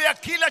 Juu ya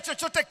kila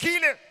chochote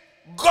kile.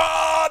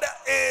 God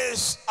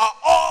is an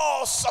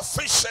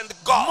all-sufficient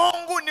God.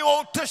 Mungu ni wa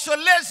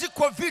utoshelezi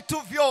kwa vitu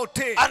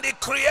vyote. And He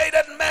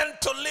created man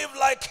to live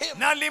like Him.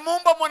 Na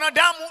alimuumba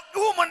mwanadamu,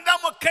 huyu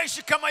mwanadamu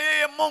akaishi kama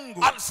yeye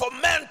Mungu. And for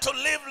men to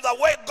live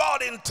the way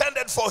God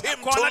intended for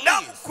him to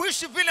live.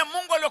 Kuishi vile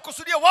Mungu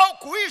aliyokusudia wao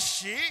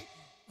kuishi.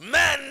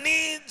 Man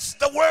needs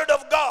the word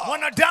of God.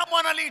 Mwanadamu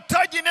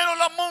analihitaji neno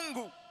la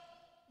Mungu.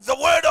 The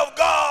word of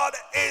God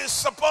is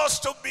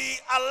supposed to be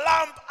a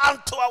lamp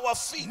unto our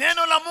feet.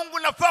 Neno la Mungu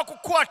linafaa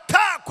kukuwa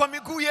taa kwa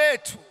miguu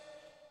yetu.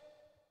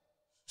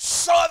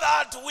 So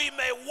that we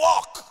may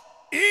walk.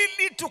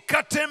 Ili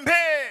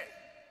tukatembee.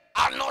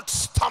 And not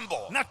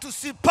stumble. Na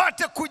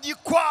tusipate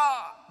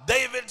kujikwaa.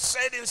 David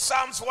said in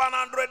Psalms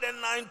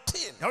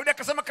 119. Daudi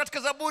akasema katika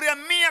Zaburi ya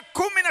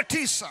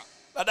 119.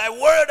 That thy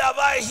word have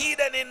I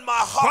hidden in my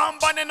heart.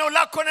 Kwamba neno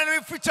lako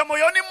nilificha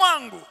moyoni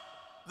mwangu.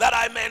 That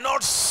I may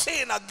not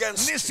sin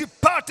against you.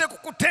 Nisipate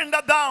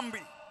kukutenda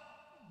dhambi.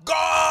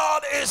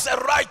 God is a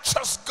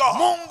righteous God.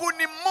 Mungu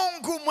ni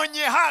Mungu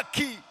mwenye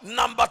haki.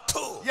 Number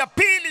 2. Ya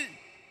pili.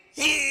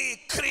 He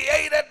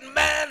created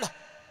man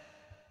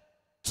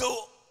to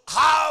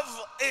have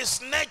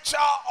his nature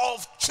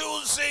of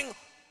choosing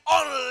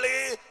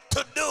only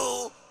to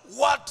do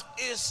what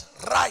is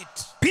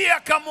right. Pia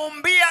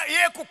kamuumbia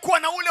yeye kukuwa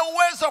na ule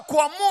uwezo wa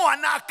kuamua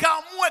na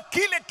akaamue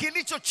kile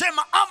kilicho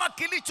chema ama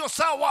kilicho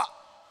sawa.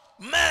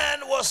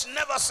 Man was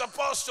never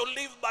supposed to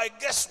live by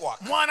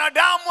guesswork.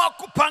 Mwanadamu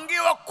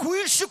hakupangiwa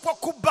kuishi kwa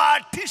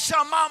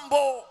kubahatisha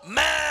mambo.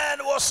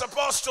 Man was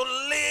supposed to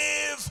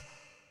live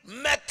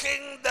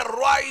making the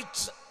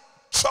right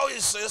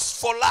choices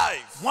for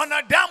life.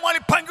 Mwanadamu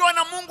alipangiwa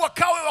na Mungu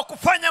akawe wa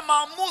kufanya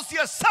maamuzi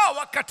ya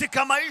sawa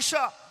katika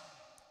maisha.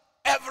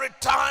 Every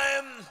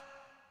time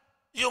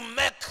you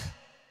make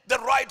the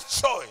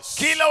right choice,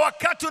 kila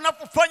wakati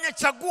unapofanya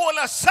chaguo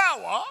la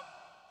sawa,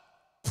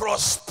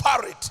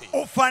 prosperity,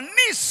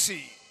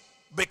 ufanisi,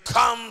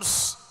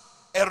 becomes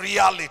a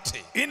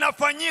reality.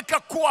 Inafanyika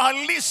kuwa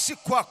halisi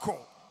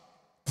kwako.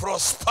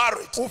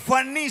 Prosperity.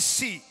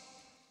 Ufanisi.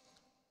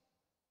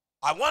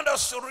 I want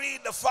us to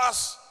read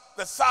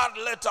the third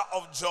letter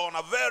of John,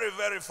 a very,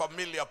 very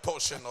familiar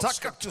portion of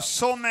Scripture.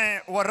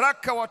 Tusome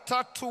waraka wa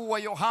 3 wa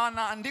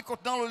Yohana, andiko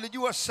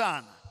tunalolijua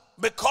sana.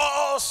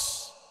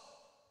 Because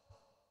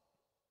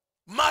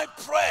my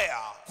prayer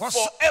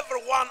for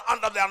everyone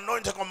under the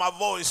anointing of my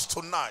voice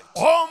tonight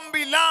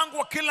ombi langu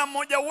wa kila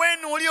mmoja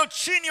wenu ulio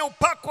chini ya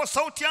upako wa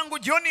sauti yangu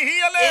jioni hii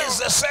ya leo is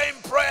the same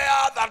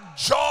prayer that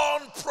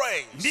John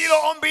prays.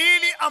 Ndilo ombi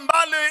hili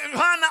ambalo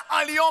Yohana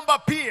aliomba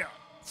pia.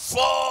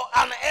 For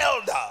an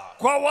elder,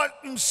 kwa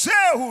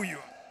mzee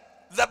huyu,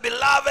 the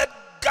beloved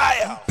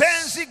Gaius,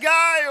 mpenzi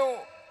Gayo,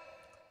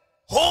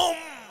 whom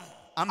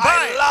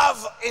I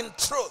love in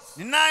truth.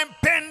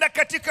 Ninayempenda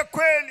katika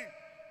kweli.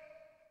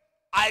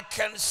 I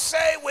can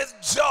say with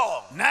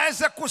joy,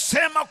 naweza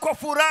kusema kwa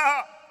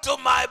furaha, To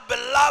my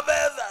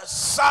beloved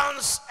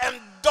sons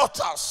and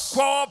daughters,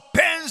 kwa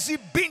wapenzi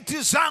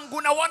binti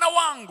zangu na wana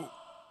wangu,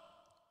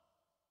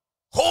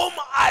 whom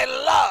I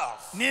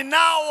love,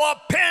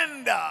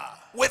 ninaowapenda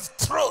with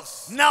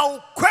truth, na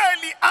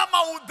ukweli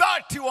ama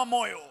udhati wa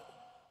moyo.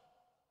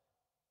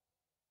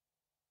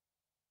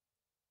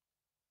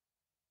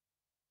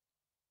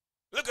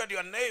 Look at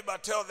your neighbor,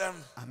 tell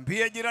them,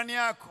 ambie jirani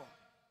yako,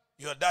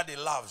 your daddy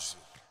loves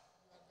you.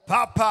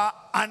 Papa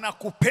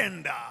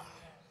anakupenda.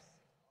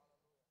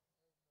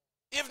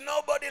 If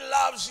nobody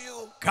loves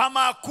you,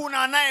 kama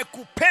hakuna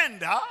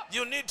anayekupenda,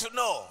 you need to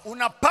know,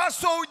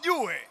 unapaswa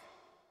ujue,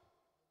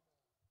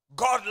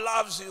 God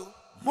loves you,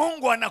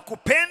 Mungu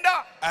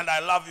anakupenda, and I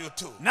love you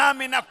too.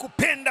 Nami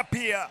nakupenda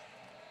pia.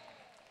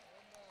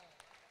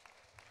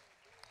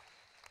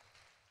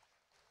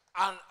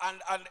 And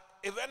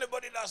if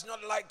anybody does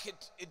not like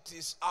it, it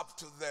is up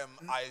to them.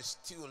 I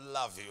still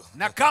love you.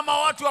 Na kama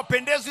watu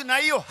wapendezwi na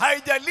hiyo,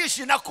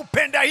 haijalishi,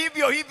 nakupenda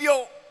hivyo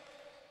hivyo.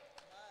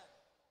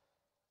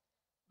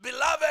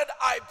 Beloved,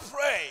 I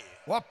pray.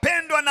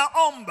 Wapendwa,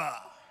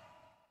 naomba.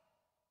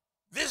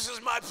 This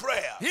is my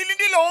prayer. Hili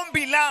ndilo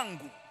ombi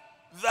langu.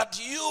 That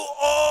you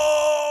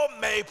all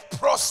may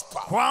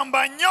prosper.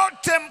 Kwamba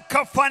nyote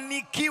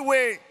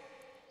mkafanikiwe.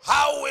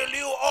 How will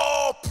you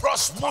all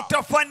prosper?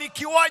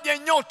 Mutafanikiwaje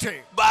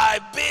nyote? By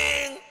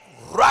being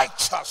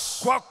righteous.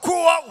 Kwa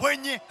kuwa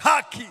wenye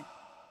haki.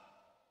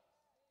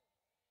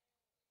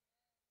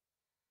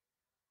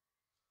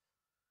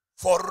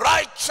 For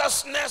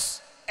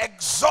righteousness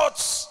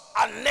exalts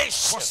a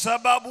nation. Kwa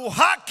sababu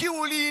haki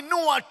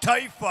uliinua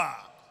taifa.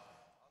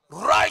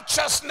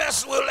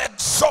 Righteousness will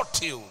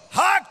exalt you.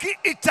 Haki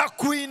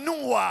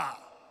itakuinua.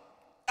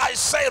 I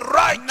say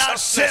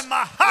righteousness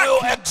will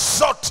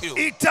exalt you.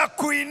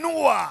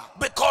 Itakuinua.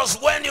 Because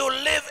when you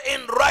live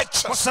in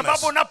righteousness, kwa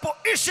sababu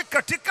unapoishi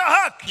katika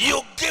haki,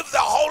 you give the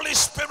Holy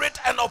Spirit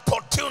an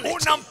opportunity.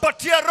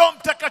 Unampatia Roho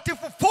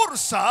Mtakatifu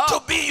fursa to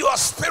be your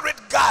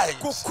spirit guide.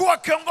 Kukuwa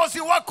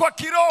kiongozi wako wa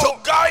kiroho. To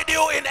guide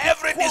you in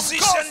every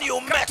decision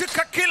you make.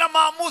 Katika kila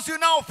maamuzi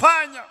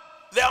unaofanya.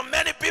 There are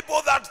many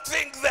people that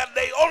think that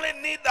they only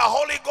need the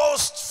Holy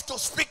Ghost to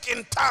speak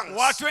in tongues.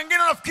 Watu wengine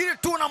wanafikiri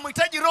tu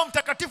unamhitaji Roho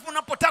Mtakatifu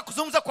unapotaka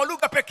kuzungumza kwa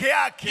lugha peke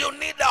yake. You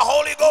need the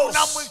Holy Ghost.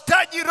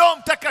 Unamhitaji Roho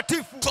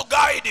Mtakatifu to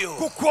guide you.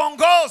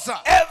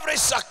 Kukuongoza. Every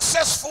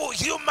successful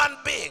human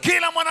being.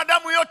 Kila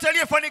mwanadamu yote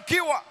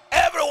aliyefanikiwa.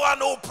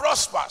 Everyone who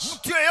prospers.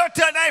 Mtu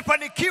yeyote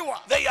anayefanikiwa.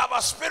 They have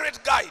a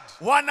spirit guide.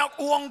 Wana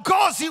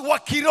uongozi wa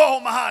kiroho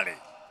mahali.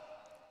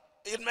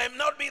 It may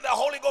not be the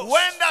Holy Ghost.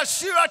 Wenda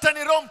sio hata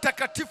ni Roho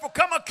Mtakatifu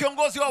kama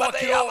kiongozi wao wa kiroho.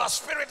 But they have a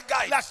spirit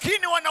guide.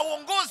 Lakini wana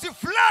uongozi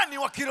fulani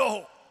wa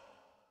kiroho.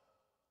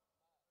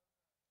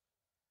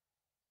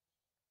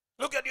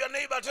 Look at your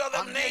neighbor, tell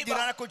them,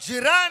 neighbor,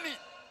 jirani,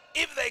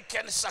 if they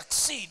can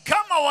succeed,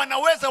 kama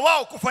wanaweza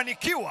wao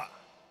kufanikiwa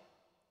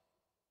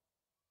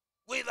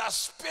with a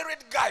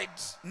spirit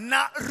guide,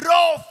 na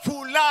roho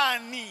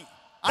fulani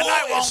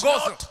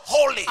anayewaongoza,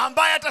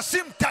 ambaye hata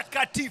si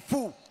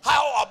mtakatifu.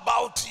 How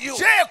about you?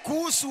 Je,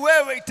 kuhusu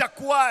wewe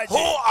itakuwaje?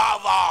 Who are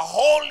the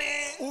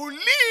holy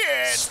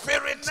uliye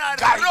spirit na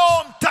guide?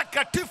 Roho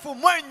Mtakatifu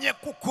mwenye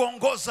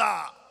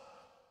kukuongoza.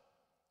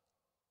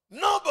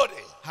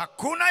 Nobody,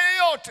 hakuna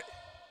yeyote,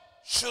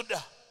 should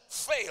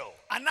fail.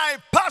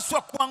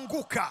 Anayepaswa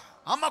kuanguka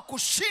ama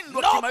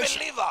kushindwa kimaisha.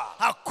 Believer,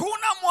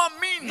 hakuna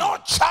muamini, no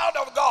child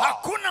of God,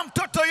 hakuna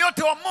mtoto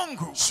yote wa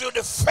Mungu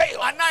should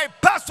fail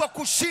anayepaswa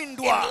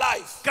kushindwa in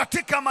life.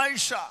 Katika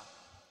maisha.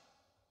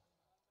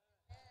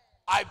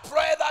 I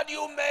pray that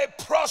you may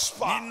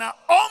prosper.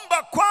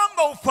 Ninaomba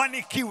kwamba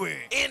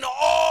ufanikiwe in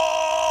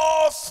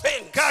all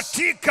things.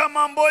 Katika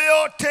mambo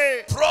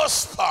yote.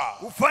 Prosper.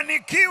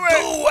 Ufanikiwe.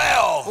 Do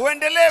well.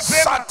 Uendelee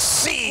vema.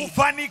 Succeed.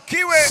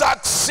 Ufanikiwe.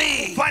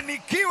 Succeed.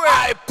 Ufanikiwe.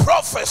 I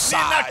prophesy.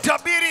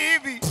 Ninatabiri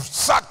hivi.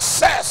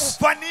 Success.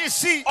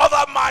 Ufanisi.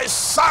 Over my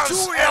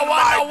sons and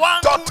my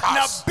daughters.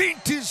 Na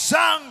binti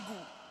zangu.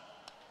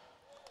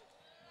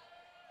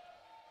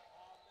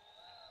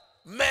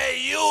 May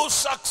you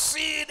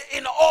succeed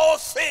in all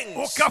things.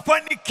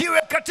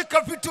 Ukafanikiwe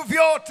katika vitu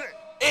vyote.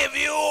 If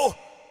you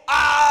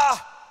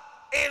are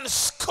in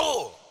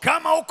school,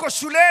 kama uko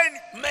shuleni,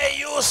 may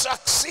you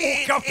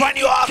succeed in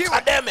your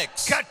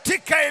academics.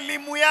 Katika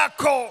elimu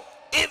yako.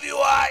 If you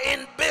are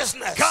in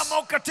business,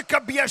 kama katika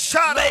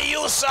biashara, may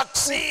you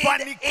succeed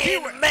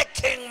in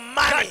making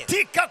money.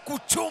 Katika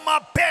kuchuma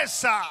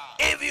pesa.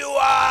 If you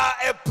are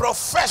a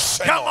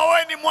professional, kama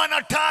wewe ni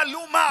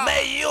mwanataaluma,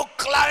 may you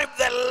climb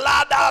the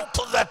ladder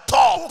to the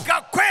top.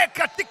 Ukakwe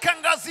katika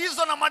ngazi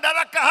hizo na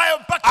madaraka hayo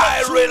mpaka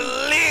I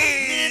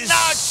release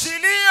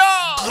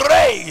ninaachilia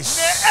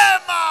grace,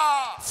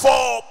 neema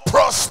for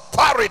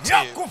prosperity.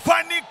 Ya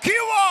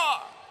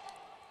kufanikiwa.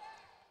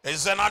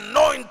 There's an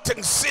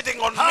anointing sitting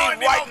on me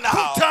right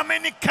now.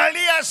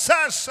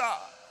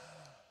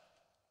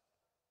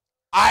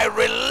 I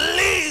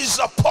release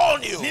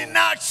upon you. This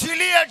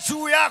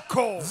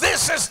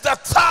is the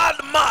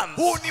 3rd month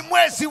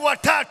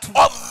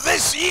of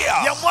this year.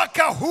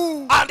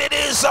 And it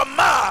is a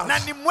month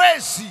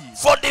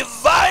for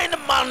divine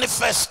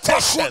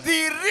manifestation.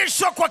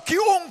 kudhihirishwa kwa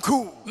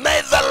kiungu.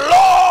 May the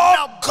Lord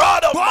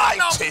God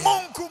Almighty,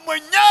 Mungu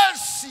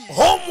mwenyezi,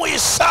 whom we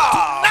serve,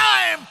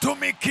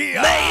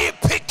 tunayemtumikia, may He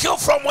pick you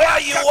from where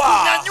you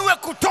are kunyanyue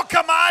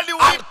kutoka mahali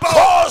and ulipo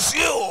cause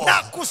you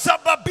na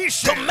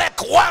kusababisha to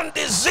make one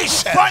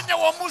decision kufanya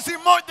uamuzi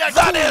moja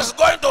that is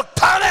going to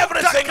turn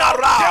everything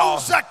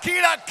around.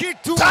 kila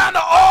kitu, Turn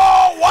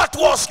all what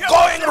was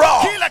going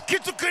wrong kila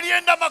kitu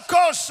kilienda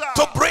makosa,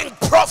 to bring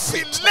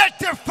profit.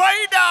 lete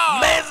faida.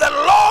 May the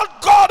Lord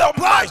God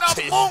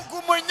Almighty,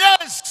 Mungu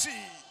mwenyezi,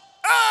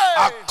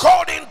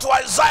 according to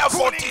Isaiah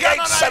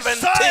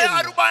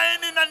 48:17,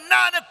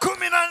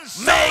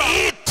 may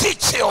He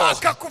teach you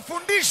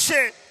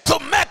akakufundishe to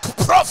make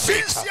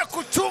profit in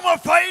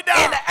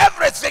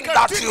everything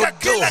that you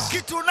do.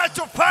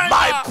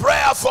 My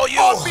prayer for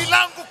you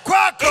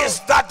is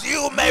that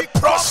you may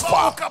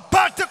prosper.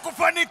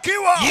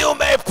 You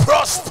may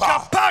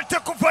prosper.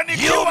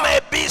 You may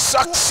be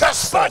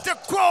successful.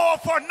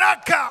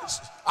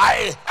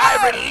 I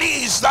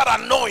release that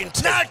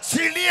anointing. I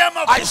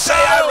say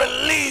I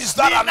release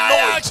that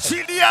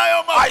anointing.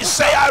 I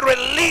say I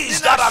release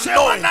that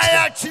anointing.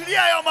 I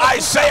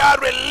say I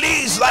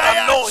release that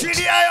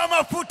anointing.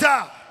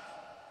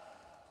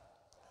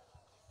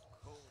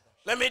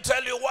 Let me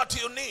tell you what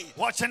you need.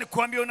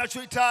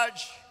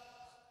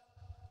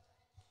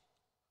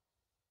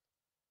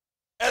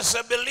 As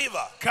a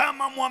believer,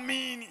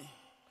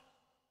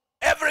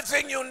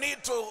 everything you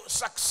need to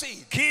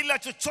succeed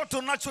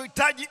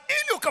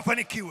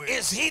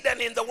is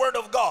hidden in the Word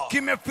of God. The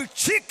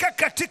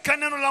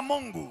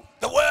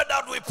word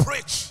that we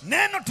preach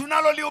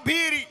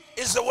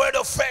is the word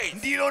of faith.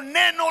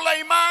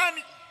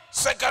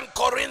 2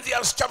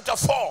 Corinthians chapter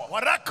 4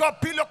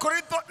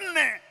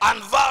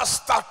 and verse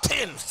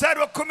 13.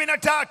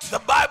 The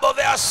Bible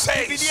there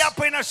says,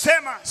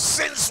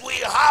 since we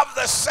have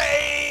the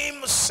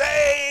same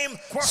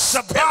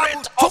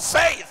spirit of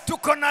faith.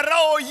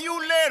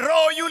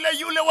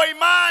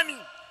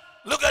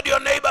 Look at your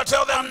neighbor,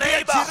 tell them,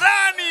 neighbor,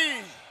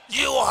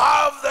 you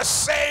have the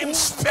same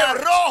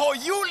spirit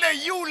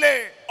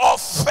of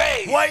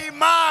faith.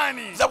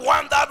 The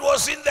one that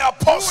was in the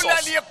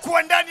apostles, the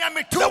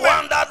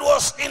one that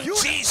was in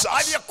Jesus,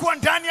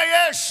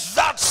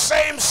 that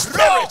same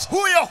spirit,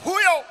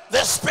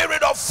 the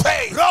spirit of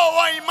faith,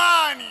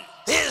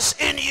 is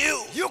in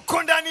you.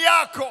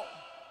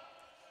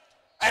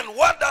 And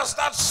what does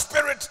that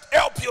spirit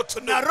help you to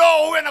do?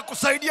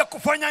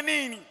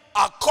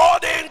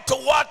 According to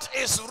what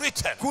is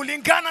written.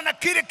 Written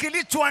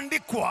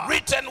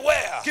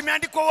where? In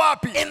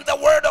the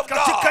Word of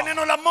God.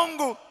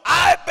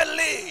 I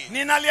believe.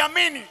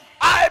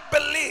 I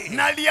believe.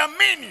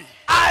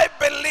 I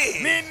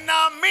believe.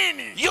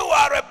 You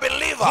are a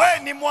believer.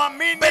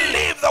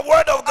 Believe the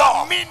Word of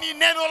God.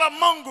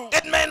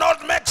 It may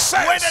not make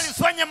sense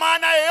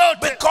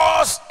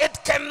because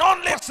it can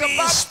only be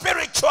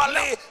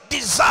spiritually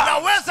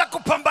designed.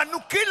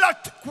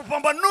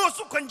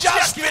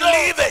 Just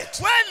believe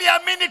it. I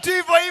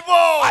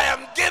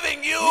am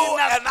giving you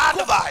an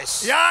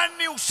advice.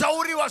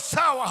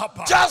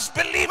 Just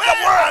believe the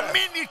Word.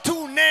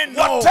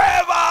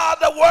 Whatever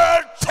the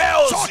Word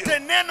tells you,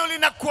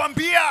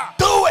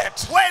 do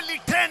it.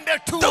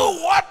 Do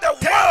what the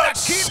Word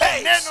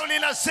says.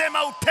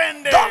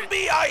 Don't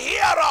be a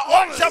hearer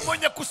only.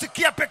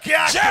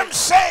 James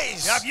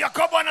says,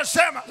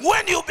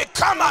 when you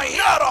become a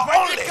hearer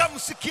only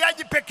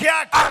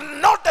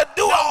and not the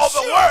doer of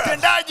the Word,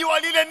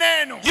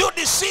 you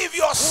deceive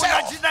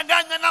yourself.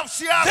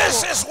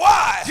 This is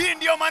why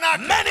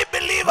many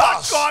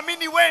believers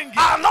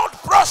are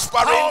not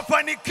prospering,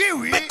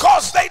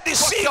 because they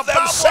deceive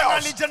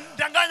themselves.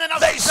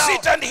 They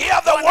sit and hear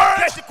the Word.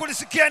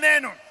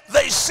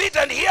 They sit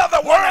and hear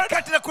the Word.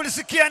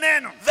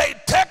 They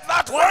take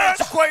that Word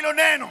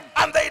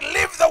and they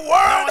live the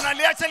Word.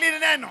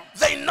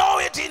 They know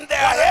it in their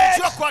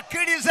head,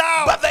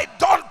 but they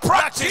don't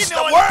practice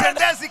the Word.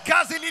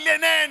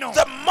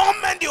 The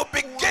moment you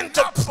begin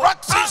to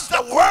practice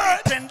the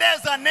Word,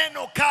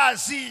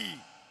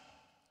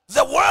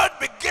 the Word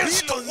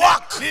begins to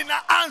work,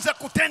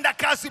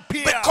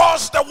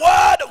 because the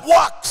Word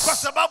works.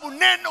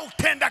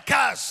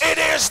 It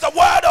is the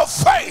word of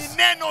faith.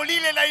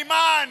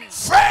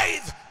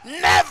 Faith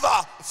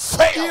never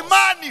fails.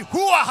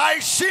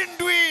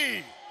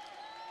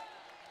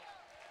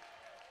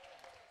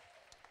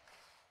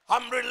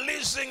 I'm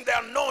releasing the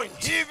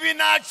anointing.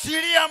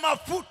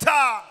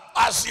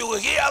 As you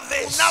hear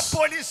this,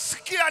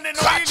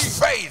 catch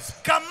faith.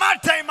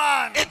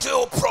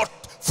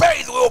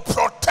 Faith will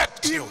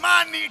protect you.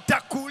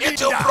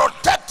 It will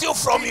protect you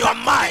from your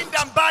mind.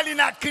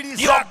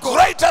 Your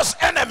greatest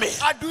enemy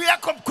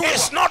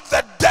is not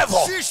the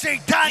devil.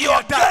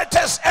 Your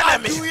greatest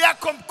enemy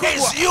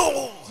is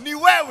you.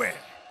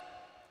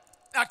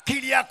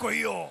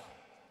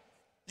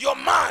 Your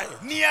mind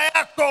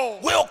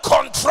will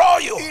control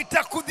you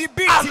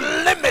and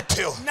limit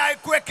you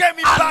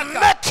and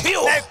make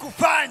you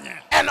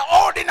an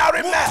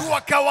ordinary man. Though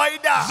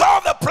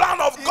the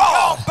plan of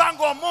God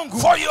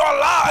for your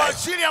life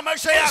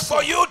is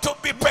for you to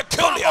be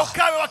peculiar.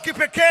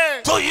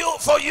 For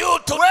you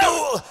to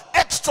do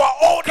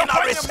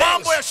extraordinary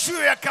things.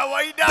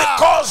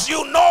 Because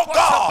you know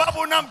God.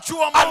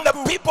 And the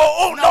people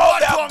who know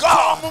their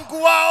God.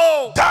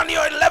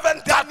 Daniel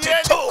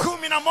 11:32.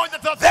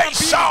 They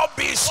shall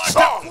be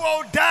strong.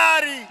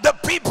 The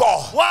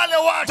people. I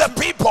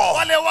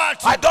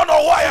don't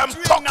know why I'm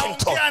talking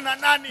to.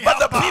 But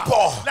the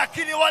people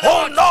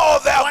who know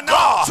their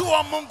God,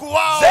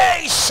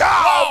 they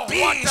shall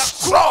be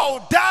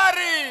strong.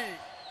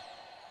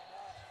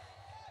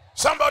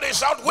 Somebody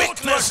shout,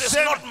 weakness is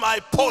not my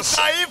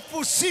portion.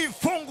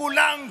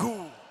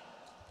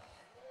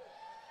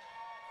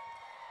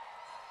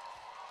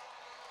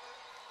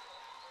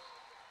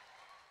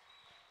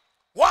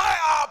 Why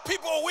are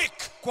people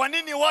weak?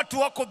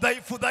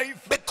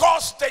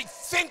 Because they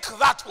think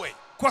that way.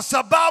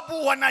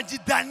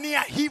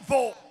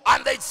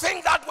 And they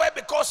think that way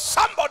because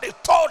somebody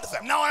told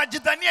them.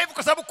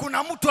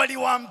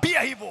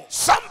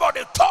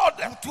 Somebody told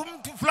them.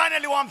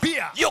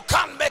 You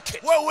can't make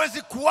it.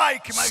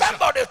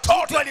 Somebody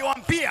told them.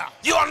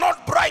 You are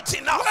not bright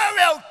enough.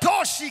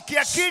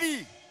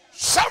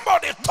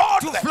 Somebody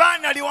told them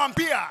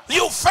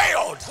you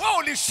failed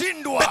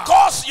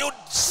because you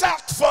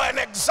sat for an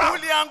exam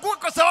and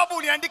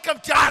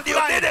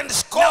you didn't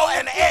score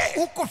an A.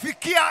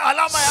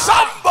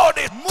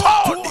 Somebody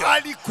told you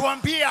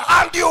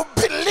and you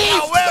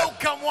believed them.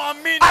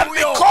 And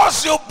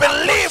because you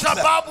believed them,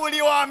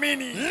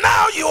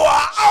 now you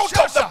are out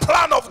of the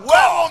plan of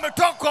God.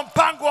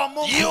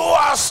 You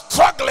are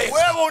struggling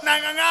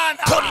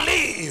to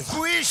live.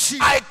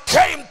 I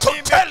came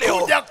to tell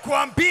you the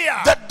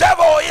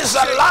devil is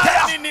a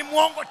liar, and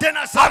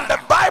the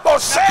Bible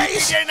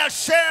says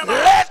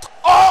let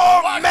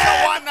all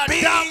men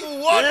be liars.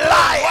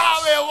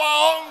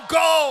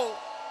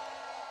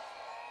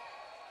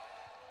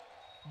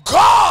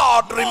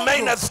 God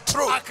remaineth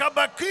true.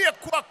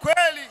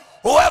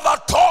 Whoever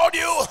told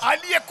you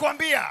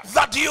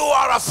that you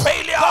are a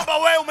failure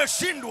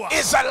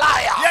is a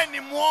liar.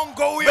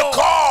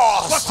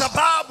 Because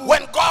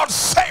when God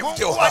saved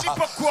you, He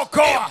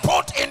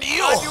put in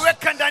you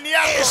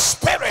His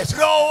Spirit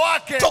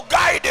to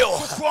guide you.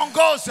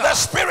 The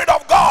Spirit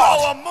of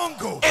God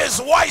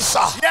is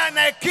wiser than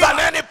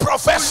any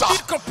professor.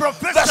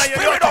 The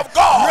Spirit of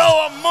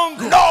God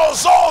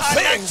knows all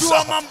things.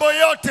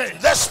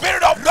 The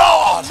Spirit of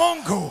God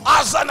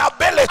has an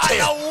ability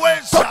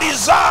to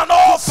discern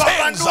all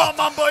things.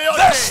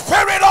 The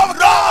Spirit of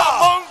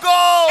God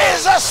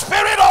is a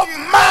spirit of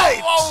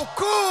might.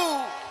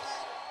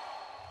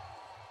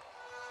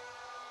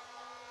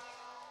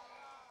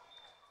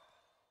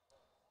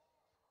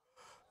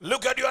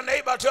 Look at your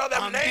neighbor, tell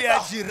them,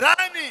 neighbor,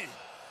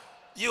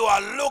 you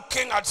are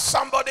looking at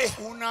somebody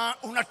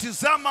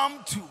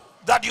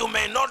that you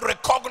may not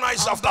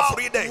recognize after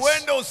 3 days.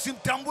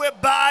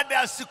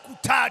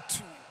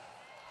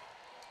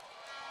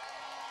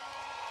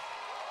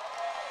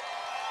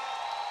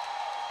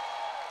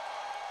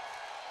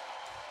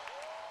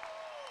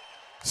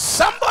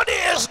 Somebody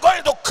is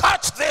going to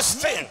catch this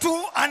thing,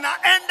 and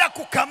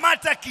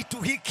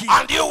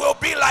you will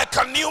be like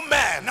a new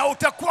man. You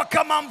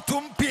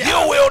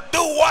will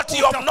do what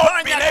you have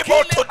not been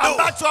able to do,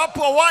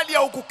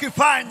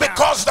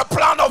 because the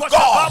plan of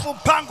God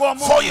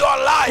for your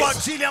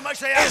life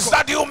is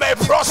that you may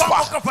prosper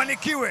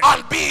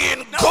and be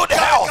in good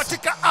health,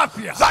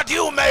 that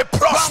you may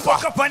prosper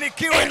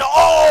in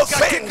all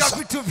things.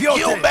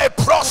 You may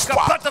prosper.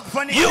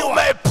 You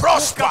may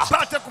prosper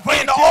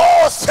in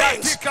all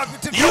things.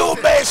 You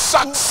may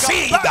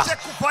succeed.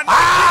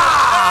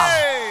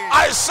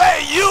 I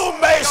say you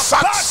may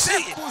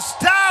succeed.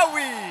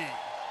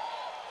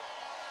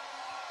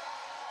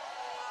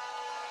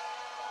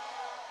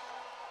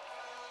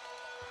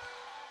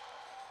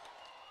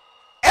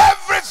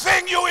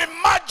 Everything you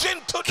imagine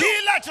to do,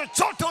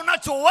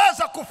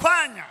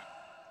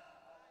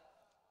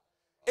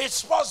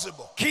 it's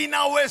possible.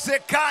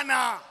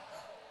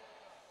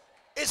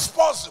 It's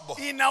possible.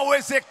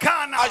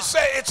 I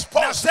say it's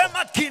possible.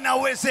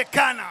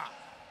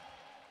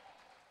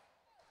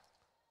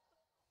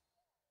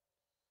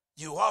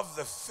 You have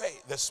the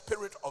faith, the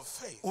spirit of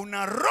faith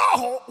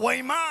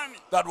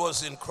that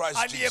was in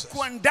Christ Jesus.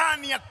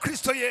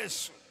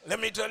 Let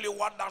me tell you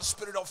what that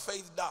spirit of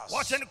faith does.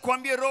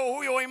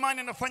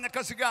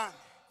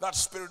 That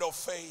spirit of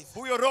faith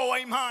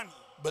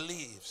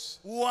believes,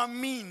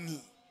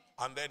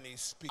 and then he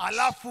speaks.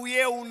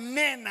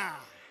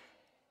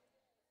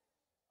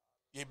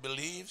 He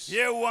believes,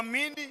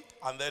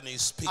 and then he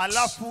speaks.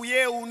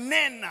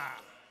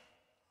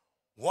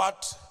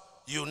 What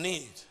you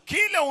need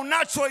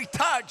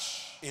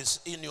is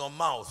in your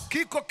mouth.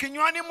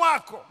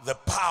 The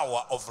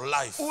power of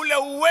life. The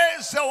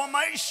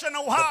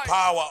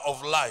power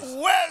of life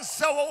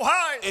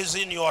is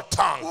in your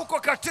tongue.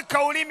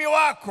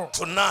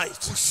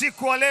 Tonight,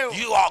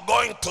 you are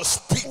going to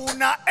speak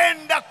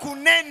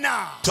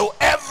to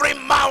every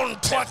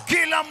mountain.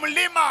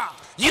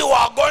 You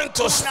are going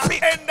to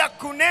speak.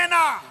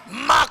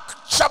 Mark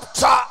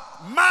chapter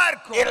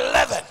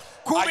 11.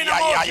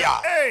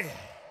 11. Hey.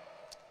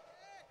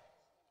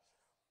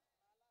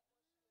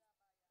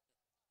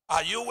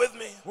 Are you with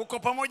me? Uko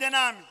pamoja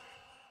nami?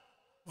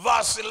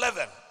 Verse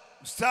 11.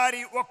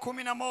 Mstari wa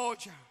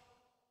 11.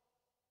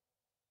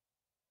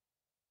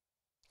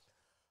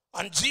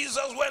 And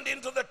Jesus went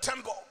into the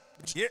temple.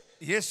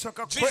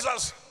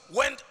 Jesus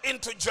went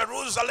into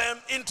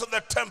Jerusalem, into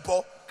the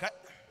temple.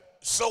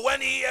 So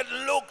when he had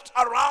looked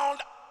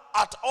around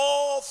at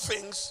all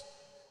things,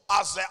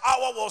 as the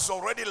hour was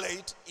already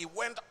late, he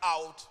went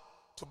out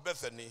to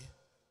Bethany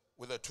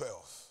with the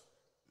 12.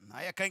 Na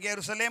akaingia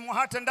Yerusalemu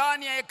hata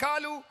ndani ya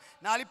hekalu,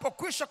 na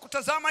alipokwisha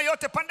kutazama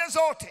yote pande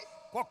zote,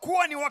 kwa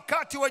kuwa ni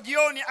wakati wa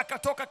jioni,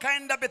 akatoka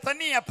kaenda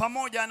Bethania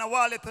pamoja na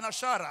wale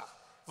thenashara.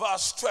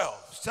 Verse 12.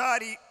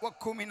 Mstari wa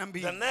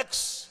 12.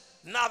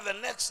 The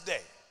next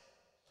day,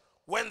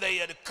 when they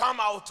had come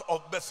out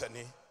of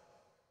Bethany,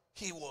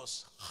 he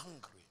was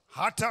hungry.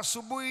 Hata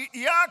asubuhi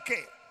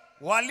yake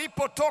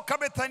walipotoka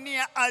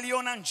Bethania,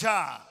 aliona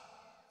njaa.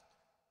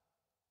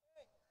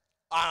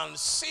 And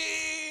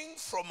seeing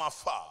from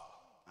afar,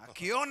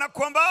 akiona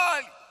kwa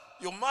mbali.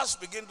 You must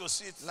begin to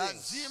see things.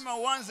 Lazima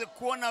uanze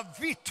kuona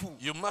vitu.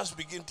 You must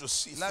begin to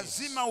see things.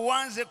 Lazima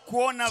uanze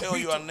kuona vitu.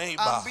 Tell your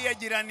neighbor, ambia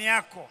jirani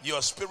yako,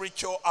 your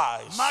spiritual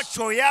eyes,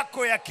 macho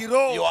yako ya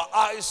kiroho, your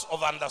eyes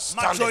of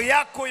understanding, macho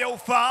yako ya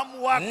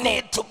ufahamu wako,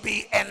 need to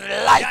be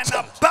enlightened,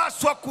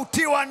 yanapaswa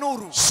kutiwa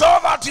nuru, so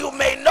that you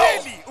may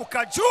know, ili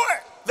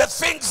ukajue the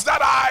things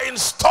that are in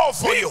store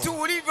for you.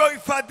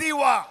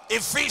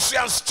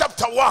 Ephesians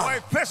chapter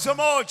 1.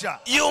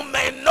 You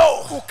may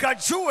know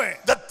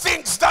the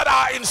things that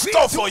are in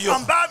store for you.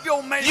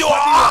 Your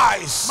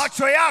eyes.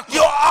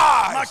 Your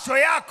eyes.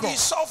 He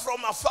saw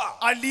from afar.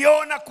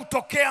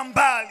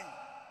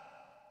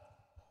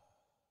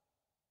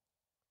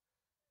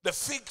 The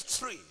fig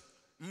tree.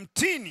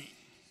 Mtini.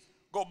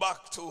 Go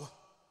back to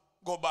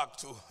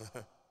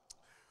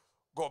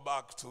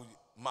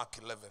Mark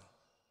 11.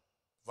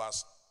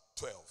 Verse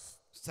 12.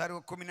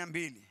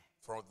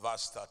 From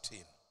verse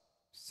 13.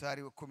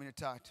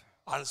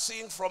 And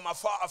seeing from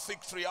afar a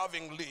fig tree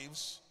having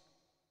leaves,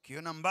 he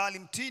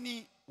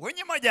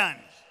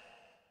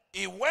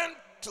went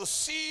to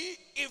see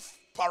if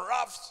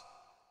perhaps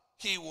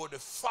he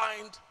would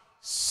find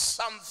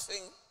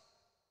something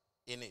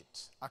in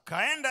it.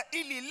 Akaenda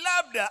ili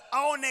labda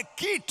aone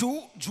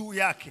kitu juu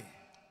yake.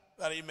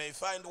 That he may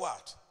find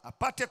what?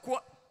 Apate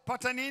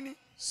pata nini?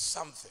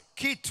 Something.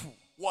 Kitu.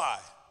 Why?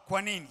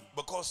 Kwa nini?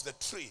 Because the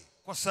tree,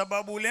 kwa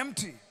sababu ule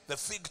mti, the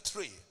fig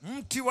tree,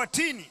 mti wa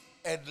tini,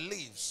 had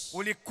leaves.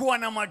 Ulikuwa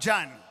na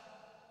majani.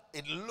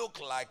 It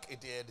looked like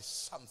it had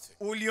something.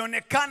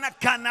 Ulionekana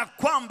kana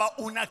kwamba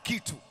una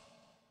kitu.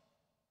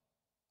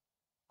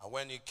 And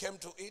when he came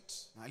to it,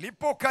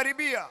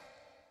 alipokaribia,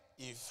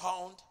 he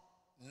found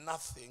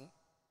nothing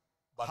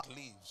but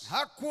leaves.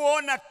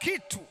 Hakuona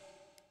kitu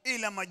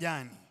ila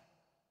majani.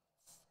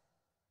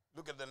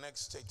 Look at the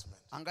next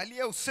statement.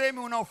 Angalia usemi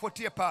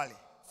unaofuatia pale.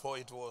 For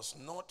it was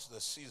not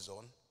the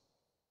season.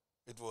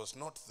 It was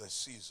not the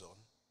season.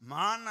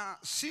 Maana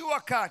si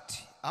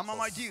wakati ama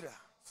majira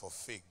for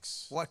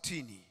figs.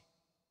 Watini.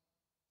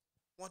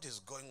 What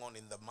is going on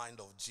in the mind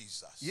of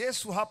Jesus?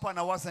 Yesu hapa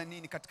anawaza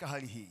nini katika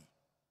hali hii?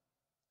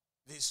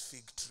 This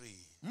fig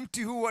tree,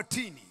 mti huu wa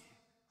tini,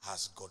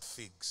 has got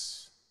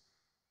figs.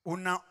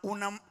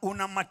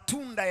 Una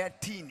matunda ya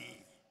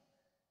tini.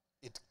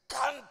 It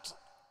can't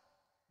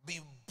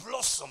be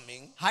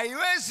blossoming,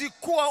 haiwezi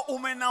kuwa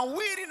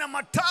umenawiri na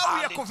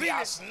matawi yako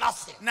vile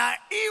na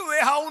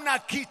iwe hauna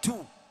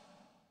kitu.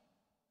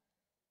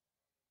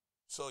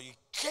 So he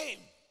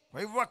came,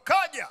 kwa hivyo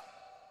akaja,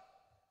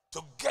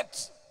 to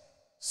get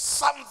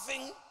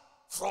something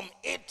from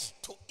it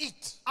to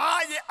eat.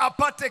 Aje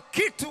apate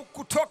kitu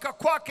kutoka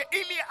kwake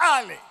ili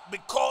ale.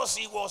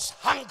 Because he was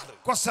hungry.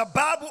 Kwa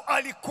sababu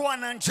alikuwa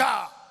na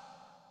njaa.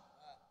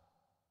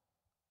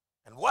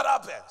 And what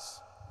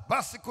happens?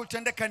 Basi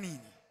kutendeka nini?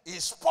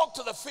 He spoke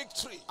to the fig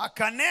tree.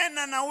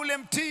 Akanena na ule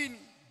mtini.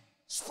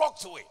 Spoke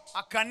to it.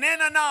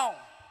 Akanena nao.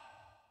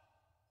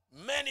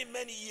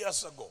 Many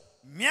years ago.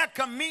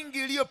 Miaka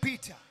mingi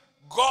iliyopita.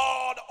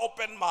 God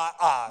opened my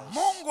eyes.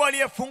 Mungu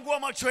aliyefungua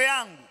macho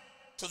yangu.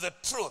 To the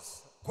truth.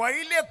 Kwa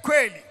ile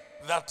kweli.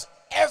 That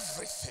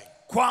everything.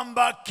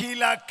 Kwamba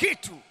kila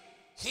kitu.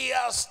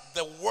 Hears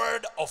the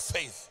word of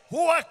faith.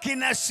 Huwa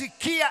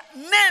kinasikia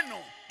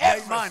neno la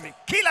imani.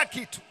 Kila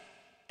kitu.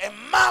 A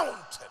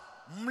mountain.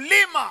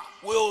 Mlima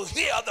will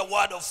hear the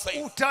word of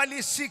faith.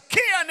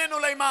 Utalisikia neno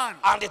la imani.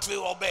 And it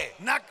will obey.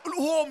 Na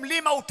huo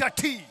mlima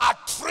utatii. A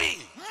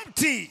tree.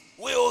 Mti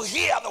will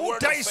hear the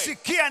word of faith.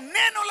 Utaisikia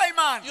neno la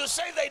imani. You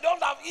say they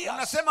don't have ears.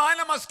 Unasema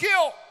haina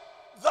masikio.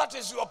 That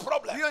is your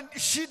problem. Hiyo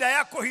shida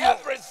yako hiyo.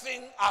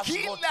 Everything has got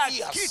ears.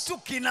 Kila kitu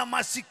kina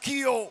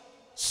masikio.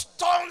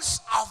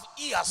 Stones have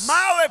ears.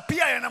 Mawe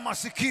pia yana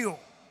masikio.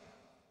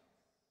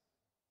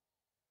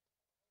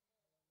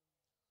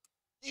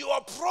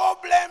 Your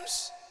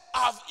problems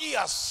have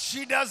ears.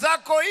 Shida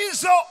zako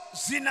hizo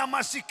zina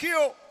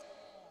masikio.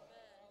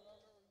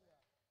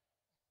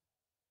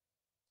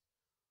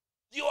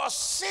 Your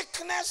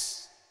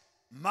sickness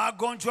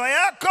Magonjwa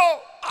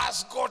yako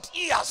has got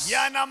ears.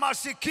 yana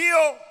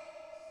masikio.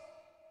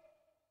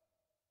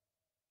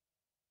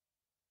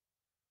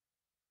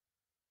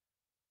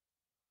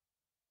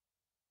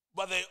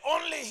 But they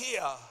only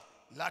hear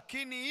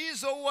Lakini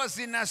hizo huwa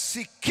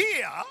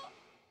zinasikia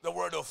the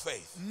word of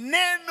faith.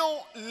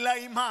 neno la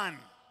imani.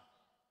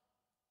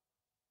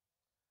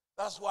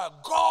 That's why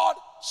God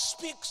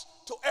speaks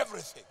to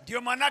everything.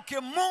 Ndio manake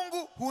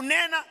Mungu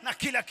hunena na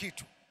kila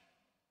kitu.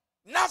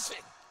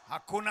 Nothing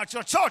Hakuna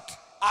chochote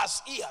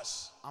has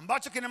ears.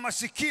 ambacho kina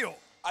masikio.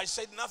 I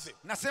said nothing.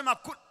 Nasema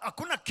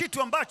hakuna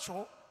kitu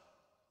ambacho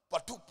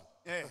Patupu.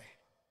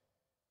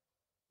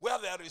 Where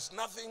there is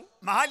nothing,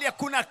 mahali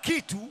hakuna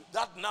kitu,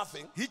 that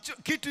nothing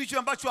kitu hicho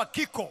ambacho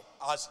hakiko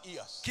has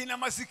ears. kina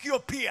masikio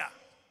pia.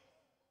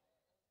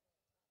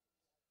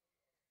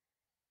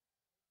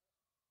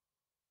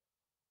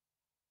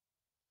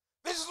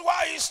 This is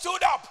why he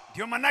stood up.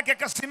 Ndio manake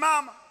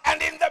akasimama,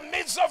 And in the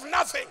midst of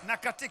nothing, na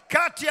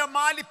katikati ya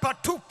mahali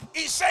patupu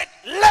he said,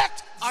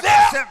 let there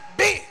akasema,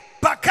 be.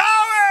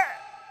 pakawe.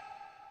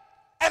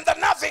 And the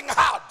nothing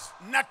had.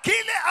 Na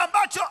kile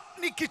ambacho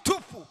ni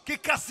kitupu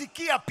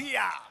kikasikia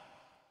pia.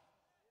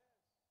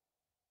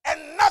 And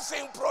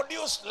nothing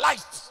produced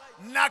light.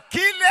 Na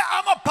kile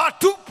ama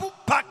patupu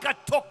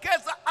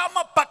pakatokeza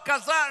ama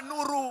pakazaa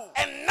nuru.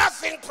 And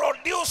nothing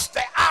produced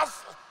the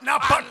earth Na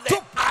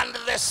and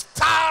the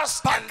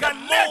stars and the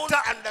moon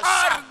and the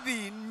sun.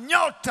 ardhi,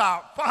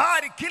 nyota,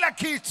 fahari, kila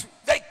kitu.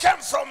 They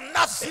came from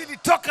nothing.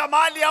 Zilitoka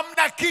mahali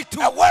hamna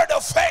kitu. A word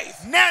of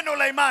faith, Neno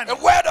la imani, a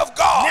word of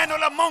God neno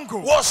la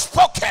Mungu was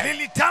spoken.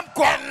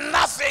 lilitamkwa, And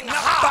nothing na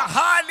had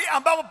pahali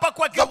ambapo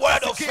pakwa the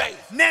word of kisikia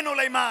faith. neno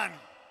la imani.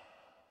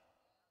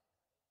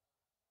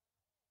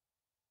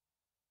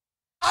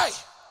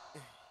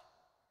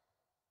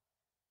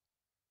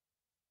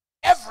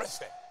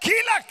 Everything,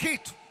 Kila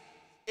kitu,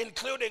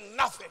 including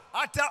nothing,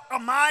 hata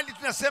mahali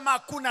tunasema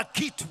hakuna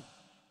kitu,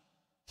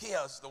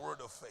 hears the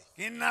word of faith.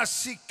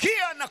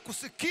 inasikia na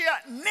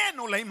kusikia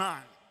neno la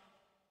imani.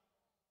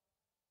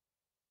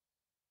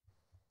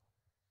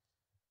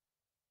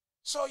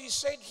 So he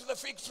said to the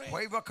fig tree,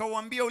 Kwa hivyo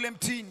akauambia ule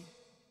mtini,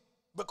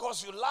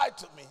 because you lied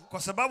to me,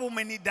 kwa sababu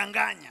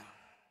umenidanganya.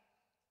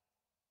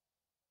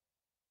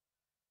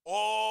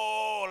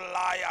 all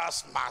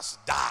liars must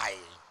die.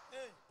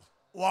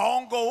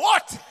 Waongo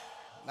wote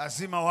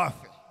lazima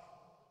wafe,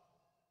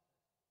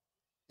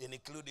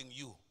 Including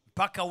you.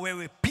 mpaka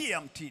wewe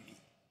pia mtini.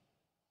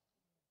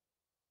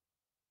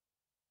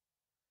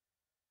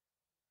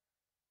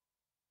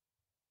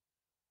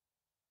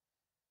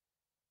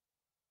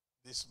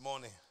 This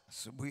morning,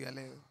 Asubuhi ya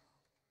leo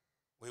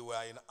we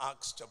were in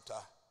Acts chapter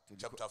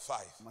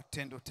 5.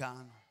 Matendo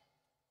 5,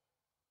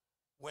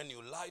 When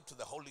you lie to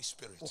the Holy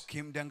Spirit,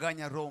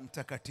 ukimdanganya Roho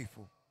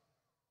Mtakatifu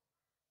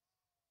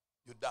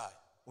you die.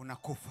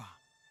 unakufa.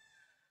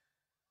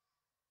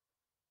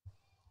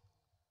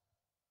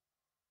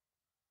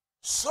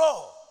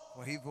 So,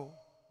 Kwa hivyo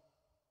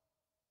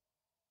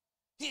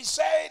he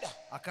said,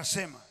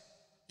 akasema,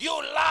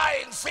 you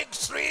lying fig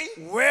tree,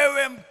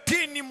 wewe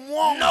mtini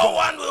mwongo, no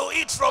one will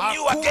eat from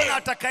you hakuna again.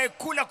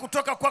 atakayekula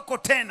kutoka kwako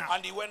tena.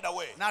 And he went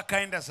away. Na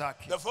akaenda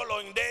zake. The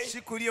following day,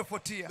 Siku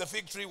iliyofuatia the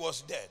fig tree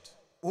was dead.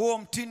 huo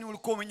mtini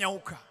ulikuwa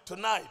umenyauka.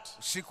 Tonight,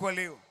 Siku ya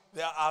leo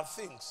there are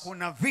things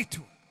kuna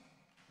vitu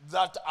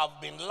that have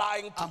been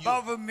lying to you.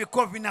 ambavyo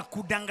vimekuwa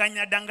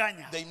vinakudanganya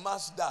danganya, They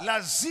must die.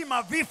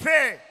 lazima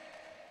vife.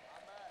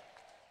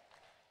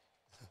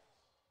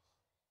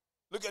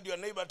 Look at your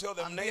neighbor, tell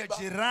them, Ambia neighbor,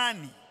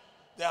 jirani,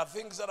 there are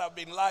things that have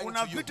been lying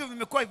kuna to you. vitu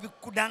vimekuwa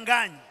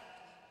vikudanganya.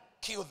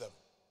 Kill them.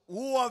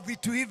 Uwa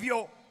vitu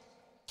hivyo,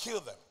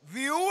 Kill them.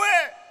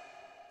 viue.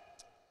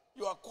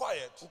 You are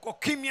quiet. Uko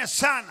kimya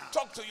sana.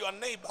 Talk to your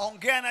neighbor.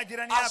 Ongea na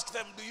jirani Ask yako,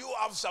 them, do you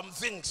have some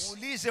things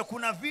ulize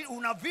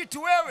una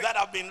vitu wewe that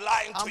have been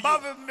lying to you?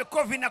 ambavyo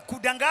vimekuwa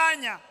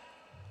vinakudanganya.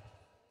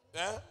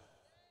 Eh?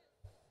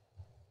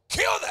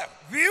 Kill them.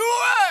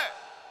 Viue.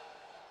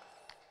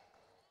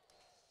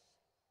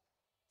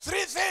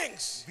 3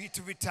 things.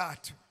 Vitu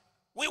vitatu.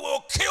 We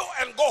will kill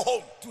and go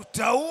home.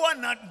 Tutaua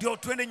na ndio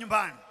twende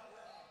nyumbani.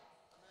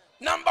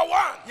 Number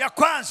 1, Ya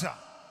kwanza,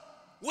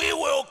 we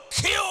will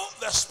kill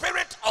the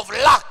spirit of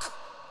lack.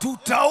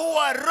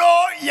 tutaua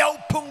roho ya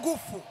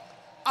upungufu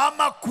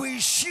ama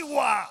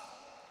kuishiwa.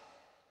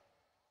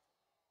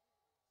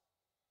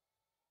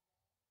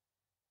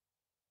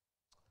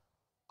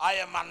 I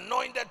am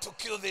anointed to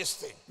kill this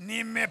thing.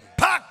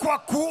 Nimepakwa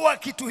kuua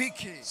kitu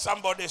hiki.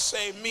 Somebody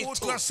say, me Mtu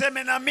too.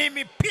 aseme na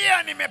mimi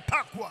pia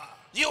nimepakwa.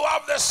 You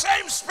have the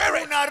same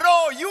spirit. Una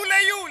roho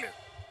yule yule.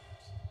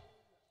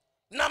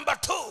 Number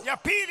 2, Ya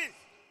pili,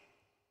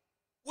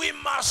 we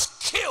must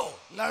kill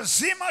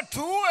lazima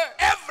tuue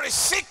every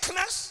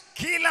sickness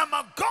kila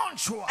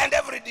magonjwa and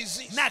every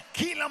disease. na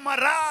kila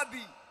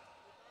maradhi.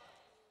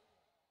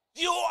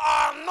 You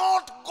are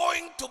not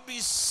going to be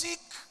sick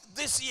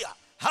this year.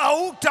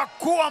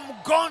 Hautakuwa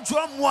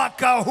mgonjwa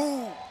mwaka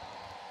huu.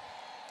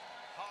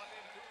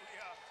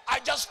 I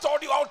just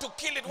told you how to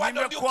kill it. Why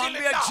don't you kill it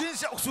Nimekuambia now?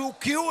 jinsi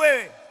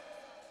usiukiue.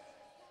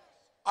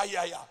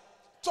 Ayaya.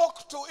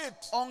 Talk to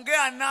it.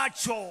 Ongea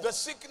nacho. The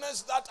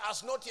sickness that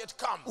has not yet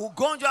come.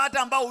 Ugonjwa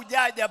hata ambao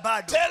hujaja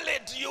bado. Tell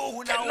it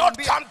you cannot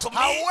come to me.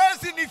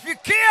 Hauwezi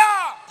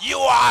nifikia. You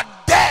are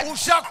dead.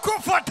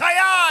 Ushakufa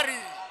tayari.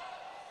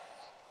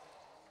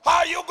 How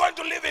are you going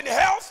to live in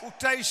health?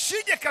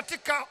 Utaishije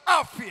katika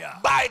afya?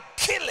 By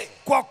killing.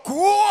 Kwa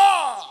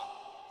kuua.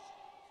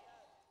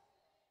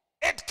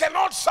 It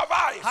cannot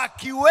survive.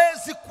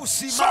 Hakiwezi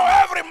kusimama. So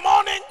every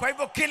morning, kwa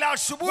hivyo kila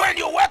asubuhi, when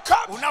you wake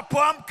up,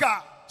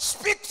 unapoamka,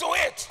 speak to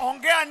it.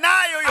 Ongea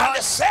nayo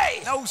and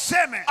say, na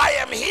useme, I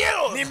am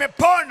healed.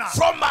 Nimepona.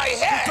 From my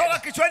head. Kutoka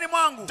kichwani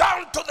mwangu.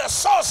 Down to the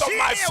soles of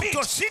my feet.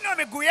 Utosini wa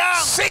miguu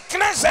yangu.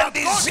 Sickness and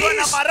disease.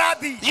 Na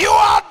maradhi. You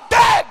are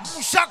dead.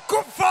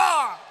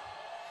 Ushakufa.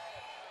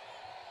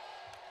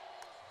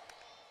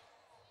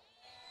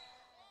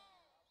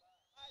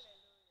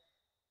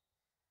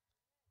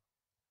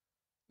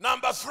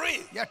 Number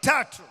 3. Ya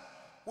tatu.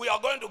 We are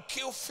going to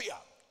kill fear.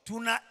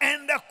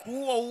 Tunaenda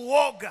kuua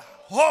uoga,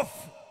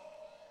 hofu.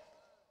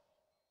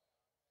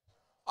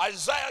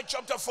 Isaiah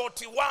chapter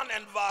 41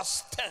 and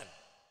verse 10.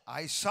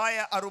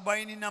 Isaiah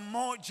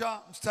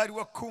 41 mstari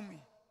wa 10.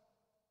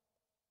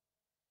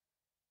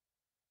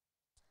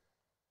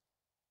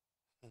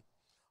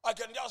 I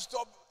can just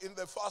stop in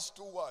the first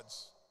 2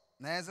 words.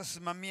 Naweza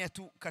simamia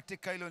tu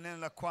katika hilo neno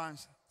la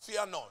kwanza.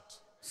 Fear not.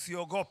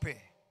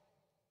 Siogope.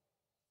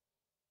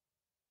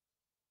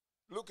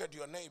 Look at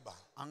your neighbor.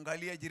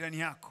 Angalia jirani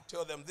yako.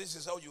 Tell them this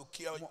is how you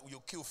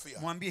kill fear.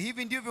 Mwambie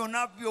hivi ndivyo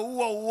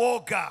unavyoua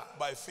uoga.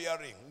 By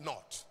fearing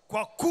not.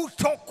 Kwa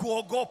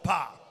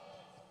kutokuogopa.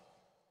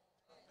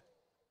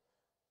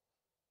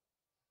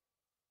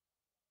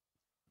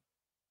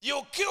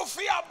 You kill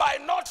fear by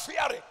not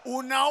fearing.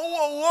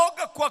 Unaua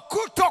uoga kwa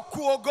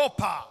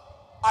kutokuogopa.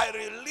 I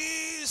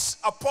release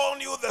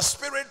upon you the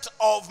spirit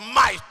of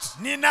might.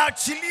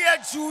 Ninaachilia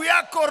juu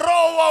yako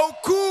roho wa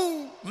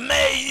ukuu.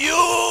 May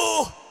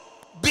you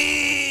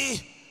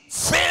be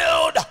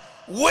filled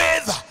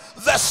with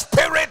the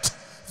spirit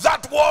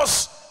that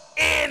was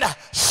in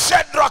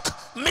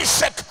Shadrach,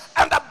 Meshach,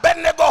 and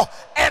Abednego,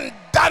 and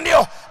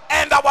Daniel,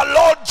 and our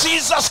Lord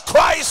Jesus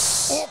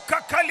Christ.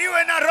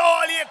 Ukakaliwe na roho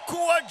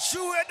aliyekuwa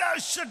juu ya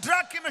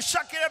Shadrach,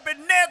 Meshach,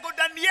 Abednego,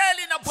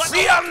 Danieli na Bwana.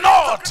 Fear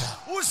not.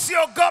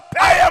 Usiogope.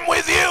 I am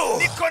with you.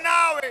 Niko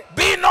nawe.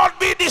 Be not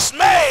be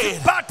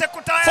dismayed. Pate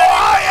kutayari. For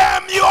I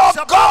am your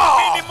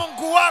God. Mimi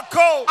Mungu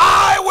wako.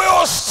 I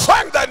will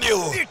strengthen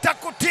you.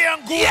 Nitakutia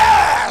nguvu.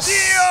 Yes.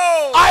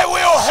 Ndio. I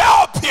will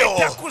help you.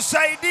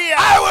 Nitakusaidia.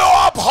 I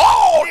will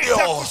uphold you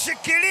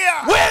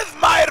nitakushikilia with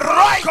my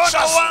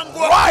righteous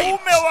right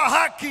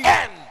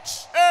hand.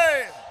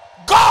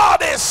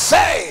 God is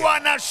saying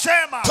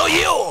to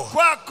you,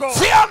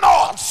 fear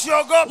not.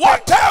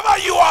 Whatever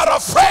you are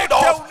afraid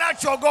of,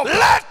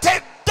 let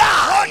it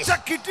die.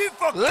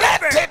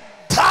 Let it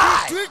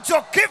die.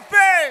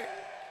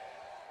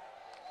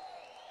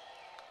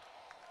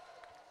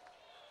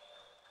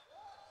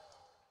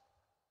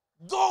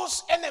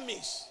 Those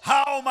enemies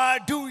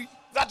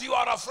that you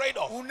are afraid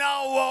of,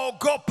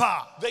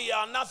 they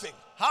are nothing.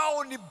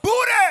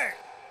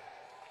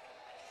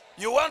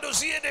 You want to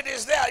see it? It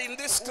is there in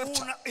this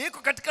scripture.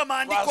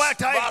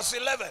 Verse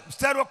 11.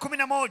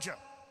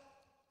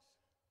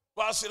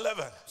 Verse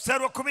 11.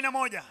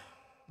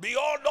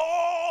 Behold,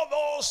 all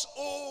those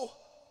who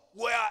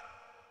were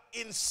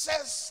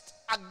incensed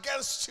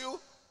against you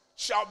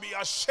shall be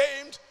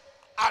ashamed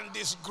and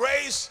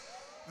disgraced.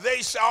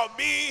 They shall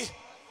be.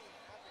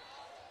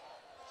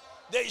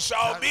 They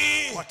shall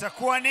be.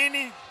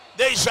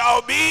 They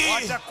shall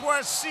be.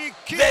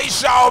 They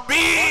shall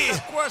be.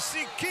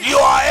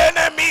 Your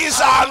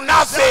enemies are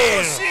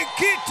nothing.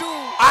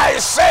 I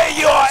say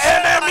your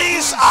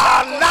enemies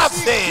are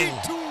nothing.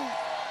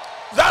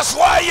 That's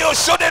why you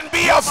shouldn't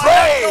be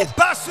afraid.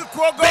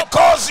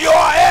 Because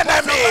your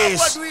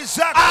enemies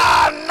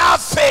are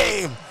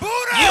nothing.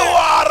 You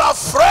are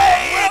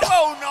afraid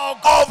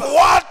of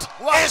what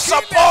is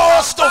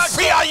supposed to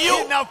fear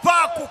you.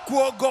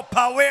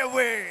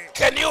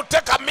 Can you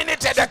take a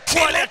minute and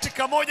kill it?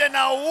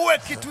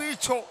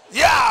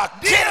 Yeah,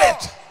 kill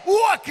it.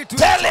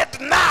 Tell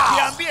it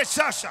now.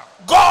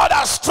 God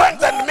has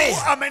strengthened me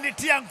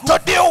to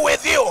deal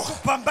with you.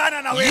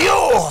 You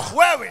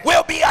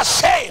will be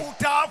ashamed.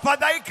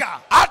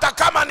 Hata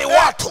kama ni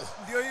watu,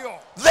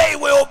 they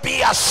will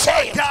be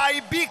ashamed.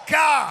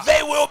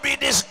 They will be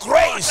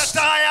disgraced.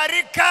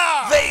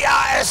 They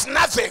are as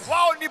nothing.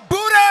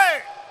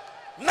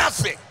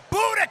 Nothing.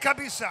 Bure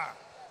kabisa.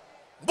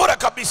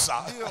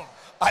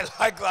 I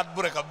like that,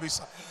 bure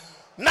kabisa.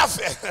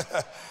 Nothing.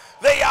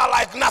 They are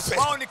like nothing.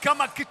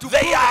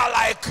 They are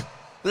like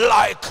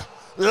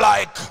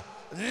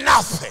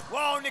nothing.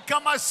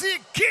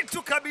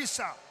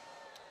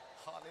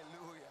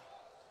 Hallelujah.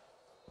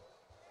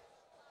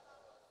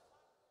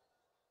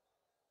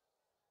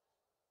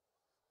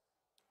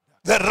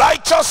 The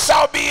righteous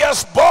shall be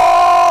as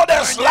bold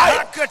as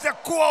lions.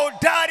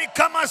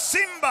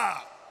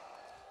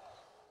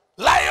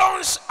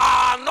 Lions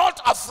are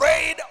not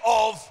afraid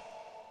of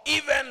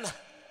even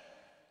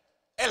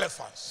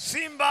elephants.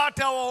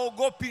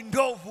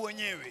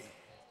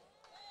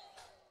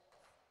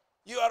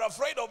 You are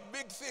afraid of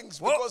big things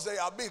because they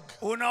are big.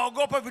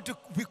 Unaogopa vitu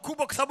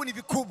vikubwa kwa sababu ni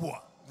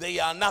vikubwa.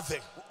 They are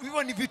nothing.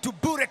 Hivyo ni vitu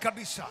bure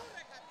kabisa.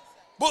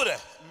 Bure.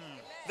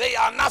 They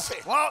are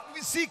nothing.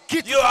 Si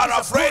kitu. You are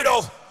afraid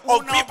of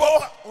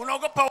people.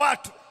 Unaogopa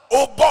watu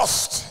who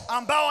boast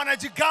ambao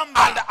wanajigamba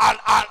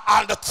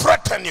and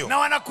threaten you na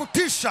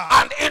wanakutisha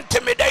and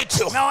intimidate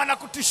you. na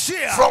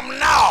wanakutishia. From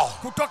now,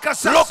 kutoka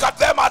sasa, look at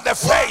them at the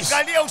face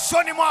angalia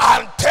usoni mwao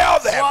and tell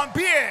them,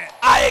 waambie,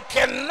 I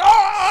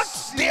cannot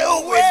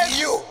deal with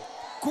you.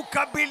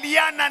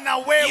 Kukabiliana na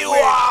wewe. You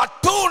are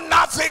too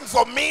nothing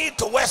for me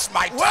to waste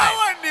my time.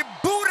 Wewe ni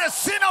bure,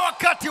 sina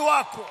wakati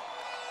wako.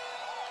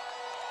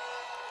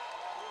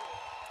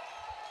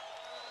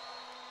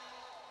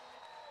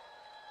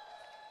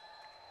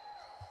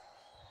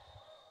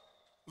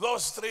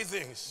 Those three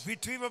things,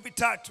 vitu hivyo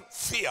vitatu,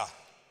 fear,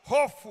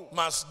 hofu,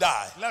 must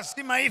die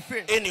lazima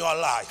ife in your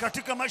life.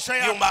 Katika maisha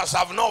yako. You must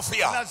have no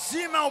fear.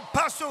 Lazima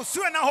upaswe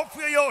usiwe na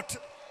hofu yoyote.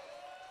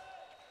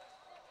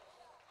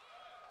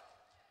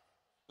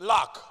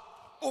 Lack,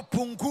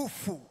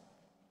 upungufu.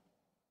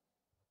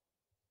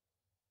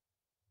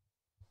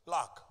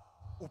 Lack,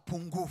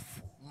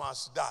 upungufu,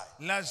 must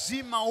die.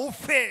 Lazima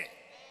ufe.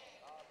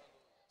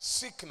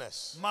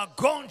 Sickness,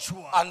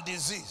 magonjwa and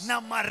disease,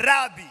 na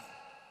maradhi,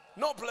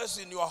 no place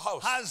in your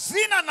house.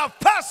 hazina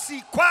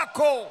nafasi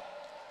kwako.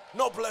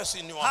 No place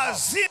in your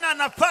house. Hazina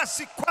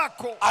nafasi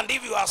kwako. And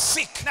if you are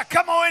sick, na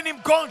kama wewe ni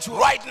mgonjwa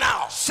right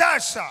now,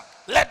 sasa,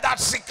 let that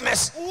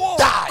sickness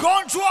die.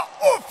 Mgonjwa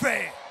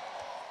ufe.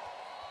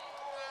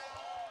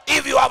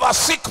 If you have a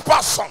sick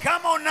person,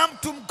 kama una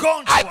mtu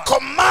mgonjwa, I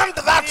command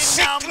that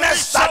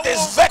sickness that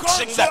is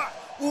vexing them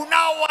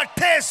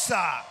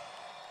unawatesa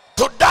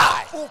to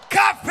die.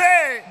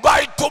 Ukafe.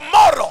 By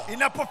tomorrow,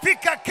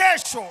 inapofika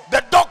kesho,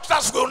 the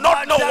doctors will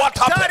not know what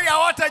happened. Daktari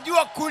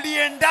hawatajua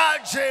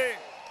kuliendaje.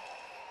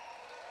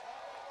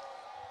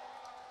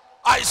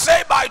 I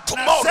say by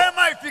tomorrow.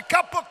 Nasema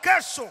ifikapo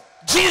kesho,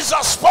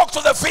 Jesus spoke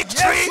to the fig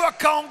tree, Yesu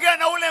akaongea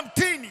na ule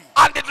mtini,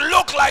 and it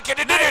looked like he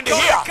didn't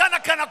hear.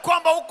 Kana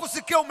kwamba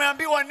hukusikia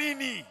umeambiwa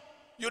nini.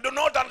 You do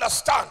not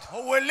understand.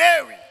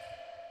 Uelewi.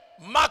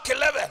 Mark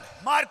 11,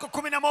 Marko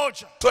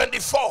 11,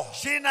 24.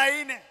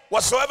 24.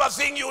 Whatsoever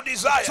thing you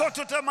desire,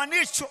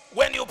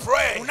 when you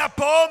pray,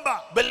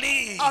 unapoomba,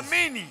 believe,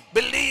 amini,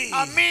 believe,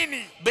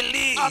 amini,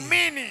 believe,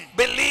 amini,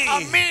 believe,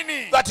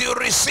 amini, that you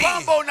receive,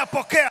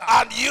 unapokea,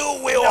 and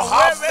you will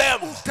have them.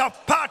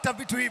 Utapata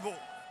vitu hivyo.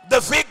 The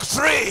fig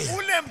tree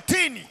ule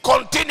mtini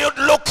continued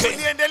looking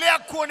uliendelea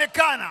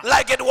kuonekana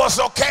like it was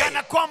okay.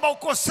 Kana kwamba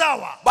uko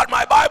sawa. But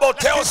my Bible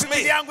tells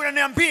me yangu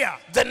inaniambia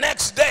the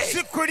next day,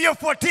 siku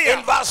iliyofuatia,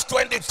 in verse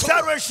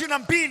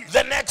 22,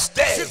 the next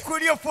day, siku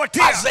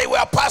iliyofuatia, as they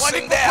were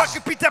passing there,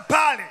 wakipita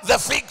pale, the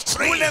fig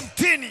tree ule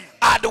mtini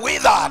had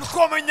withered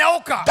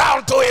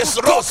down to his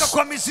roots.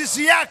 kwa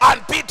mizizi yake.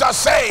 And Peter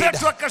said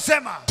Petro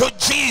akasema to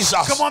Jesus,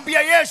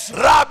 akamwambia Yesu,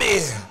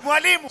 Rabbi,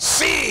 mwalimu,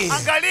 see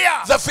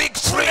angalia the fig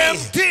tree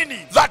mtini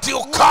that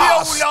you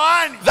cast,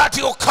 that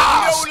you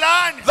cast,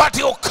 that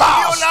you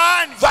cast,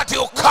 that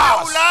you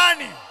cast.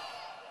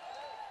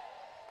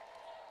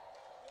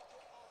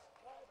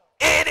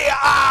 It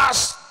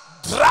has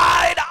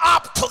dried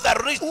up to the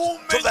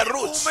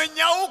roots.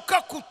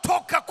 Umenyauka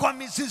kutoka kwa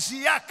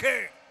mizizi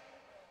yake.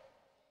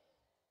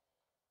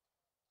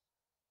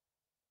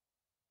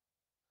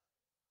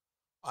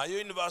 Are you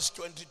in verse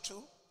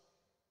 22?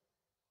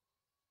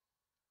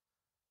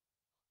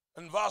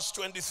 In verse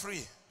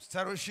 23,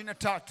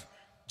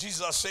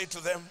 Jesus said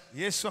to them,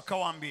 Yesu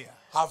akawaambia,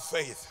 have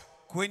faith.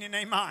 Kuweni na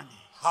imani.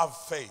 Have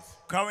faith.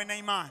 Kawe na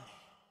imani.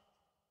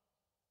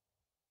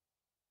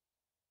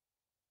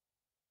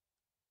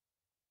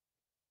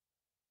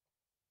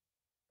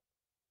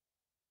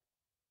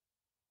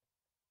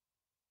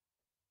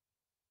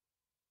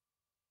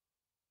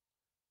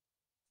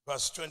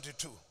 Verse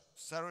 22.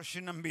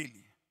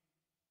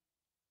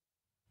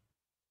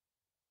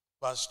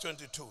 Verse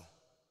 22.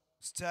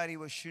 Mstari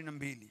wa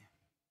 22.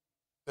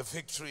 The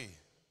fig tree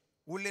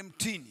ule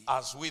mtini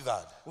has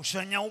withered.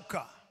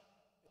 Ushanyauka.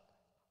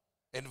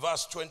 In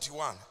verse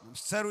 21.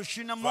 Mstari wa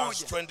 21.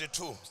 Verse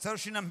 22. Mstari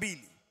wa 22.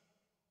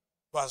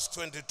 Verse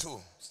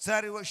 22.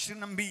 Mstari wa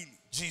 22.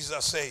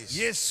 Jesus says,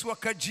 Yesu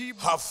akajibu,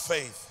 have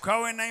faith.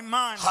 Kawe na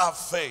imani. Have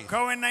faith.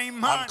 Kawe na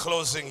imani. I'm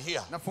closing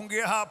here.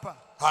 Nafungia hapa.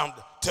 And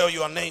tell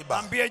your neighbor,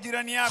 ambia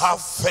jirani yako,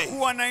 have faith.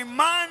 Kuwa na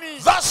imani.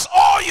 That's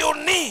all you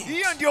need.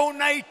 Hiyo ndio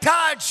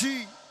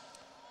unahitaji.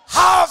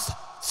 Have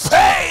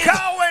faith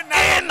Kawe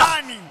na in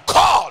imani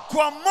God.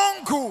 Kwa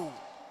Mungu.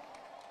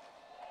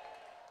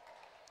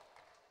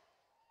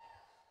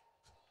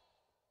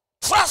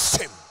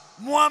 Trust him.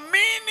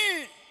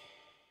 Muamini.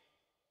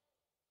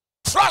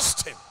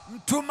 Trust him.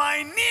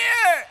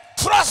 Mtumainie.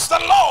 Trust the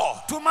Lord.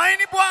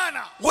 Tumaini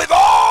Bwana. With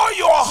all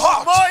your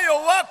heart.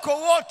 Moyo wako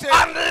wote.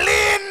 And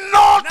lean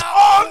not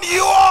on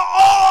your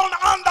own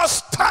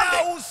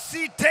understanding. Na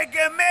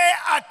usitegemee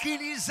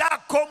akili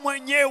zako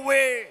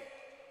mwenyewe.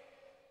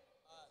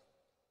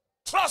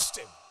 Trust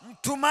him.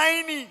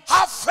 Mtumaini.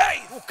 Have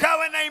faith.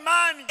 Ukawe na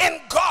imani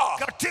in God.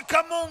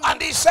 Katika Mungu.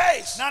 And he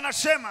says, na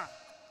anasema,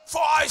 For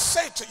I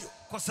say to you,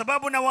 Kwa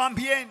sababu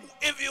nawaambieni,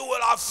 if you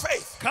will have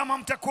faith, kama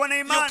mtakuwa na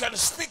you imani, can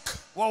speak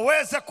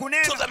waweza to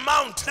kunena the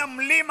mountain, na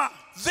mlima,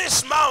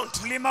 this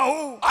mountain, mlima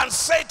huu, and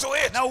say to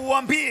it, na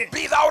uambie,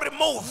 be thou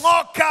removed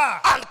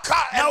ng'oka, and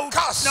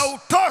cast na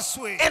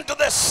utoswe into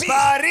the sea.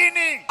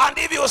 baharini. And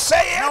if you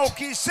say Na it,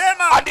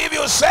 ukisema, and if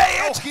you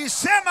say it,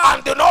 ukisema,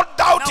 and do not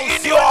doubt na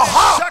in your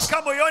heart,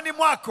 shaka moyoni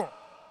mwako,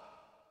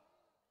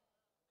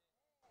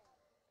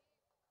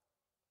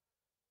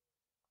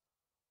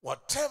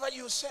 whatever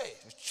you say,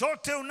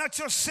 chochote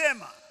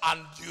unachosema,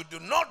 and you do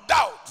not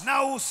doubt,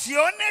 na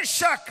usione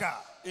shaka,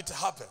 it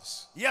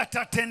happens.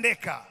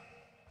 yatatendeka.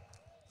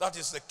 That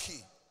is the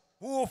key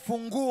Huo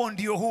funguo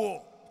ndio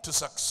huo to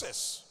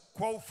success.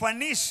 kwa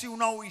ufanisi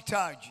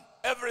unaohitaji.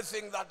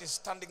 Everything that is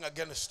standing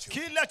against you,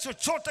 Kila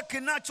chochote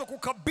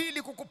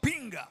kinachokukabili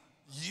kukupinga,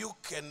 you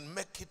can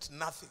make it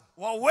nothing.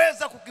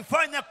 waweza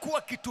kukifanya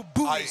kuwa kitu I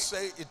bure.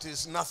 say it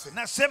is nothing.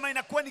 Nasema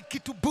inakuwa ni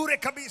kitu bure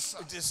kabisa.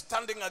 It is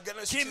standing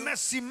against you,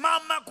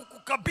 Kimesimama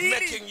kukukabili,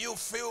 making you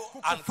feel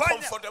kukufanya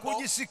uncomfortable.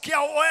 kujisikia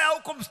wewe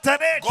uko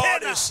mstarehe God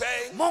tena. is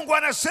saying, Mungu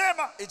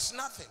anasema it's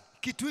nothing.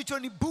 kitu hicho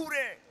ni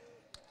bure.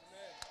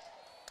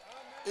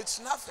 It's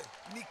nothing.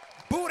 Ni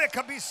bure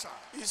kabisa.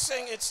 He's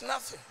saying it's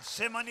nothing.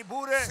 Sema ni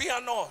bure.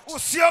 Fear not.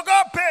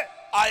 Usiogope.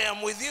 I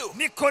am with you.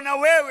 Niko na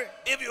wewe.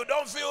 If you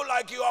don't feel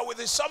like you are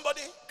with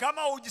somebody,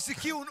 Kama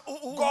ujisikii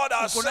God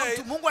has uko na said,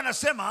 mtu, Mungu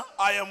anasema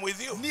I am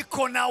with you.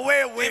 niko na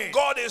wewe. If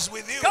God is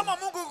with you, Kama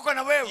Mungu yuko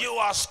na wewe, you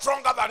are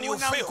stronger than you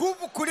una feel.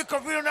 nguvu kuliko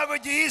vile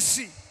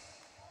unavyojihisi.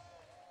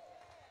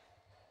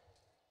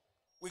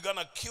 We're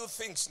going to kill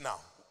things now.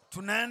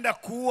 Tunaenda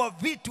kuua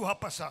vitu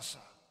hapa sasa.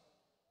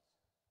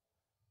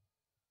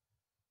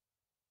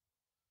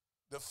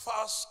 The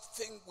first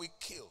thing we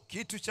kill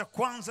Kitu cha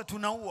kwanza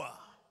tunaua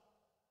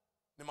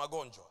ni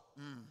magonjwa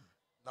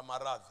na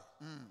maradhi.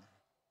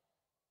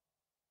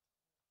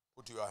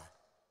 Put your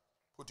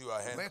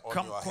hand weka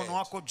on your mkono head.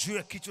 wako juu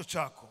ya kichwa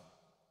chako.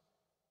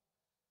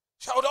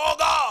 Shout, oh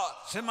God.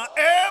 Sema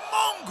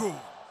Mungu.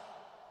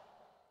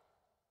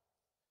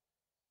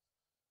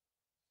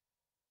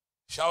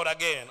 Shout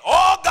again.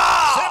 Oh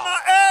God.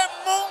 Sema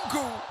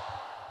Mungu.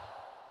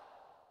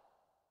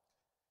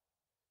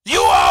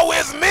 You are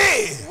with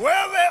me.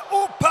 Wewe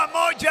u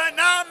pamoja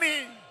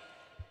nami.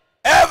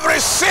 Every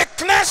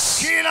sickness,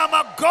 Kila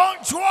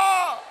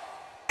magonjwa,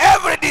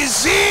 every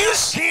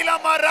disease kila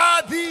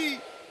maradhi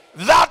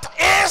that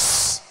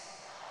is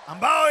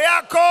ambayo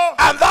yako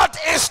and that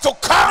is to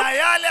come, na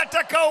yale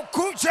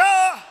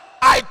atakayokuja,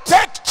 I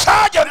take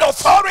charge and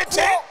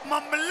authority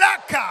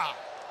mamlaka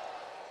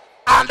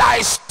and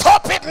I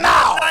stop it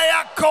now. na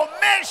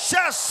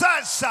yakomesha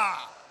sasa.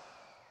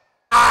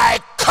 I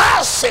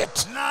curse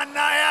it Na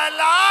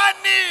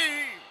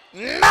nayalaani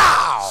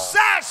now.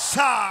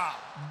 sasa.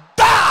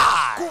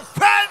 Die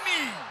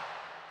Kufeni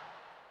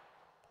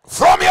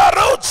from your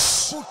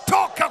roots.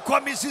 kutoka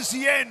kwa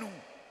mizizi yenu.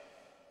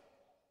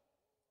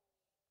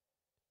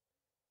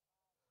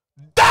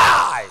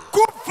 Die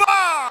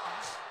Kufa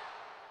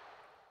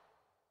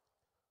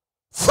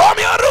from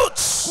your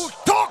roots.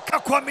 kutoka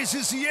kwa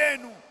mizizi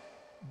yenu.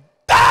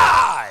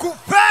 Die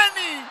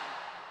Kufeni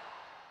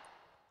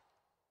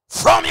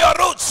from your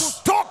roots.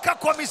 kutoka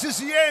kwa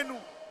mizizi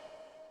yenu.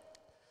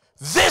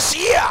 This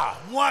year,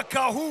 Mwaka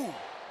huu,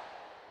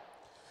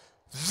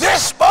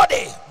 this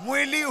body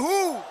mwili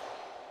huu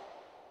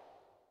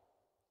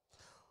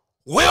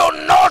will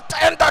not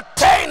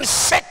entertain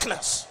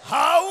sickness.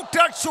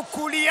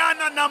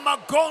 hautachukuliana na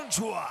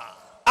magonjwa.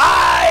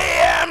 I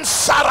am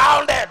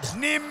surrounded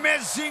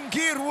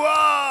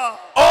Nimezingirwa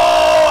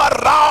all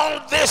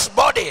around this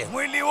body.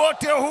 mwili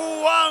wote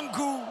huu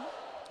wangu.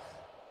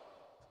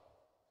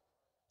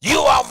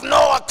 You have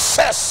no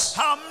access.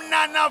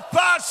 Hamna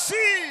nafasi.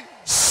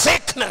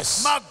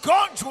 Sickness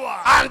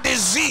Magonjwa and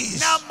disease,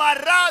 na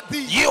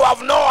maradhi, you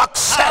have no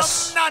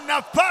access. hamna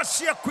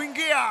nafasi ya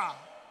kuingia.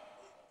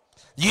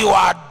 You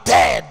are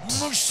dead.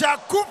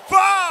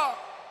 Mshakufa.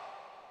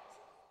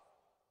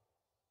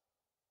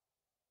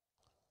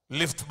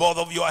 Lift both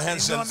of your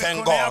hands Inua and thank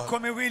mikono yako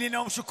God. miwili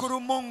na umshukuru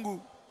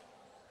Mungu.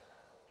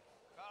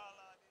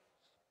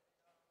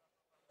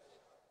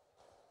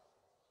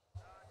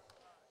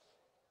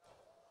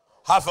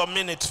 Half a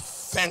minute,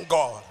 thank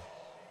God.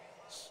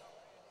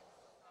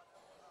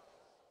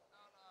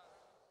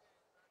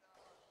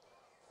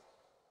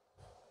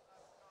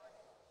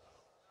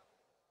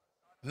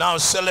 Now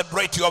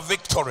celebrate your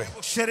victory.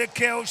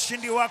 Usherekea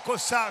ushindi wako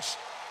sasa.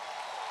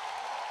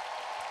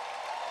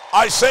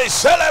 I say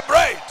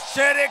celebrate.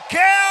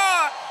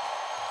 Sherekea.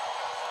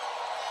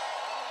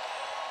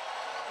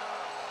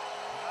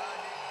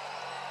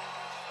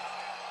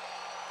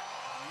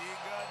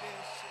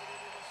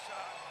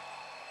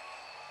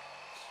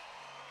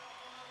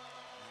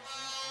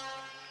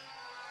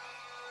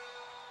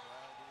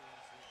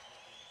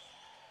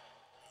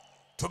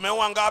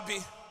 Tumeua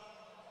ngapi?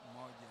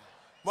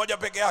 Moja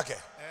peke yake.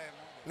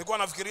 Nilikuwa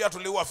nafikiria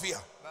tuliua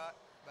fia.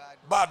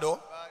 Bado.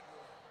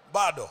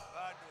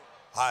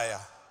 Haya.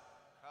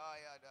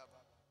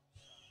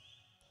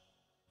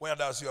 Where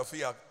does your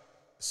fear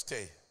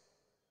stay?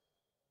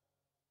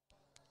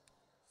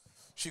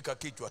 Shika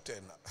kichwa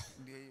tena.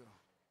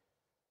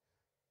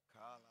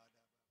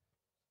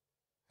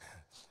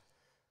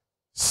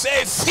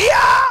 Say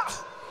fear.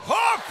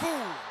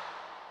 Hofu.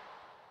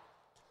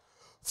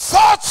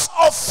 Thoughts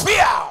of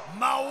fear.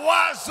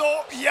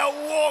 Mawazo ya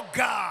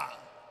uoga.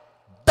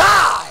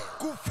 Die.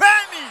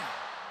 Kufeni.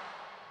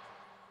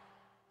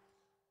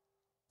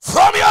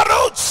 From your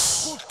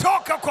roots.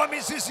 Kutoka kwa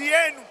mizizi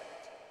yenu.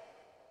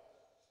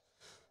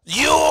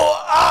 You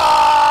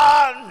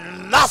are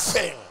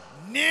nothing.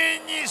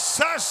 Ninyi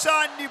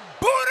sasa ni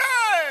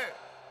bure.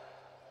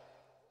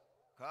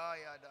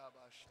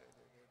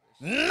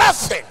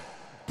 Nothing.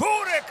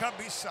 Bure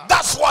kabisa.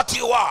 That's what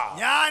you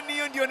are. Yani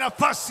hiyo ndio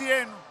nafasi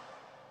yenu.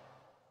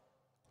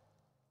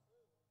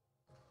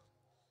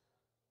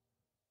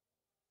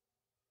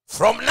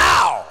 From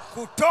now.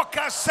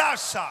 Kutoka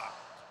sasa.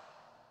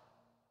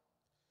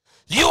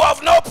 You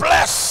have no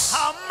place.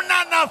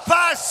 Hamna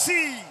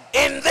nafasi.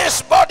 In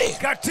this body.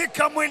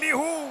 Katika mwili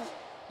huu.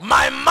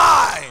 My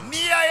mind.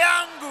 Nia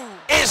yangu.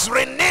 Is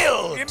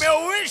renewed.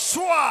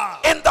 Imeuishwa.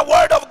 In the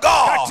word of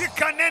God.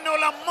 Katika neno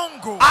la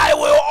Mungu. I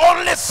will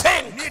only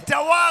think.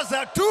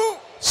 Nitawaza tu.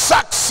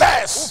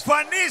 Success.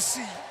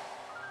 Ufanisi.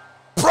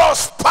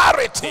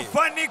 Prosperity.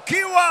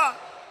 Kufanikiwa.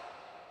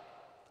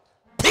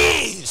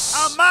 Peace.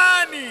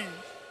 Amani.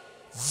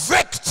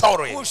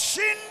 Victory.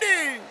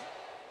 Ushindi.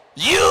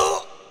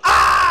 You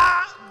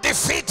are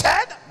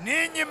defeated.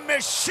 Ninyi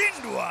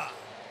mmeshindwa.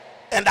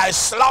 And I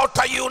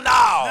slaughter you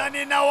now. Na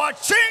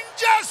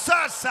ninawachinja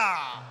sasa.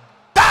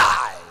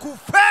 Die.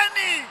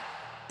 Kufeni.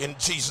 In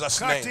Jesus'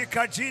 name.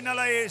 Katika jina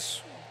la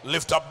Yesu.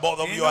 Lift up both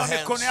of your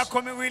hands. Mikono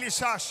yako miwili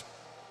sasa.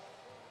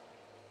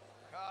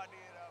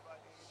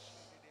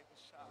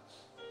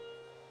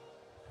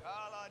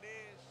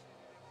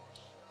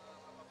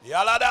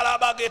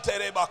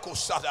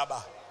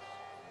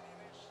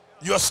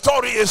 Your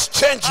story is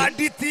changing.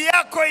 Hadithi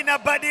yako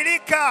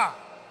inabadilika.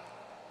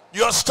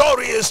 Your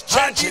story is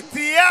changing.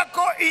 Hadithi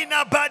yako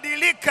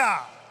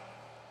inabadilika.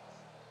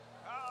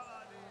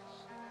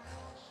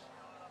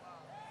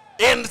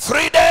 In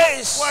 3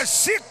 days, kwa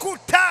siku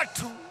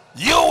tatu,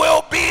 you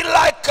will be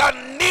like a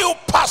new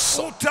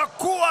person.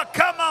 Utakuwa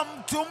kama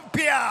mtu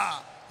mpya.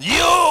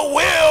 You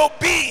will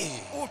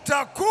be.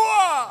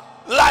 Utakuwa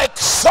like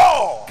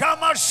Saul.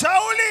 Kama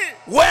Shauli.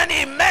 When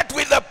he met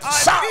with the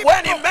prophets.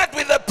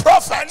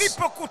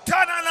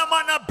 Alipokutana na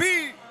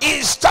manabii.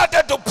 He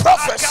started to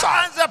prophesy.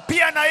 Akaanza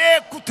pia na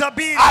yeye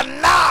kutabiri.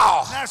 And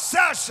now. Na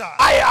sasa.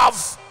 I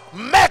have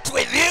met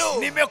with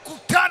you.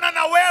 Nimekutana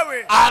na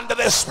wewe. And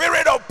the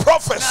spirit of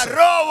prophecy. Na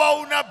roho wa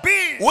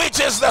unabii. Which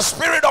is the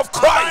spirit of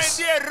Christ.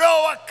 Ndiye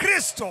roho wa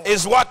Kristo.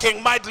 Is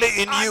working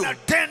mightily in you.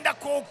 Anatenda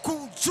kwa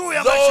ukuu juu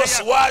ya maisha yako.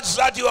 Those words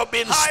that you have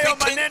been speaking. Hayo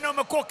maneno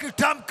umekuwa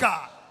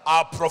ukitamka.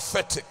 Are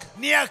prophetic.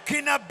 Ni ya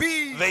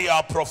kinabii. They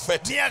are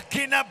prophetic. Ni ya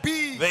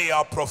kinabii. They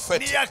are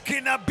prophetic. Ni ya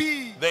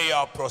kinabii. They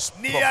are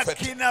prophetic. Ni ya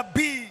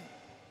kinabii.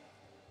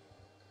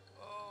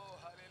 Oh,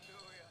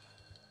 hallelujah.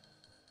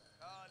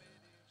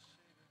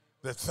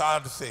 The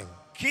third thing.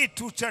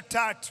 Kitu cha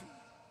tatu.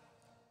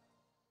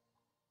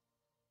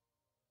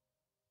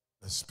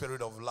 The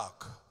spirit of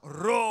lack.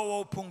 Roho wa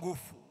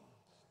upungufu.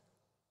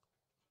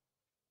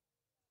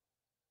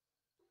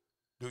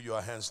 Do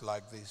your hands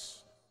like this.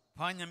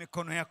 Fanya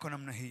mikono yako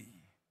namna hii.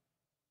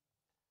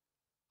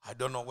 I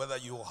don't know whether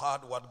you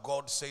heard what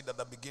God said at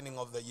the beginning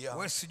of the year.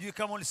 Wewe sijui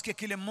kama ulisikia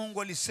kile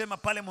Mungu alisema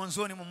pale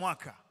mwanzoni mwa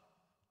mwaka.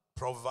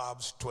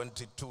 Proverbs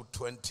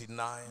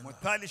 22:29.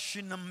 Mithali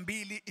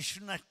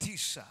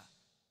 22:29.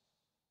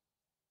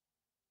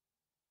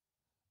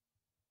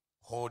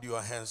 Hold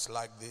your hands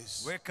like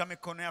this. Weka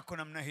mikono yako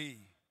namna hii.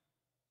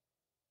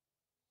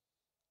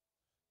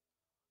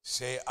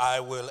 Say, I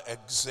will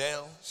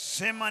excel.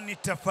 Sema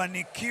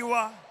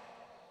nitafanikiwa.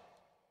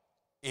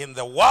 In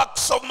the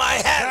works of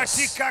my hands.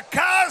 Katika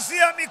kazi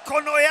ya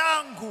mikono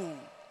yangu.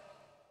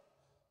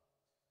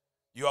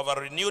 You have a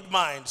renewed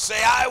mind.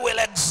 Say, I will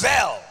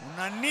excel.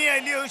 Una nia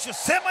iliyoisha.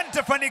 Sema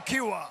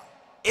nitafanikiwa.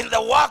 In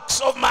the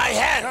works of my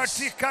hands.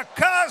 Katika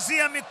kazi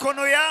ya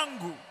mikono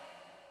yangu.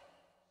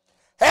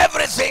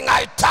 Everything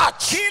I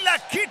touch. Kila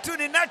kitu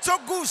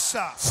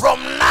ninachogusa.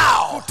 From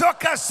now.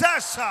 Kutoka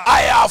sasa.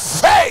 I have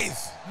faith.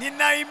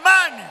 Nina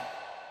imani.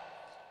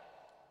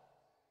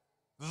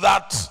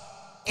 That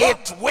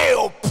it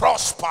will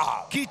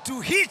prosper.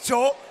 Kitu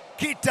hicho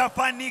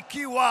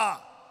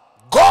kitafanikiwa.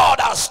 God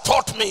has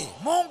taught me.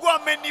 Mungu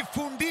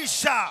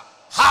amenifundisha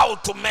how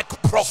to make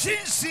profit.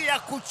 Jinsi ya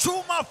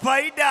kuchuma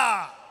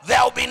faida.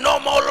 There will be no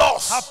more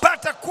loss.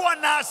 Hapata kuwa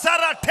na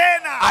hasara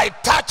tena. I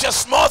touch a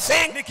small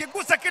thing.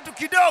 Nikigusa kitu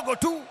kidogo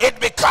tu. It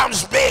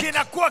becomes big.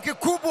 Kinakuwa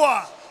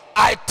kikubwa.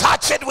 I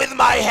touch it with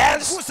my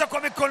hands. Nikigusa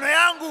kwa mikono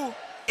yangu.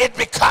 It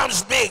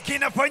becomes big.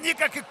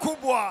 Kinafanyika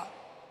kikubwa.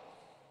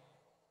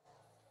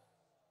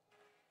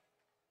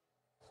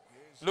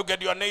 Look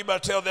at your neighbor,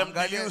 tell them,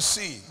 do you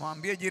see?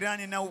 Mwambie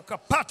jirani na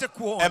ukapate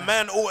kuona. A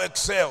man who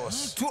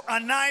excels. Mtu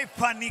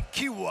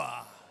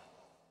anayefanikiwa.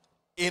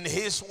 In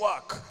his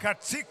work.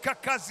 Katika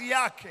kazi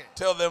yake.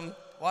 Tell them,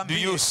 do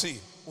you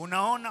see?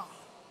 Unaona?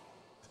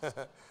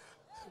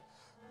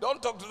 Don't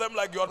talk to them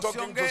like you are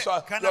talking to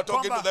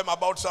Usiongee them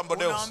about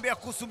somebody else. Unaambia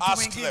kuhusu mtu Ask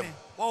mwingine. them.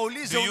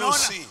 Waulize, Do you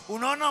see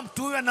unaona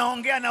mtu huyu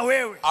anaongea na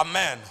wewe? a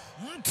man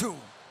Mtu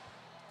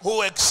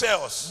who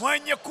excels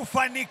mwenye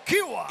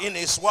kufanikiwa in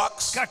his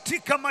works?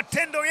 katika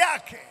matendo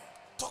yake.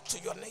 Talk to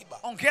your neighbor.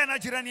 Ongea na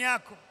jirani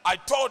yako. I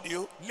told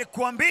you,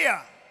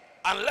 nilikwambia,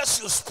 unless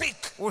you speak,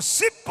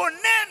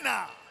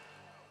 usiponena,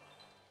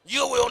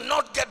 you will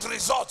not get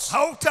results.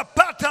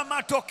 hautapata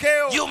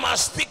matokeo. You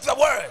must speak the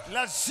word.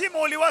 Lazima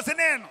uliwaze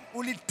neno,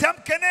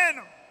 ulitamke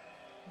neno.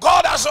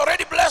 God has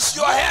already blessed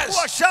your hands.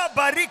 Mungu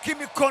ashabariki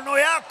mikono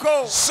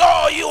yako.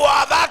 So you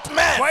are that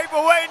man. Kwa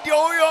hivyo wewe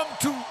ndio huyo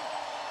mtu.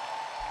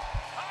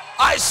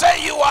 I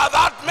say you are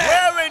that man.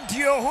 Wewe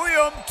ndio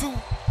huyo mtu.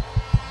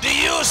 Do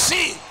you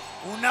see?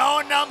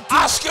 Unaona mtu?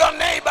 Ask your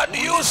neighbor, do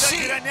you see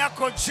jirani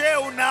yako, je,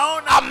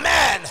 unaona a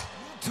man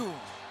mtu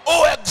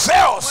who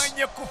excels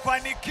mwenye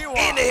kufanikiwa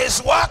in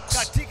his works?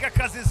 katika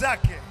kazi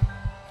zake?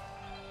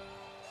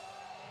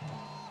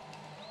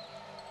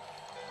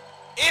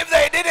 If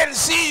they didn't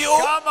see you,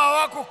 kama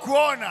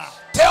hawakukuona,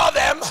 tell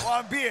them,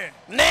 waambie,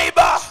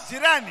 neighbor,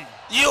 jirani,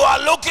 you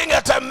are looking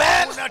at a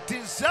man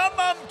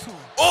unatizama mtu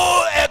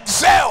who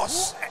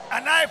excels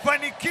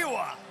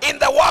anayefanikiwa in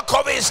the work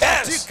of his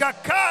hands. katika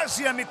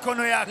kazi ya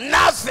mikono yake.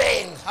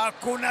 Nothing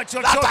Hakuna that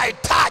I chochote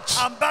touch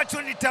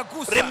ambacho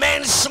nitagusa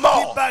remains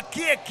small.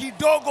 kibakie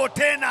kidogo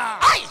tena.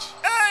 Hey!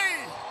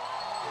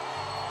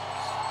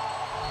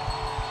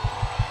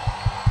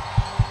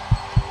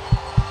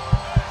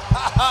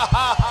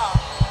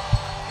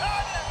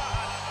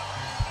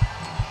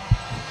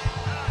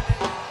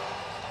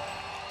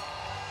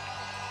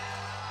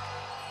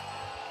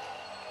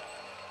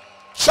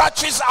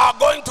 Churches are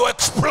going to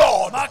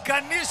explode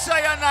Makanisa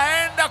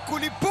yanaenda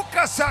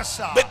kulipuka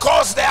sasa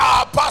because there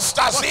are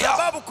pastors kwa here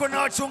sababu kuna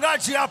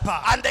wachungaji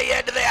hapa and they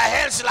had their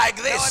hands like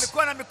na this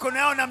walikuwa na mikono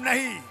yao namna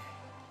hii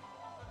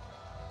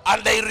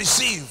and they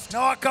received.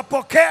 na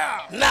wakapokea.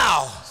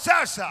 Now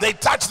Sasa they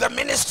touch the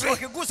ministry,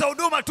 wakigusa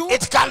huduma tu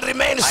it can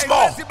remain small.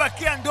 haiwezi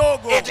bakia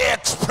ndogo, It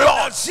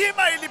explodes.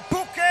 lazima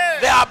ilipuke.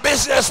 There are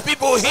business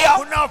people here,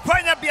 Kuna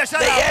wafanya biashara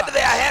they had hapa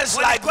their hands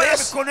like walikuwa na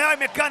this, mikono yao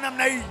imekaa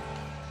namna hii,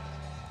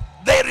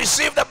 they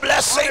received the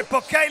blessing.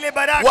 wamepokea ile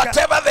baraka.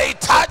 Whatever they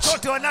touch,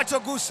 Chochote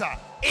wanachogusa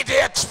it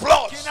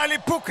explodes.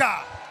 kinalipuka.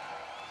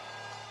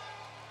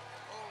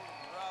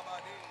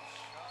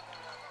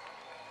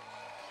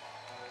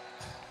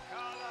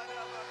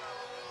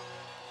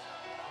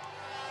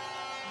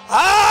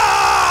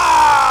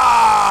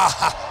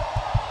 Ah!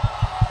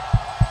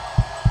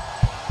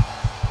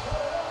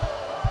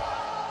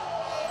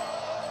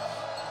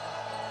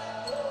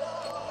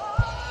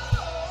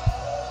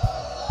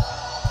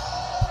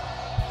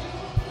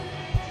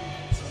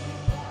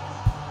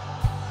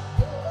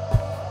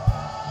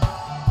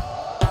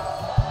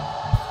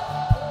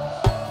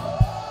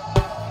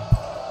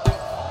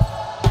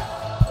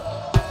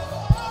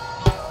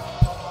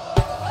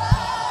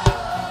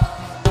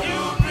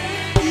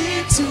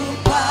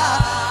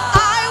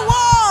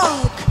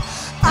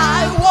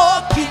 I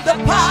walk in the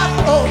path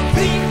of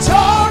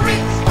victory.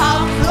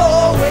 I'm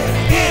flowing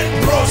in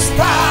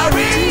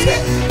prosperity.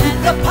 In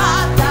the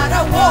path that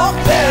I walk,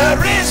 there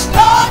is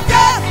no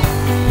death.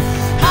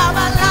 I'm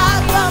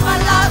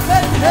alive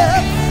and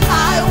health.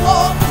 I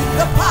walk in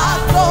the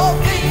path of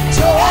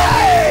victory.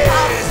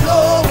 I'm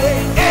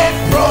flowing in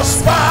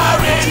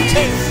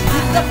prosperity.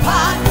 In the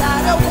path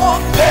that I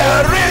walk,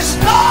 there is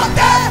no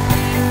death.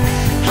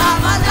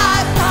 I'm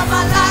alive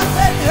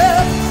and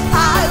health.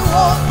 I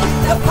walk in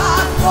the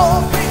path of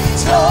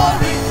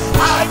victory.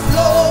 I'm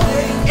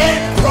flowing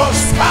in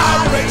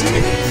prosperity.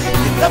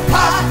 In the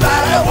path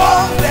that I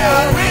walk,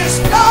 there is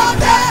no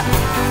death.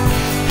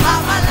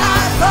 I'm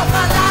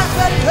alive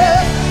and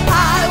health.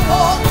 I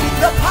walk in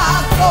the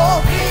path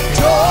of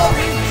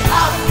victory.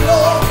 I'm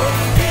flowing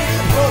in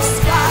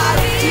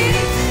prosperity.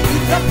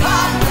 In the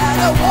path that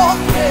I walk,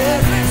 there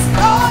is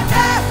no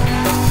death.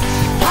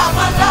 I'm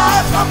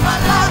alive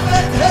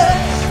and health.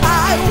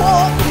 I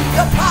walk in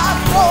the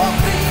path of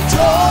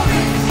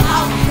victory.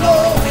 I'm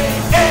flowing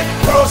in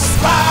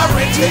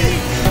prosperity.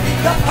 In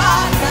the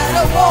path that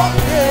I walk,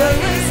 there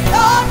is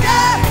no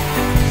death.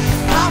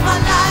 I'm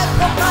alive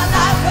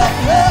and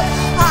health.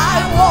 I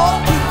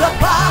walk in the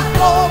path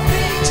of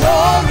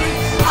victory.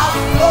 I'm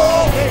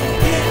flowing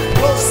in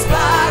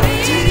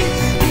prosperity.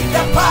 In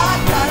the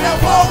path that I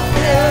walk,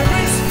 there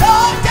is no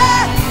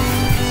death.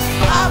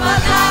 I'm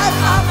alive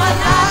and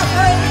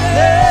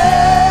health.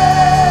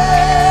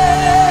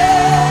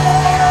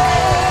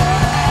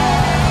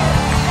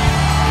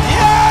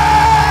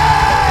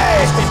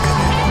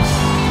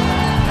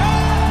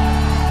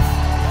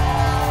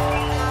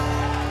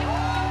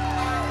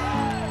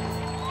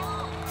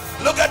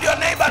 Look at your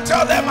neighbor,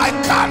 tell them I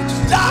can't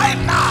die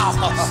now.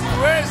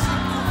 Siwezi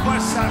kufa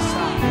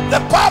sasa. The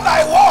path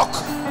I walk,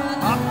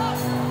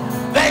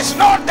 there is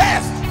no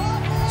death.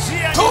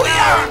 Njia Too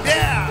young.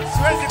 ninayoendea,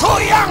 siwezi Too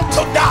young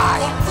to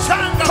die.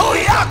 mchanga. Too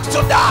young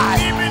to die.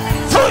 Mimi ni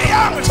Too mchanga.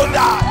 young to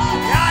die.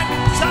 Yaani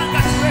mchanga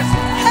siwezi.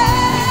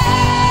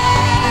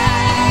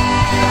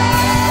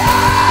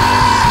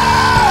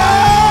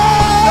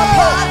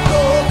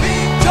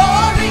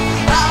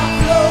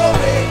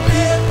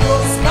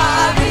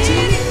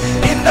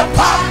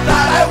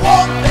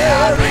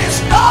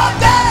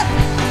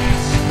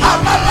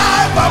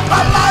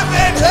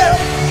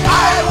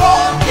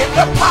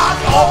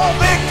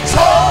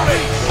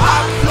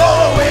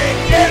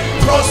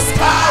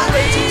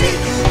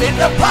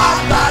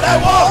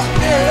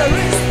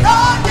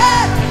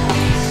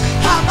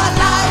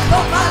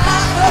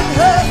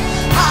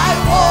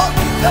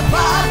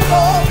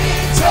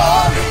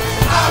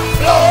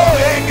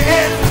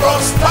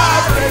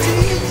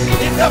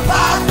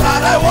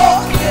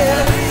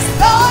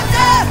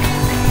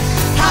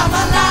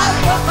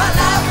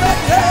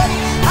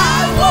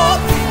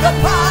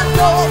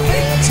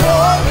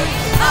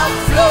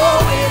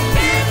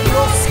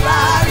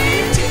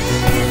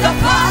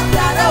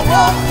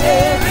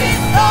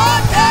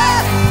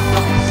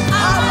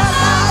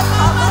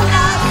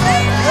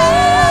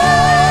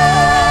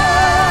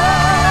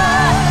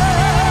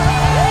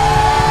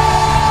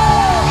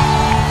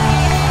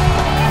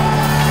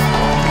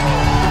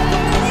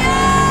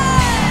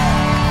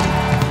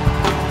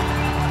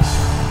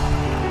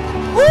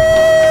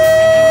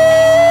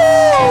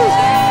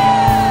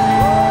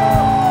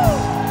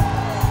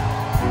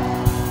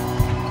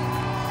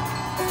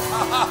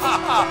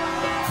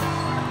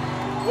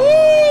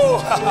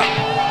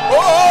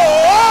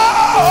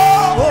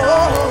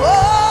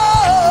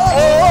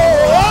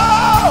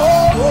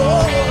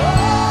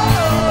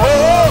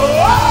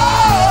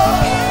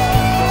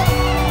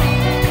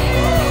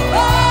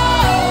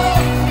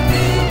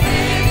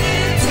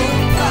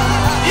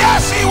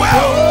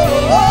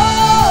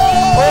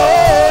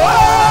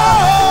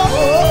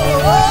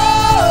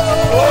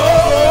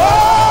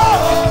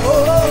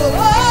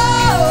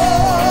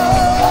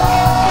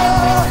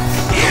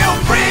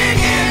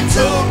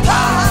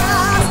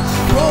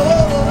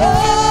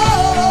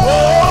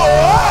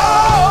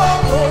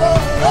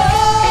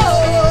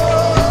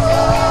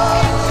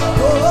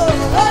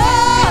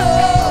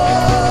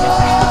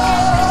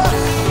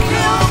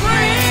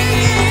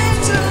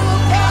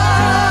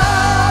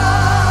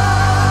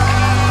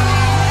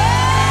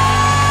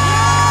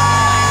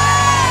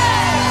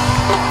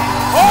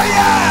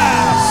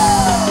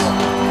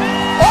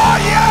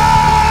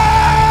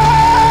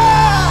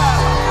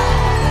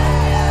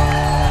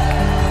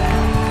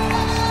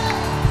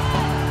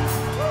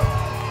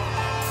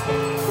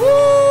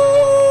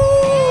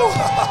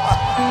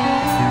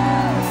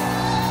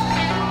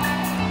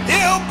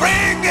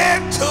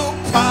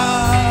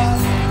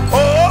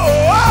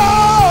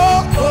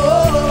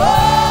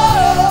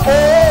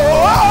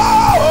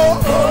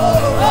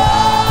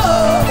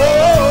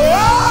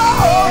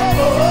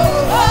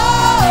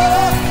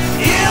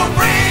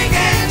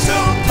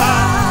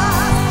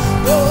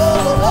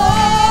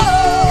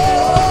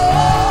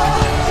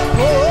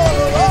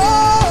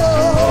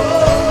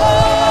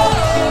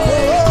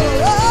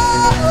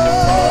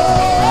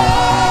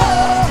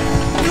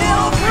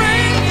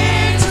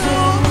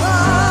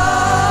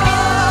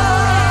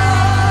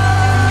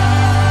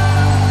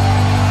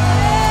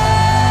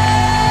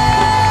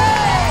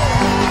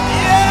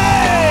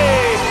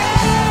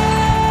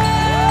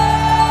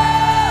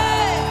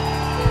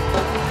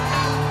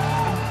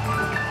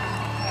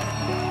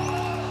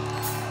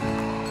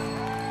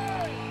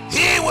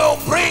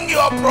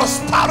 your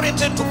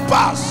prosperity to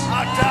pass.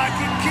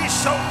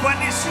 Atahakikisha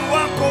ufanisi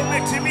wako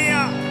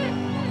umetimia.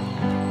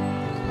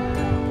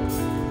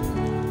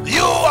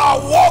 You are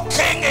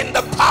walking in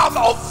the path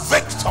of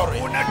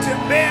victory.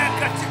 Unatembea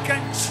katika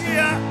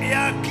njia ya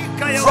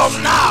hakika ya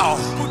From now,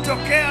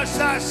 kutokea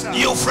sasa.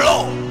 you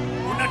flow.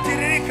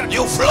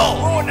 You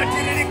flow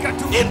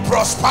in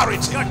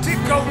prosperity.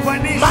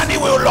 Money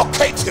will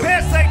locate you.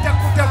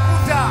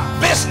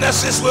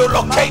 Businesses will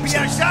locate you.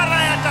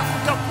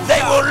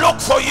 They will look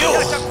for you.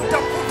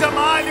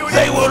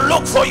 They will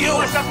look for you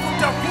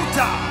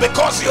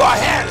because your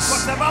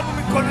hands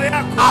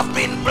have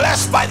been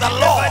blessed by the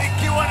Lord,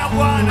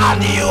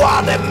 and you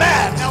are the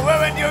man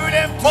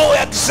who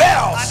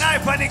excels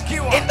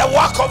in the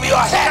work of your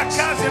hands.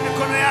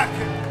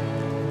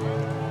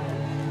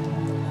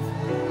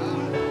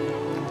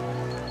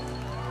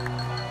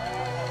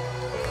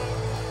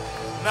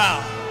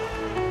 Now,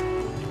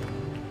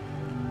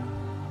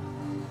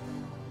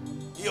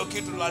 hiyo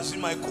kitu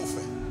lazima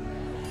ikufe,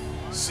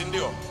 si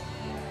ndio?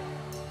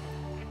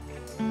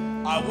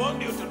 I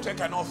want you to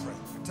take an offering.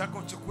 Nataka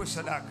uchukue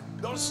sadaka.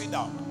 Don't sit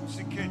down.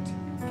 Siketi.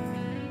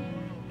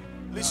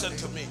 Listen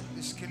to me.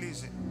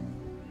 Nisikilize.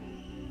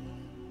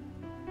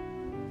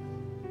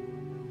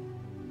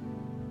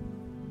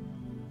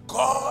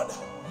 God,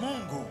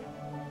 Mungu,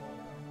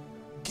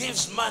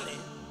 gives money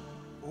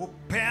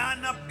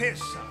hupeana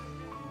pesa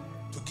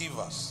to give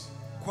us.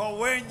 Kwa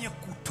wenye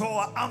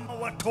kutoa ama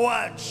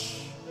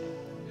watoaji.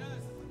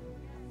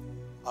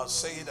 I'll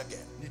say it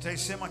again.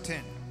 Nitaisema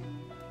tena.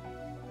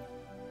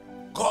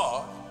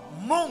 God,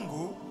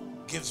 Mungu,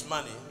 gives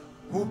money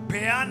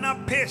hupeana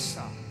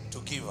pesa to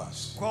give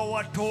us. Kwa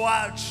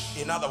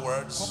watoaji. In other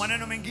words, kwa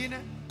maneno mengine,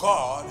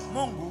 God,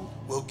 Mungu,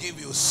 will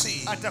give you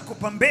seed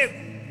atakupa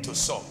mbegu to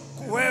sow.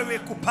 Wewe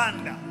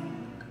kupanda.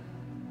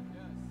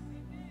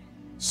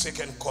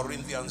 2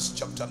 Corinthians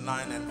chapter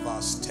 9 and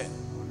verse 10.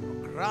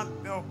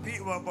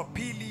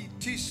 Wapili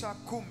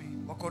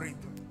 9:10 wa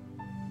Korintho.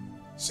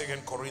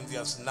 2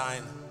 Corinthians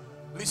 9.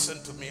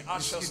 Listen to me.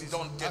 Ushers,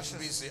 don't get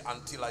busy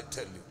until I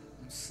tell you.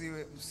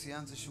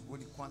 Msianze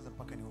shughuli kwanza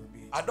mpaka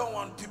niwaambie. I don't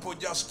want people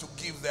just to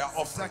give their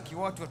offering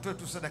watu watoe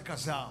tu sadaka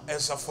zao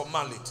as a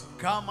formality.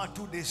 Kama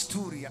tu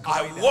desturi ya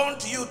kawaida. I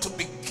want you to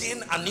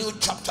begin a new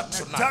chapter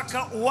tonight.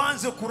 Nataka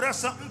uanze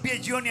kurasa mpya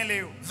jioni ya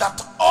leo.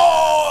 That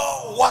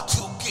all what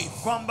you give,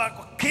 kwamba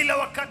kila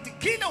wakati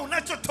kila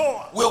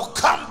unachotoa will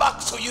come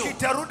back to you.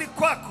 Kitarudi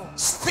kwako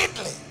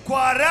speedily.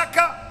 Kwa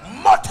haraka,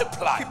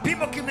 multiply.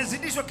 Kipimo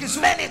kimezidishwa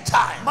kizuri. Many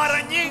times.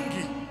 Mara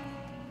nyingi.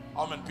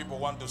 How many people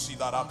want to see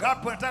that happen?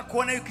 Ngapi wanataka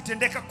kuona hiyo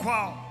kitendeka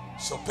kwao?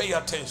 So pay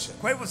attention.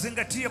 Kwa hivyo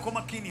zingatia kwa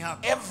makini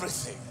hapa.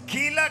 Everything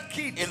kila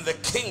kitu in the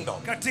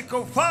kingdom katika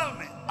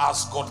ufalme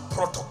has got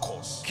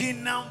protocols.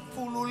 Kina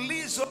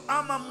mfululizo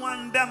ama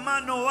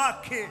mwandamano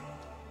wake.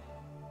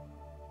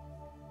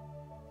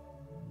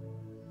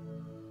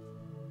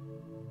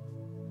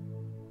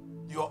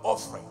 Your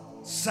offering,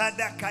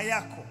 sadaka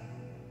yako,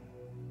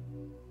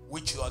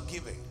 which you are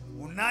giving,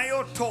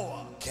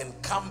 unayotoa, can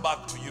come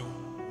back to you.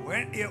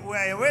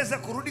 Yaweza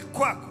kurudi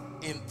kwako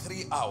in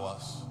 3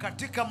 hours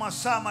katika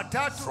masaa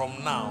matatu from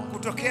now,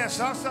 kutokea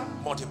sasa,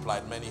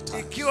 multiplied many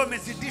times. Ikiwa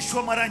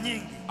imezidishwa mara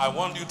nyingi. I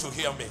want you to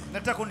hear me.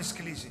 Nataka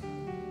unisikilize.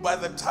 By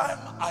the time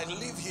I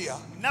leave here,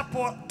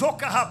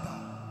 ninapotoka hapa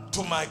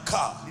to my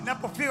car,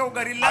 ninapofika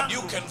gari langu, and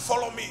you can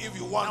follow me if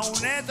you want to.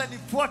 Unaweza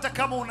nifuata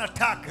kama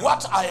unataka.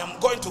 What I am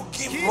going to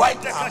give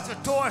right now,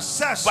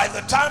 by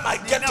the time I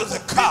get to the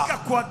car,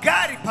 kwa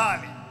gari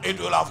pale, it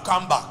will have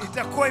come back.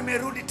 Itakuwa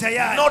imerudi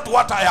tayari. Not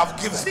what I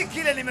have given. Si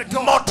kile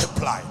nimetoa.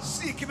 Multiply.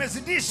 Si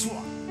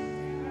kimezidishwa.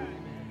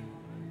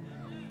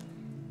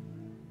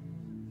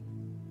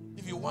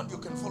 If you want, you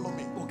can follow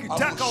me.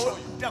 Ukitaka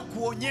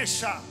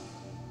nitakuonyesha.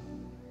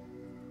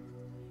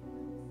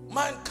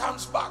 Mine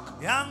comes back.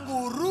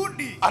 Yangu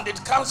urudi. And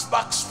it comes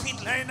back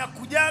speedily. Na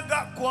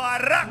inakujaga kwa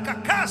haraka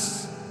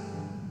kasi.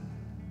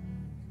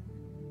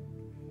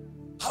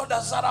 How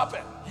does that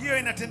happen? Hiyo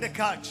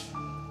inatendekaje?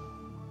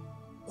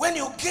 When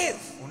you give,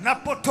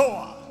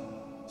 unapotoa,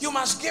 you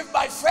must give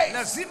by faith.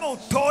 Lazima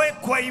utoe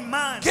kwa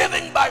imani.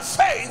 Giving by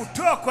faith,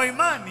 kutoa kwa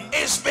imani,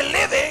 is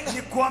believing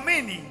ni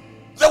kuamini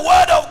the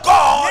word of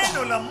God.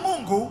 Neno la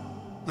Mungu,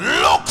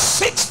 Luke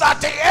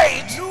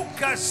 6:38,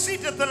 Luka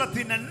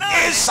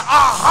 6:38, is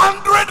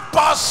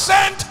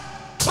 100%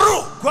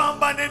 true.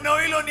 Kwamba neno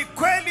hilo ni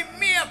kweli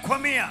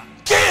 100%.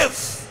 Give,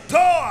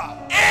 toa,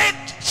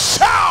 it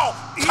shall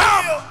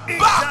come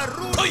back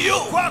to you.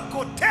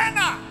 Kwako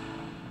tena.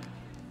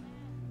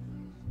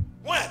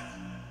 When?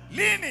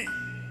 Lini?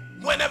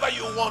 Whenever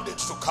you want it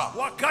to come.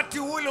 Wakati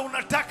ule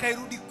unataka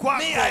irudi kwako.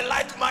 Me, I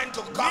like mine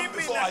to come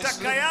before I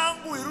sleep. Mimi nataka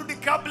yangu irudi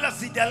kabla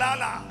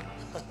sijalala.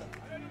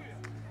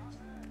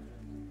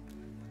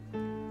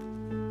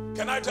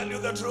 Can I tell you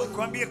the truth?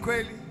 Kwambie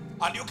kweli.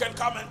 And you can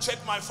come and check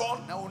my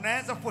phone. Na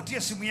unaweza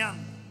kufuatia simu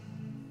yangu.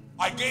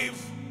 I gave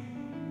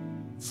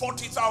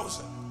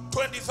 40,000,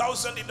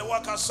 20,000 in the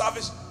workers'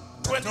 service,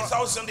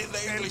 20,000 in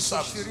the English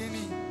service.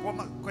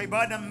 kwa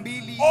ibada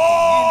mbili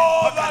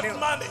all that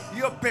money,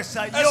 hiyo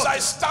pesa as I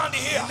yote stand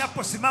here,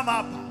 inaposimama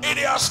hapa, it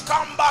has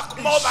come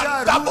back more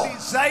than double,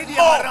 zaidi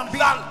ya mara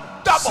mbili,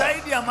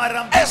 zaidi ya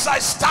mara mbili, as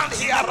I stand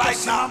here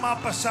right now.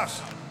 Hapa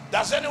sasa.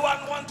 Does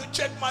anyone want to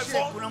check my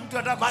phone?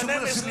 My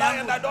name is Lai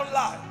and I don't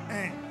lie.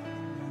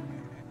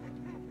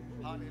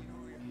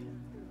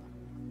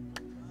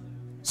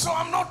 So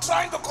I'm not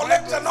trying to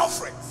collect an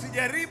offering.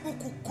 Sijaribu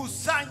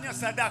kukusanya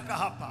sadaka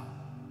hapa.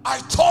 I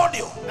told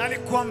you,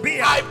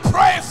 I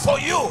pray for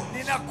you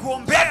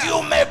that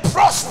you may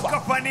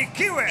prosper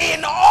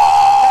in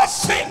all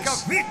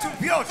things.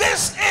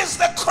 This is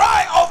the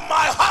cry of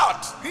my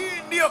heart.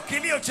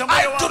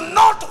 I do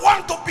not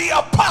want to be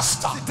a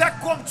pastor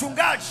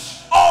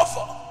of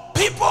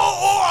people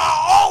who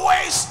are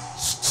always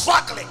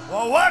struggling.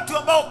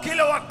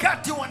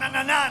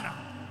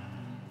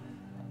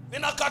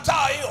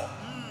 Ninakataa hiyo.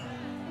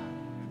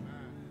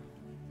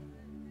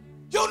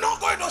 You're not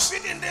going to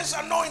sit in this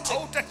anointing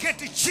and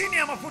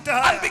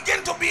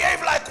begin to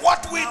behave like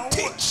what we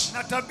teach.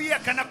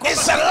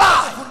 It's a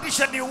lie.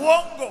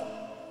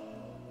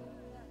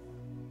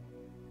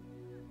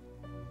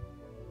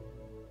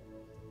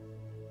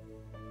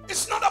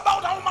 It's not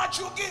about how much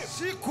you give.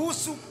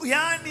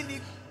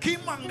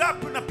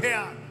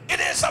 It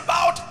is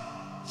about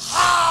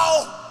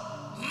how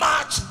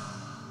much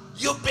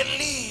you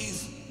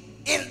believe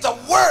in the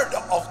word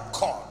of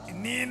God.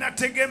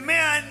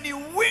 Ninategemea ni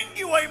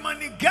wingi wa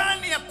imani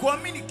gani ya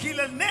kuamini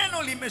kila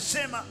neno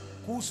limesema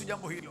kuhusu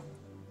jambo hilo.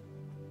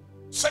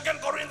 2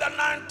 Corinthians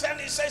 9:10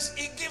 he says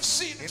he gives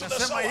seed to the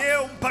sower. Yeye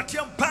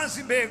umpatia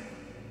mpanzi mbegu.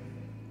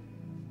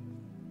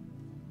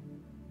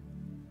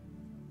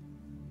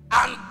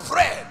 And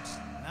bread.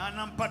 Na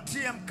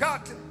anampatia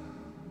mkate.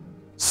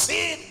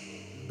 Seed,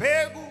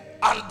 mbegu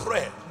and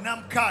bread. Na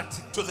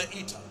mkate to the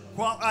eater.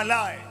 Kwa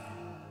alaye.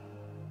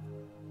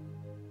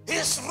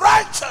 His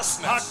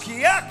righteousness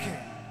haki yake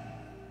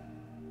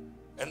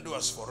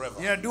endures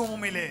forever. Yadumu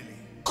milele.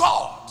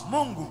 God,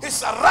 Mungu,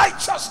 is a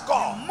righteous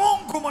God.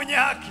 Mungu mwenye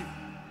haki.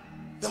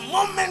 The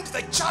moment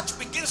the church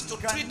begins to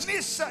treat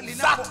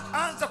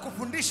linapoanza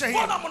kufundisha hili.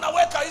 Mbona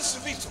mnaweka hizi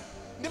vitu?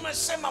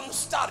 Nimesema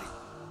mstari.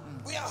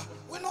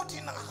 We're not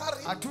in a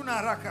hurry. Hatuna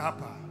haraka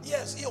hapa.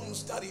 Yes, hiyo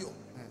mstari hiyo.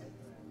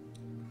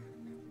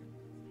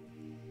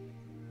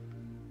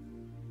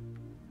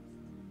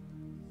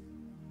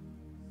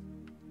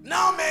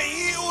 Now may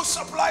he who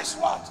supplies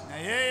what?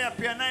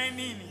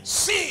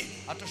 Seed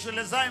to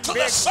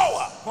the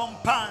sower.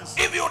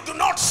 If you do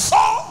not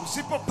sow,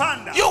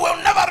 you will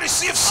never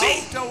receive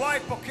seed.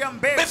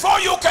 Before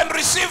you can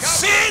receive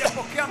seed,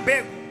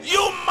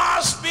 you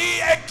must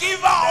be a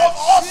giver of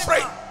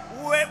offering.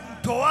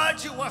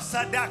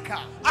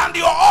 And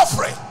your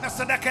offering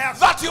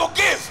that you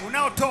give,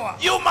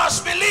 you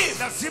must believe.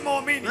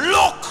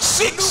 Luke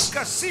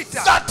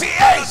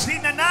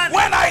 6:38.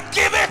 When I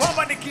give it,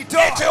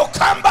 it will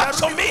come back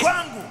to me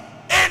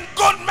in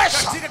good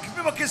measure,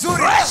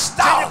 pressed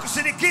down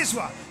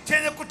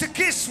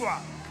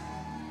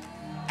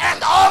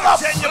and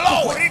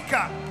overflowing.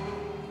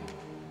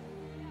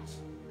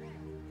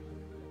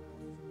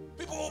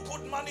 People who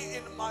put money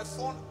in my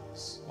phone,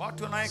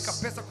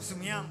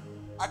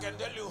 I can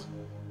tell you,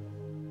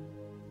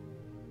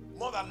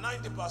 more than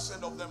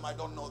 90% of them I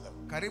don't know them.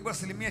 Karibu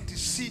asilimia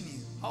 90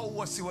 hao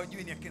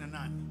wasiwajui ni akina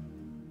nani.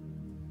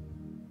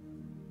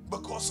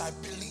 Because I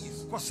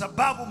believe. Kwa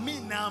sababu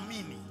mimi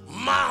naamini.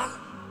 Man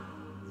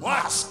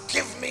must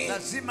give me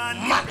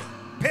money.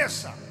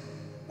 Pesa.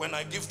 When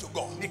I give to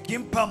God.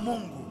 Nikimpa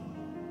Mungu.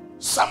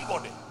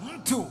 Somebody.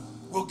 Mtu.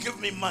 Will give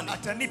me money.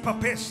 Atanipa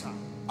pesa.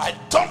 I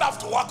don't have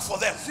to work for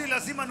them. Si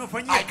lazima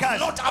nifanyie kazi. I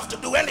do not have to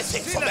do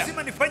anything for them. Si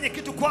lazima nifanye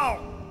kitu kwao.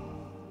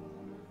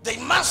 They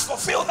must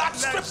fulfill that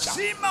scripture.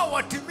 Lazima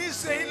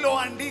watimize hilo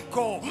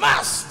andiko.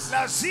 Must.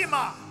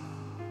 Lazima.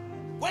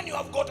 When you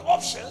have got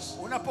options,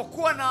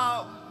 unapokuwa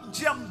na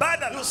njia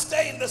mbadala, you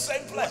stay in the same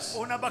place.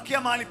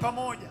 Unabakia mahali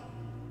pamoja.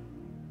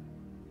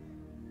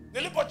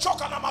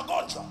 Nilipochoka na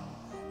magonjwa,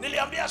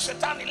 niliambia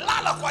shetani,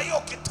 lala kwa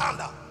hiyo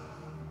kitanda.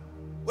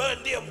 Wewe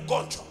ndiye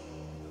mgonjwa.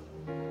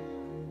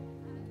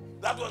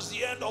 That was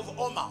the end of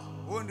Omar.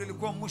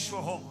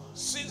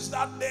 Since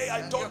that day,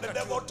 I told the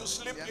devil to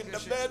sleep in the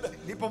bed.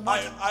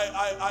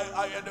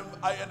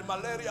 I had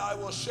malaria. I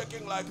was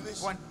shaking like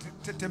this.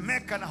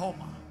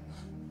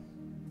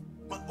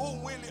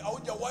 Mwili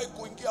haujawahi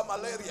kuingia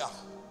malaria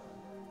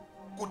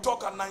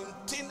kutoka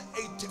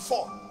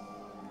 1984.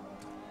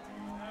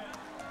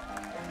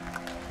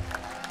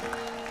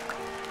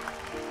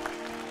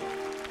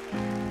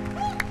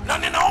 Na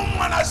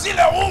ninaumwa na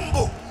zile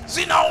umbu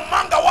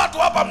zinaumanga watu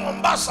hapa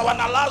Mombasa,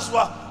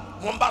 wanalazwa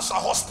Mombasa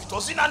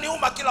hospital,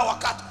 zinaniuma kila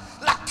wakati,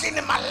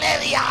 lakini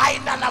malaria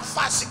haina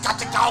nafasi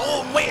katika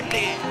huu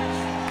mwili.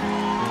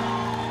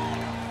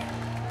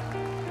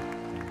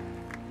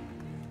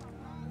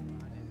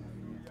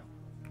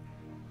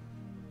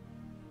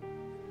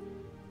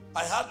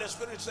 I heard the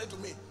Spirit say to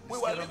me, we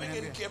were living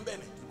in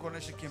Kiembeni.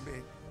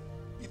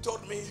 He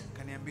told me,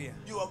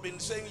 you have been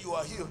saying you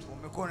are healed.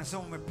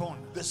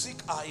 The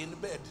sick are in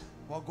bed.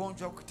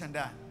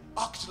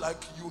 Act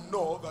like you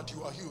know that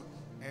you are healed.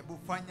 Hebu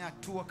fanya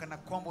hatua kana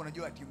kwamba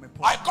unajua ati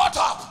umepona. I got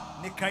up.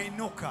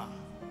 Nikainuka.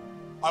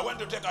 I went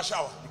to take a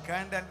shower.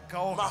 Nikaenda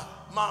nikaoga.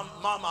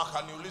 Mama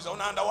akaniuliza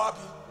unaenda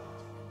wapi?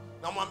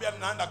 Namwambia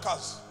ninaenda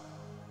kazi.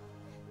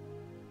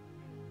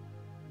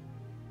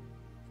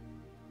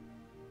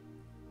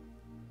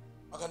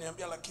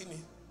 Akaniambia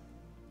lakini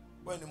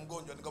wewe ni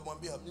mgonjwa.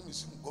 Nikamwambia mimi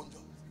si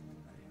mgonjwa.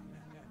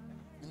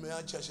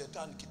 Nimeacha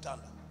shetani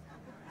kitanda.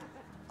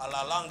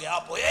 Alalange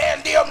hapo. Yeye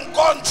ndiye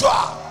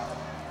mgonjwa.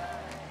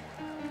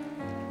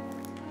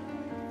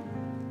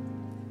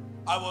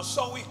 I was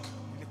so weak.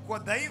 Nilikuwa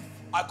dhaifu.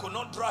 I could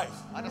not drive.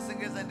 Hata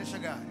singeweza endesha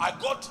gari. I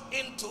got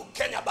into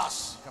Kenya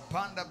bus.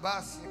 Kapanda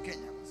basi ya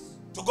Kenya bus.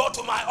 To go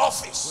to my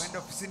office. Kwenda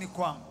ofisini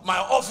kwangu. My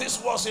office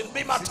was in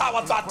Bima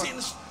Tower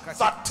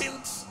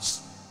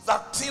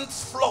 13th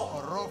floor.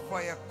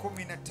 Orofa ya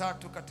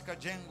 13 katika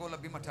jengo la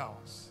Bima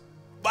Towers.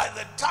 By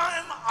the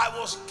time I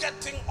was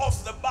getting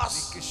off the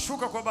bus,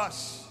 nikishuka kwa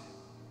basi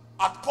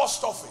at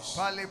post office,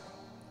 pale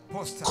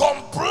posta,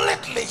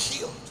 completely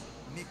healed.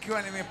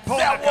 Nikiwa nimepona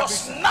there was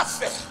kabisa.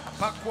 nothing.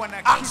 Hapakuwa na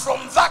And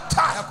from that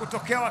time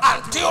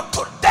until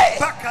today,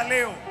 mpaka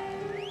leo,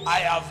 I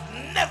have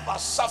never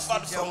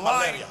suffered from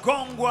malaria.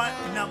 Gongwa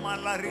na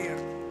malaria.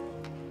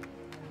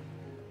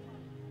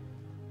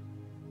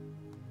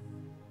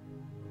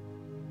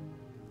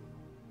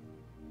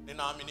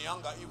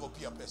 Ninaaminianga hivyo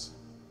pia pesa.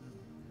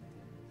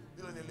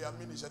 Bila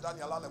niliamini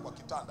shetani alale kwa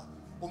kitanda.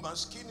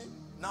 Umaskini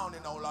nao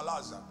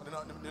ninaulalaza.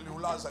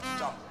 Niliulaza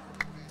kitambo.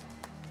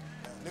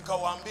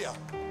 Nikawaambia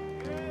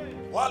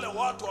wale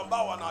watu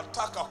ambao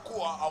wanataka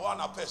kuwa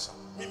hawana pesa,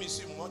 mimi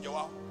si mmoja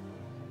wao.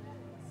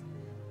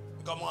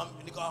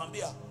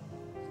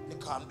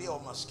 Nikaambia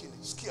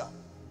umaskini, sikia.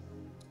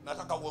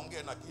 Nataka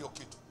uongee na hiyo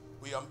kitu.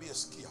 Uiambie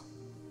sikia.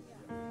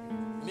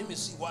 Mimi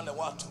si wale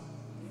watu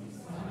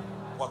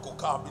wa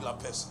kukaa bila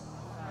pesa.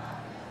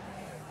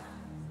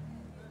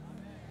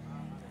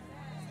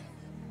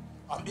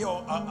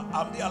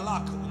 Ambia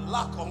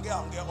Lak,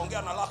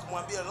 ongea na Lak,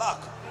 mwambie Lak.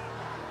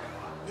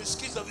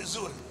 Nisikize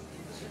vizuri.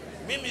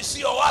 Mimi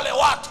sio wale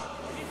watu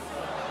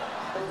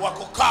wa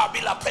kukaa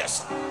bila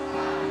pesa.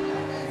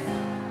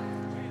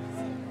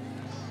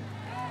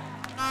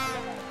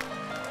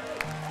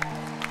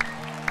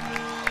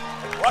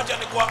 Wacha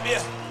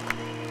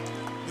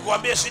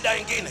nikuambie shida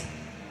nyingine.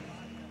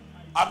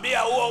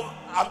 Ambia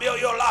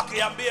hiyo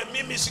Lak, ambie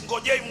mimi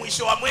singojei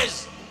mwisho wa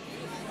mwezi.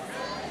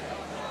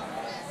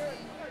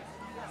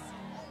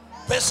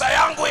 Pesa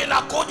yangu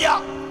inakuja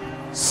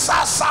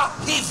sasa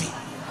hivi.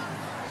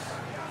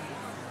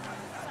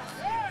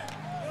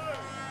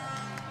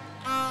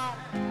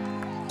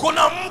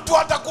 Kuna mtu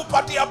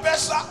atakupatia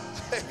pesa.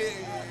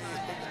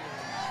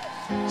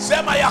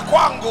 Sema ya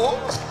kwangu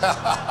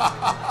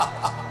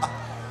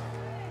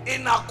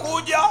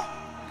inakuja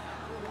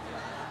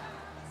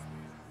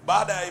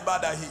baada ya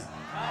ibada hii.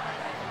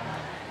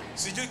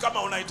 Sijui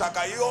kama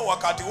unaitaka hiyo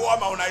wakati huo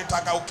ama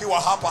unaitaka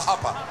ukiwa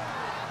hapa.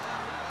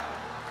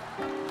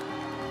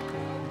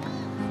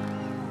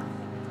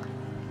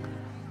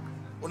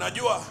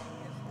 Unajua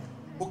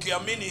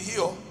ukiamini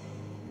hiyo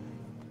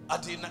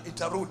ati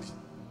itarudi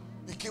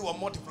ikiwa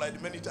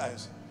multiplied many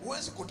times.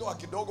 Huwezi kutoa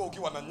kidogo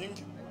ukiwa na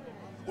nyingi.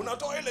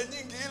 Unatoa ile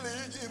nyingi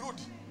ili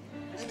irudi.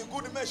 Ini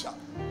good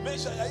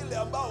measure ya ile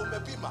ambao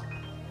umepima.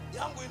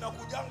 Yangu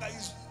inakujanga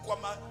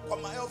kwa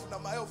maelfu na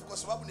maelfu kwa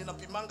sababu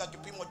ninapimanga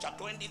kipimo cha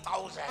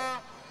 20,000.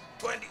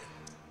 20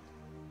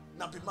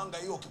 napimanga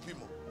hiyo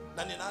kipimo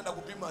na ninaenda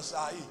kupima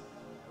saa hii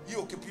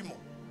hiyo kipimo.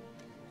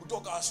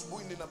 Kutoka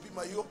asubuhi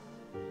ninapima hiyo,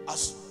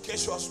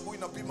 kesho asubuhi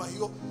napima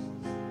hiyo.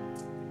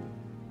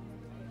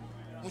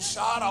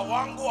 Mshahara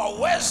wangu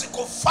hawezi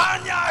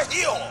kufanya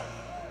hiyo.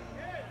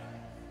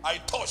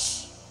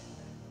 Haitoshi.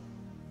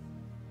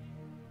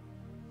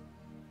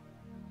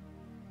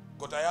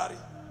 Uko tayari?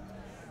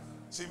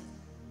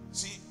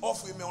 Si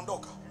ofu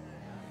imeondoka.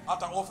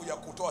 Hata ofu ya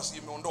kutoa si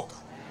imeondoka.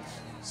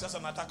 Sasa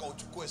nataka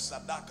uchukue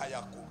sadaka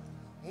yako.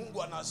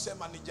 Mungu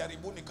anasema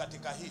nijaribuni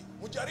katika hii.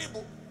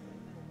 Mjaribu.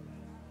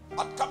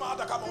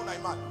 Hata kama una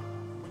imani.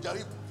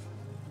 Mjaribu.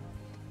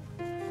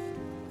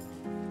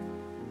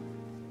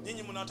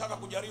 Nyinyi mnataka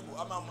kujaribu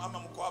ama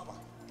mko hapa?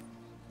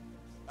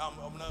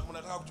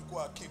 Mnataka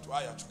kuchukua kitu.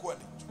 Haya,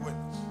 chukueni.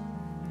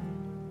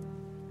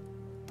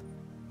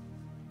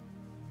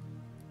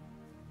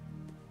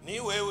 Ni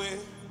wewe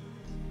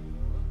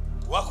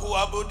wa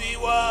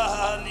kuabudiwa,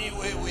 ni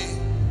wewe.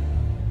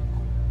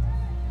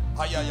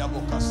 Haya ya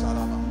boka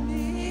salama.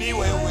 Ni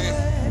wewe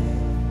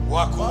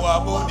wa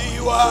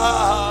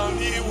kuabudiwa,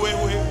 ni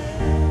wewe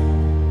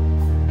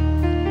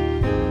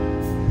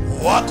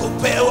wa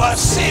kupewa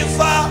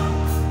sifa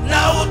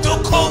na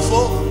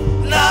utukufu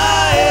na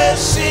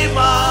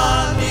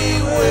heshima.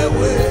 Ni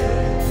wewe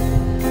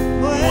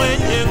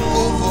mwenye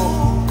nguvu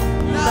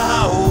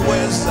na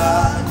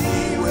uweza.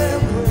 Ni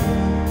wewe.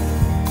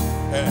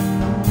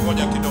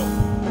 Ngoja kidogo.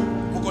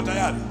 Uko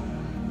tayari?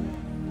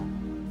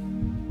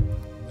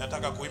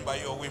 Nataka kuimba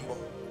hiyo wimbo.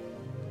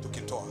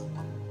 Tukitoa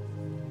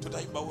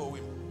tutaimba huo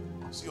wimbo.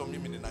 Sio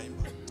mimi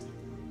ninaimba.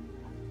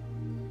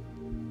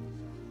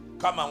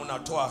 Kama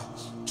unatoa,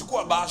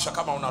 chukua bahasha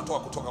kama unatoa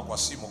kutoka kwa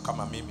simu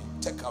kama mimi.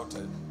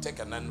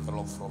 Take an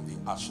envelope from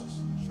the ushers.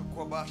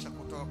 Chukua bahasha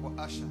kutoka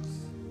kwa ushers.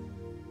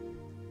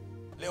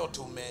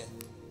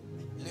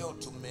 Leo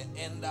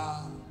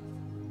tumeenda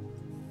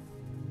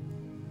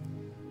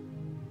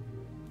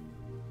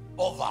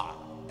over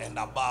and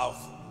above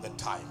the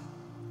time.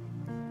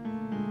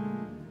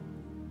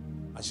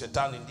 Na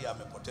shetani ndiye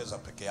amepoteza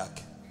peke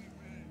yake.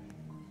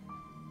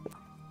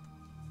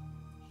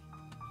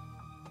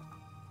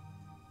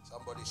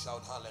 Somebody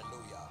shout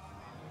hallelujah.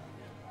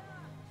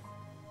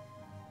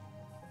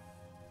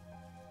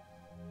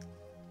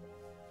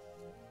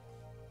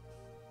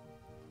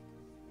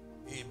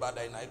 Hii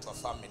ibada inaitwa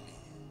family.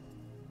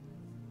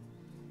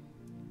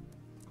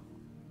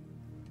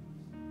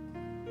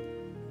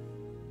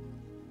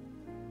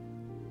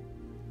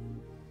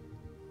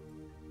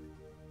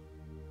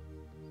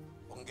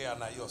 Ongea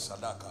na hiyo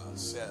sadaka.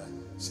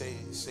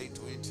 Say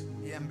to it.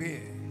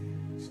 Iambie,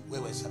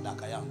 wewe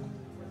sadaka yangu.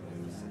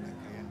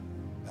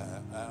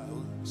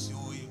 Si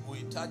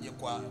uhitaje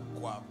kwa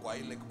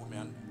ile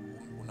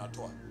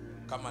unatoa.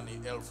 Kama ni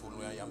 1000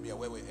 unaiambia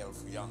wewe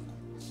 1000 yangu.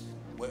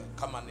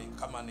 Kama ni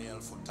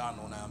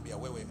 1500 unaambia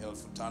wewe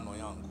 1500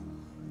 yangu.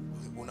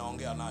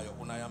 Unaongea nayo,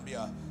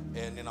 unaiambia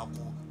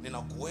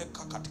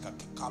ninakuweka katika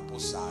kikapu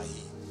saa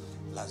hii.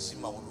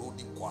 Lazima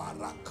urudi kwa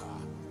haraka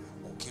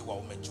ukiwa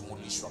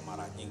umejumulishwa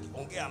mara nyingi.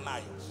 Ongea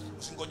nayo.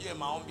 Usingojee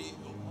maombi.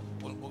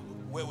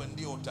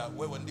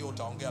 Wewe ndio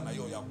utaongea na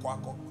hiyo ya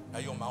kwako, na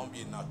hiyo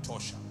maombi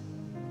inatosha.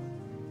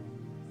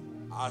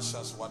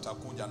 Ashas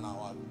watakuja na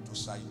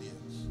watusaidie.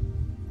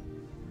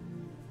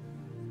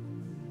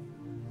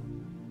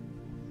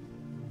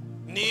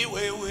 Ni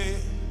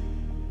wewe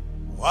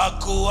wa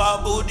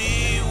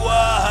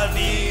kuabudiwa,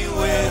 ni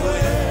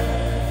wewe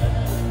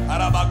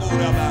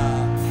arabaguraba,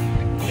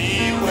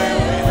 ni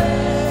wewe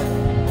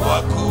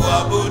wa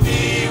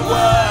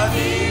kuabudiwa,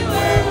 ni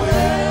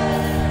wewe,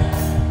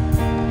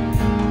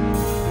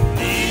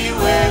 ni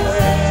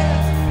wewe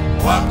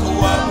wa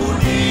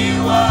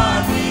kuabudiwa,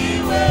 ni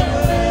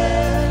wewe,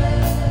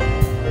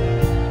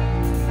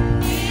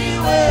 ni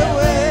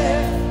wewe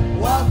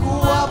wa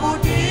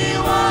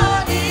kuabudiwa,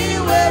 ni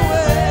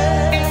wewe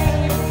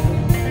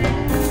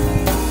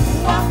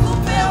wa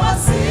kupewa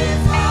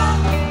sifa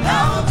na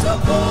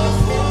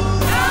utukufu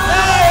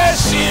na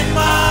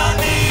heshima,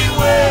 ni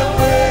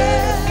wewe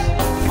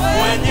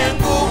mwenye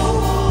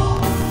nguvu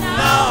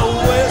na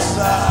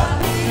uweza,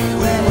 ni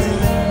wewe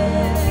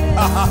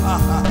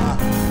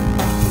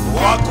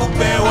wa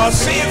kupewa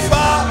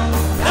sifa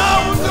na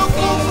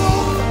utukufu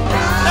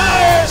na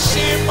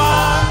heshima,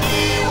 ni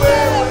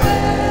wewe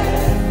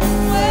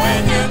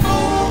mwenye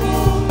nguvu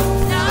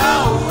na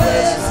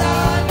uweza,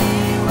 ni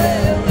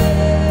wewe,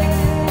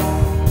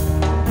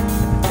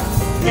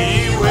 ni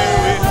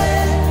wewe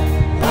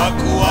wa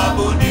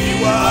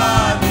kuabudiwa,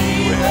 ni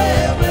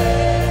wewe.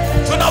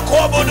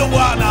 Tunakuabudu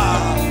Bwana,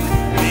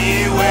 ni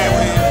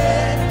wewe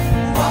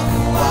wa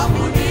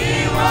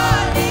kuabudiwa,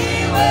 ni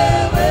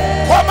wewe.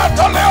 Kwa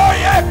matoleo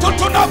yetu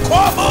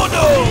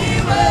tunakuabudu, ni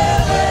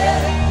wewe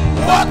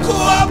wa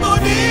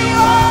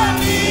kuabudiwa,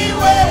 ni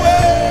wewe.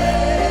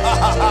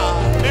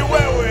 Ni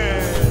wewe,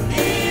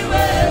 ni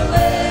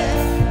wewe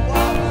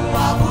wa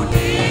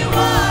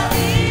kuabudiwa,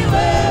 ni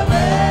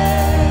wewe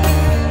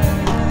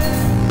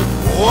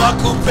wa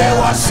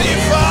kupewa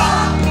sifa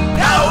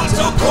na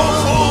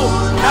utukufu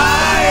na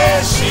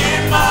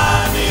heshima,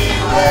 ni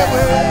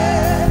wewe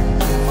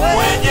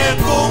mwenye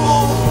nguvu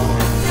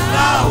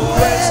na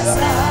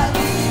uweza,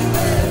 ni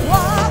wewe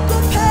wa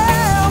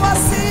kupewa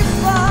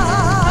sifa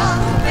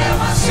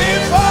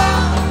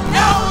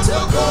na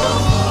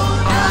utukufu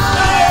na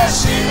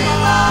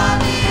heshima,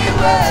 ni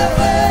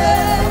wewe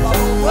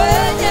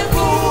mwenye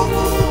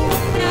nguvu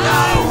na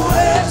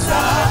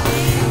uweza,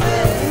 ni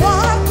wewe wa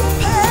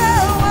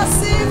kupewa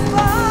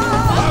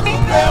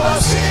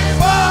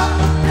sifa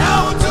na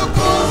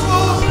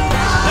utukufu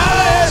na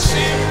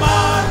heshima,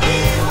 ni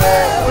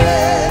wewe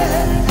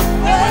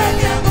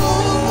mwenye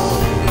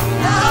nguvu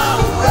na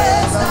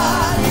uweza,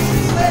 ni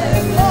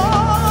wewe,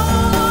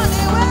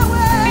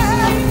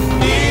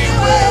 ni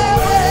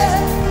wewe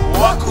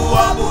wa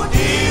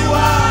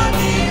kuabudiwa,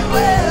 ni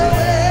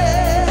wewe,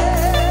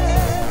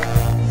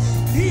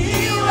 ni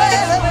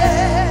wewe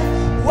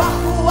wa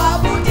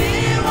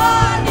kuabudiwa,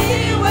 ni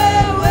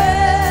wewe,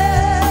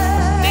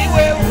 ni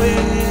wewe,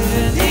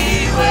 ni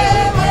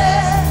wewe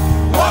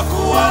wa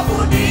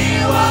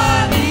kuabudiwa,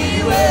 ni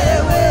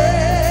wewe.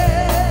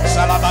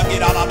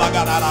 Salabagira la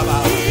bagara la ba.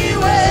 Ni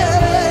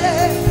wewe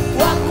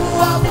wa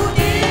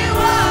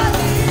kuabudiwa,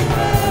 ni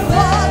wewe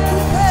wa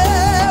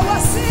kupewa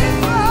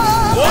sifa,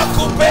 wa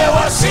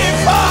kupewa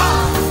sifa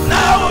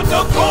na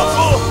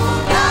utukufu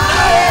na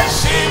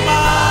heshima,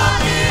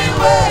 ni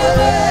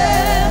wewe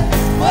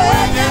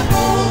mwenye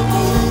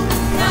nguvu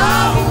na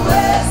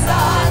uweza,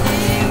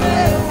 ni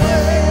wewe.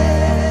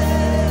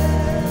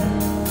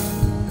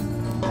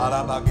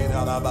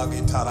 Arabagira la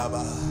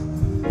bagitaraba.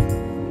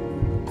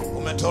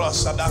 Umetoa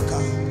sadaka.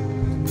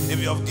 If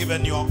you have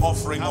given your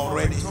offering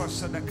already, toa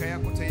sadaka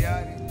yako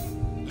tayari,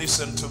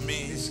 listen to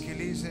me.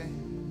 nisikilize.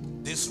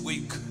 This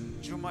week,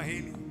 juma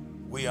hili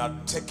we are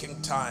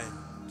taking time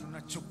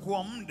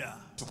tunachukua muda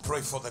to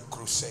pray for the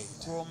crusade.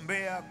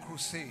 kuombea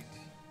crusade.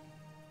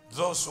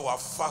 Those who are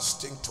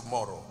fasting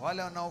tomorrow,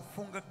 Wale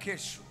wanaofunga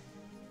kesho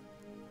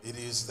it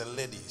is the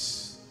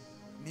ladies,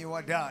 ni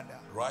wadada.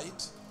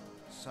 right?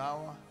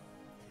 Sawa.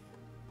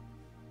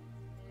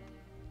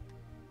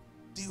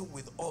 Deal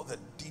with all the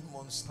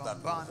demons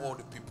that will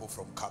hold people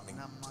from coming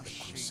na to the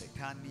crusade.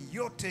 mashetani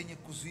yote yenye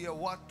kuzuia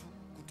watu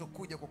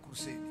kutokuja kwa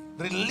crusade.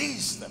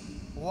 Release them.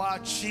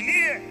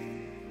 Waachilie.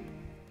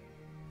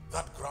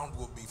 That ground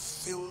will be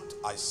filled.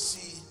 I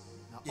see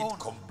it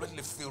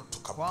completely filled to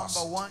kwamba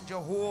capacity. uwanja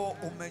huo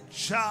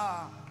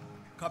umejaa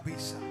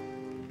kabisa.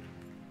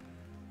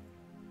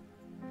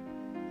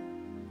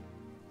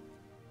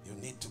 You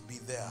need to be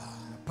there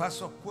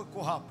Paswa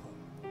kuweko hapo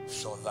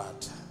so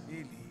that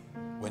ili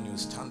when you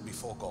stand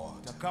before God,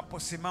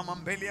 utakaposimama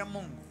mbele ya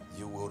Mungu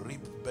you will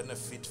reap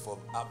benefit for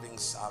having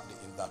served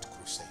in that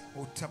crusade.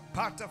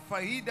 utapata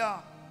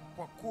faida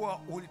kwa kuwa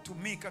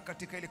ulitumika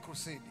katika ile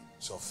crusade.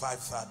 So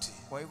 5:30,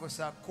 Kwa hivyo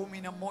saa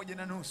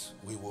 11:30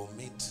 we will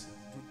meet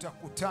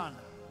tutakutana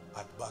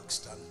at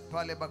Buxton.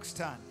 pale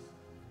Buxton.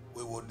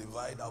 We will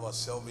divide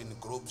ourselves in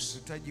groups.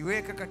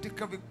 Tutajiweka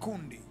katika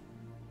vikundi.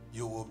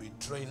 You will be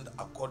trained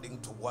according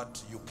to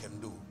what you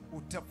can do.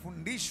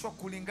 Utafundishwa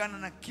kulingana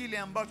na kile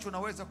ambacho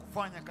unaweza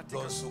kufanya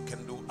katika. Those who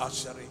can do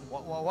ushering,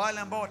 wale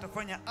ambao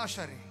watafanya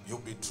ushering,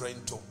 you'll be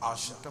trained to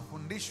usher.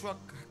 utafundishwa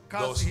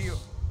kazi hiyo.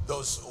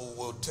 Those who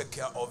will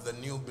take care of the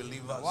new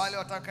believers, wale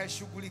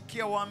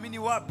watakayeshughulikia waamini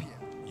wapya,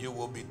 you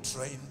will be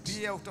trained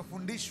pia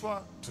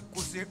utafundishwa to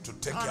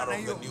take care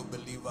of the new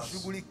believers.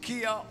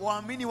 Shughulikia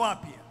waamini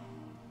wapya.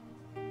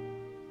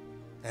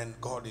 And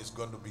God is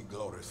going to be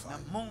glorified. Na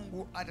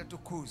Mungu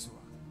atatukuzwa.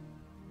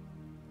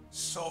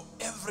 So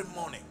every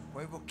morning,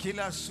 kwa hivyo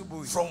kila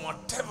asubuhi, from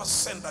whatever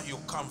center you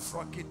come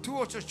from, kwa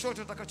kituo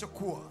chochote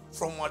utakachokuwa,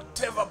 from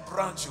whatever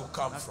branch you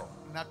come from,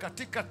 na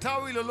katika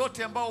tawi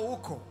lolote ambao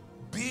uko,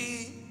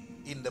 be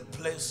in the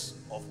place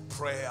of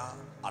prayer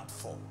at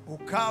 4.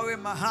 Ukawe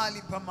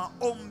mahali pa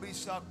maombi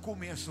saa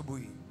 10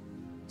 asubuhi.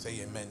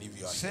 Say amen if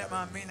you are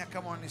Sema amina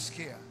kama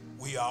unanisikia.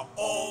 We are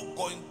all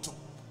going to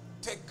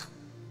take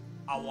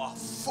our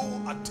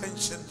full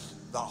attention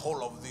the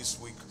whole of this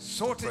week.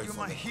 Sote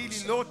juma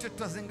hili lote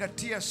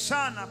tutazingatia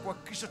sana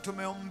kuhakikisha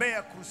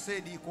tumeombea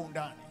crusade kwa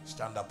undani.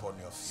 Stand up on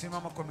your feet.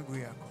 Simama kwa miguu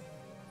yako.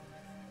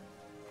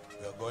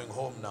 We are going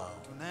home now.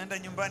 Tunaenda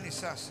nyumbani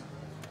sasa.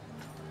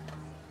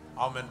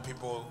 How many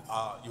people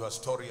your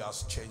story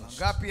has changed?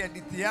 Ngapi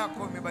hadithi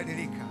yako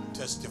imebadilika?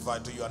 Testify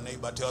to your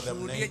neighbor. Tell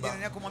them, neighbor,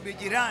 jirani yako, mwambie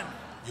jirani,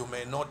 you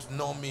may not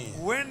know me.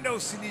 Huenda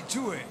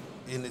usinijue.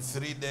 In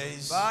 3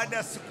 days, baada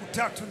ya siku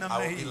 3 namna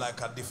hii, I will be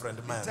like a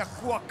different man.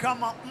 Nitakuwa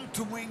kama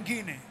mtu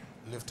mwingine.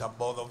 Lift up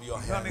both of your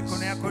hands.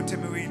 Mikono yako yote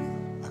miwili.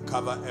 I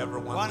cover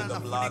everyone with the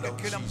blood of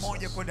kila Jesus.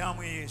 mmoja kwa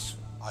damu ya Yesu.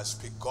 I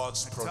speak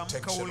God's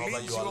protection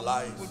over your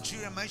life.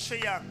 Juu ya maisha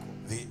yako.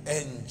 The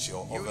angel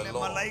of the Yule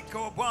Lord, malaika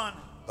wa Bwana,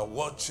 the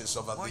watches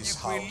over this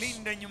house,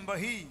 kuilinda nyumba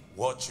hii,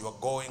 watch you are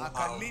going out,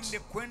 akalinde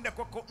kwenda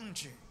kwako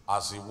nje,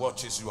 as he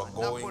watches you are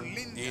going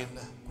in,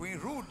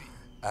 kuirudi.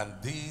 and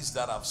these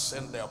that have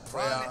sent their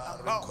prayer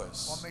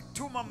requests,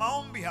 wametuma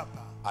maombi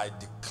hapa, I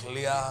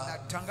declare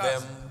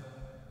them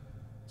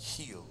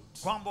healed.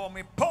 kwamba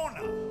wamepona.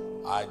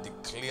 I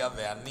declare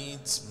their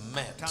needs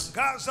met.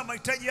 Tangaza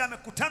mahitaji yao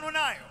yamekutanwa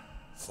nayo.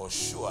 For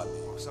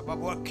surely, kwa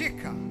sababu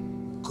hakika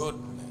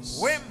goodness,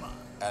 wema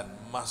and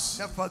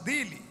mercy na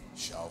fadhili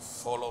shall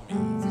follow me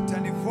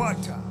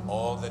zitanifuata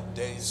all the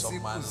days of my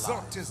siku life,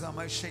 zote za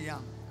maisha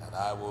yangu, and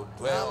I will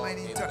dwell nami in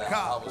the nitakaa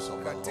house of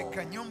the katika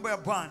Lord nyumba ya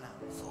Bwana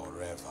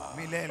forever.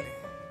 milele.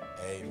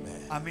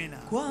 Amen. Amina.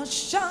 Kwa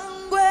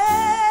shangwe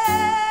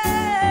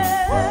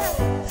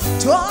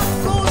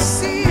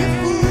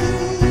twakusifu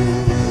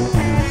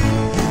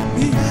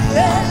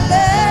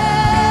milele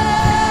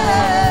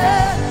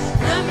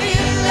na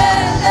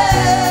milele.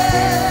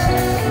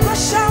 Kwa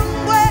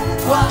shangwe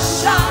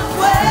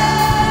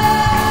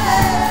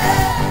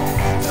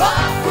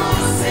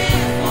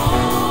twakusifu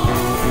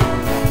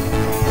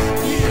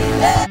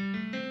milele.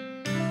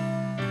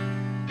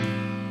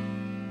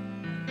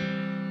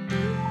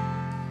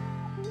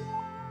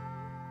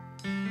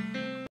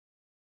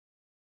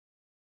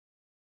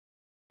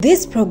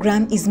 This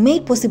program is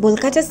made possible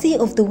courtesy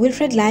of the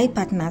Wilfred Lai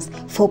partners.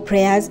 For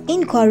prayers,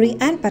 inquiry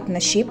and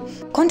partnership,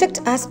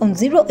 contact us on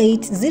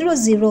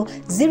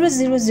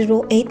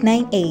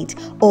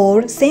 0800000898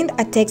 or send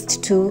a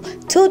text to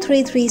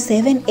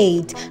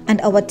 23378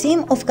 and our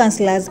team of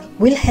counselors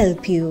will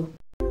help you.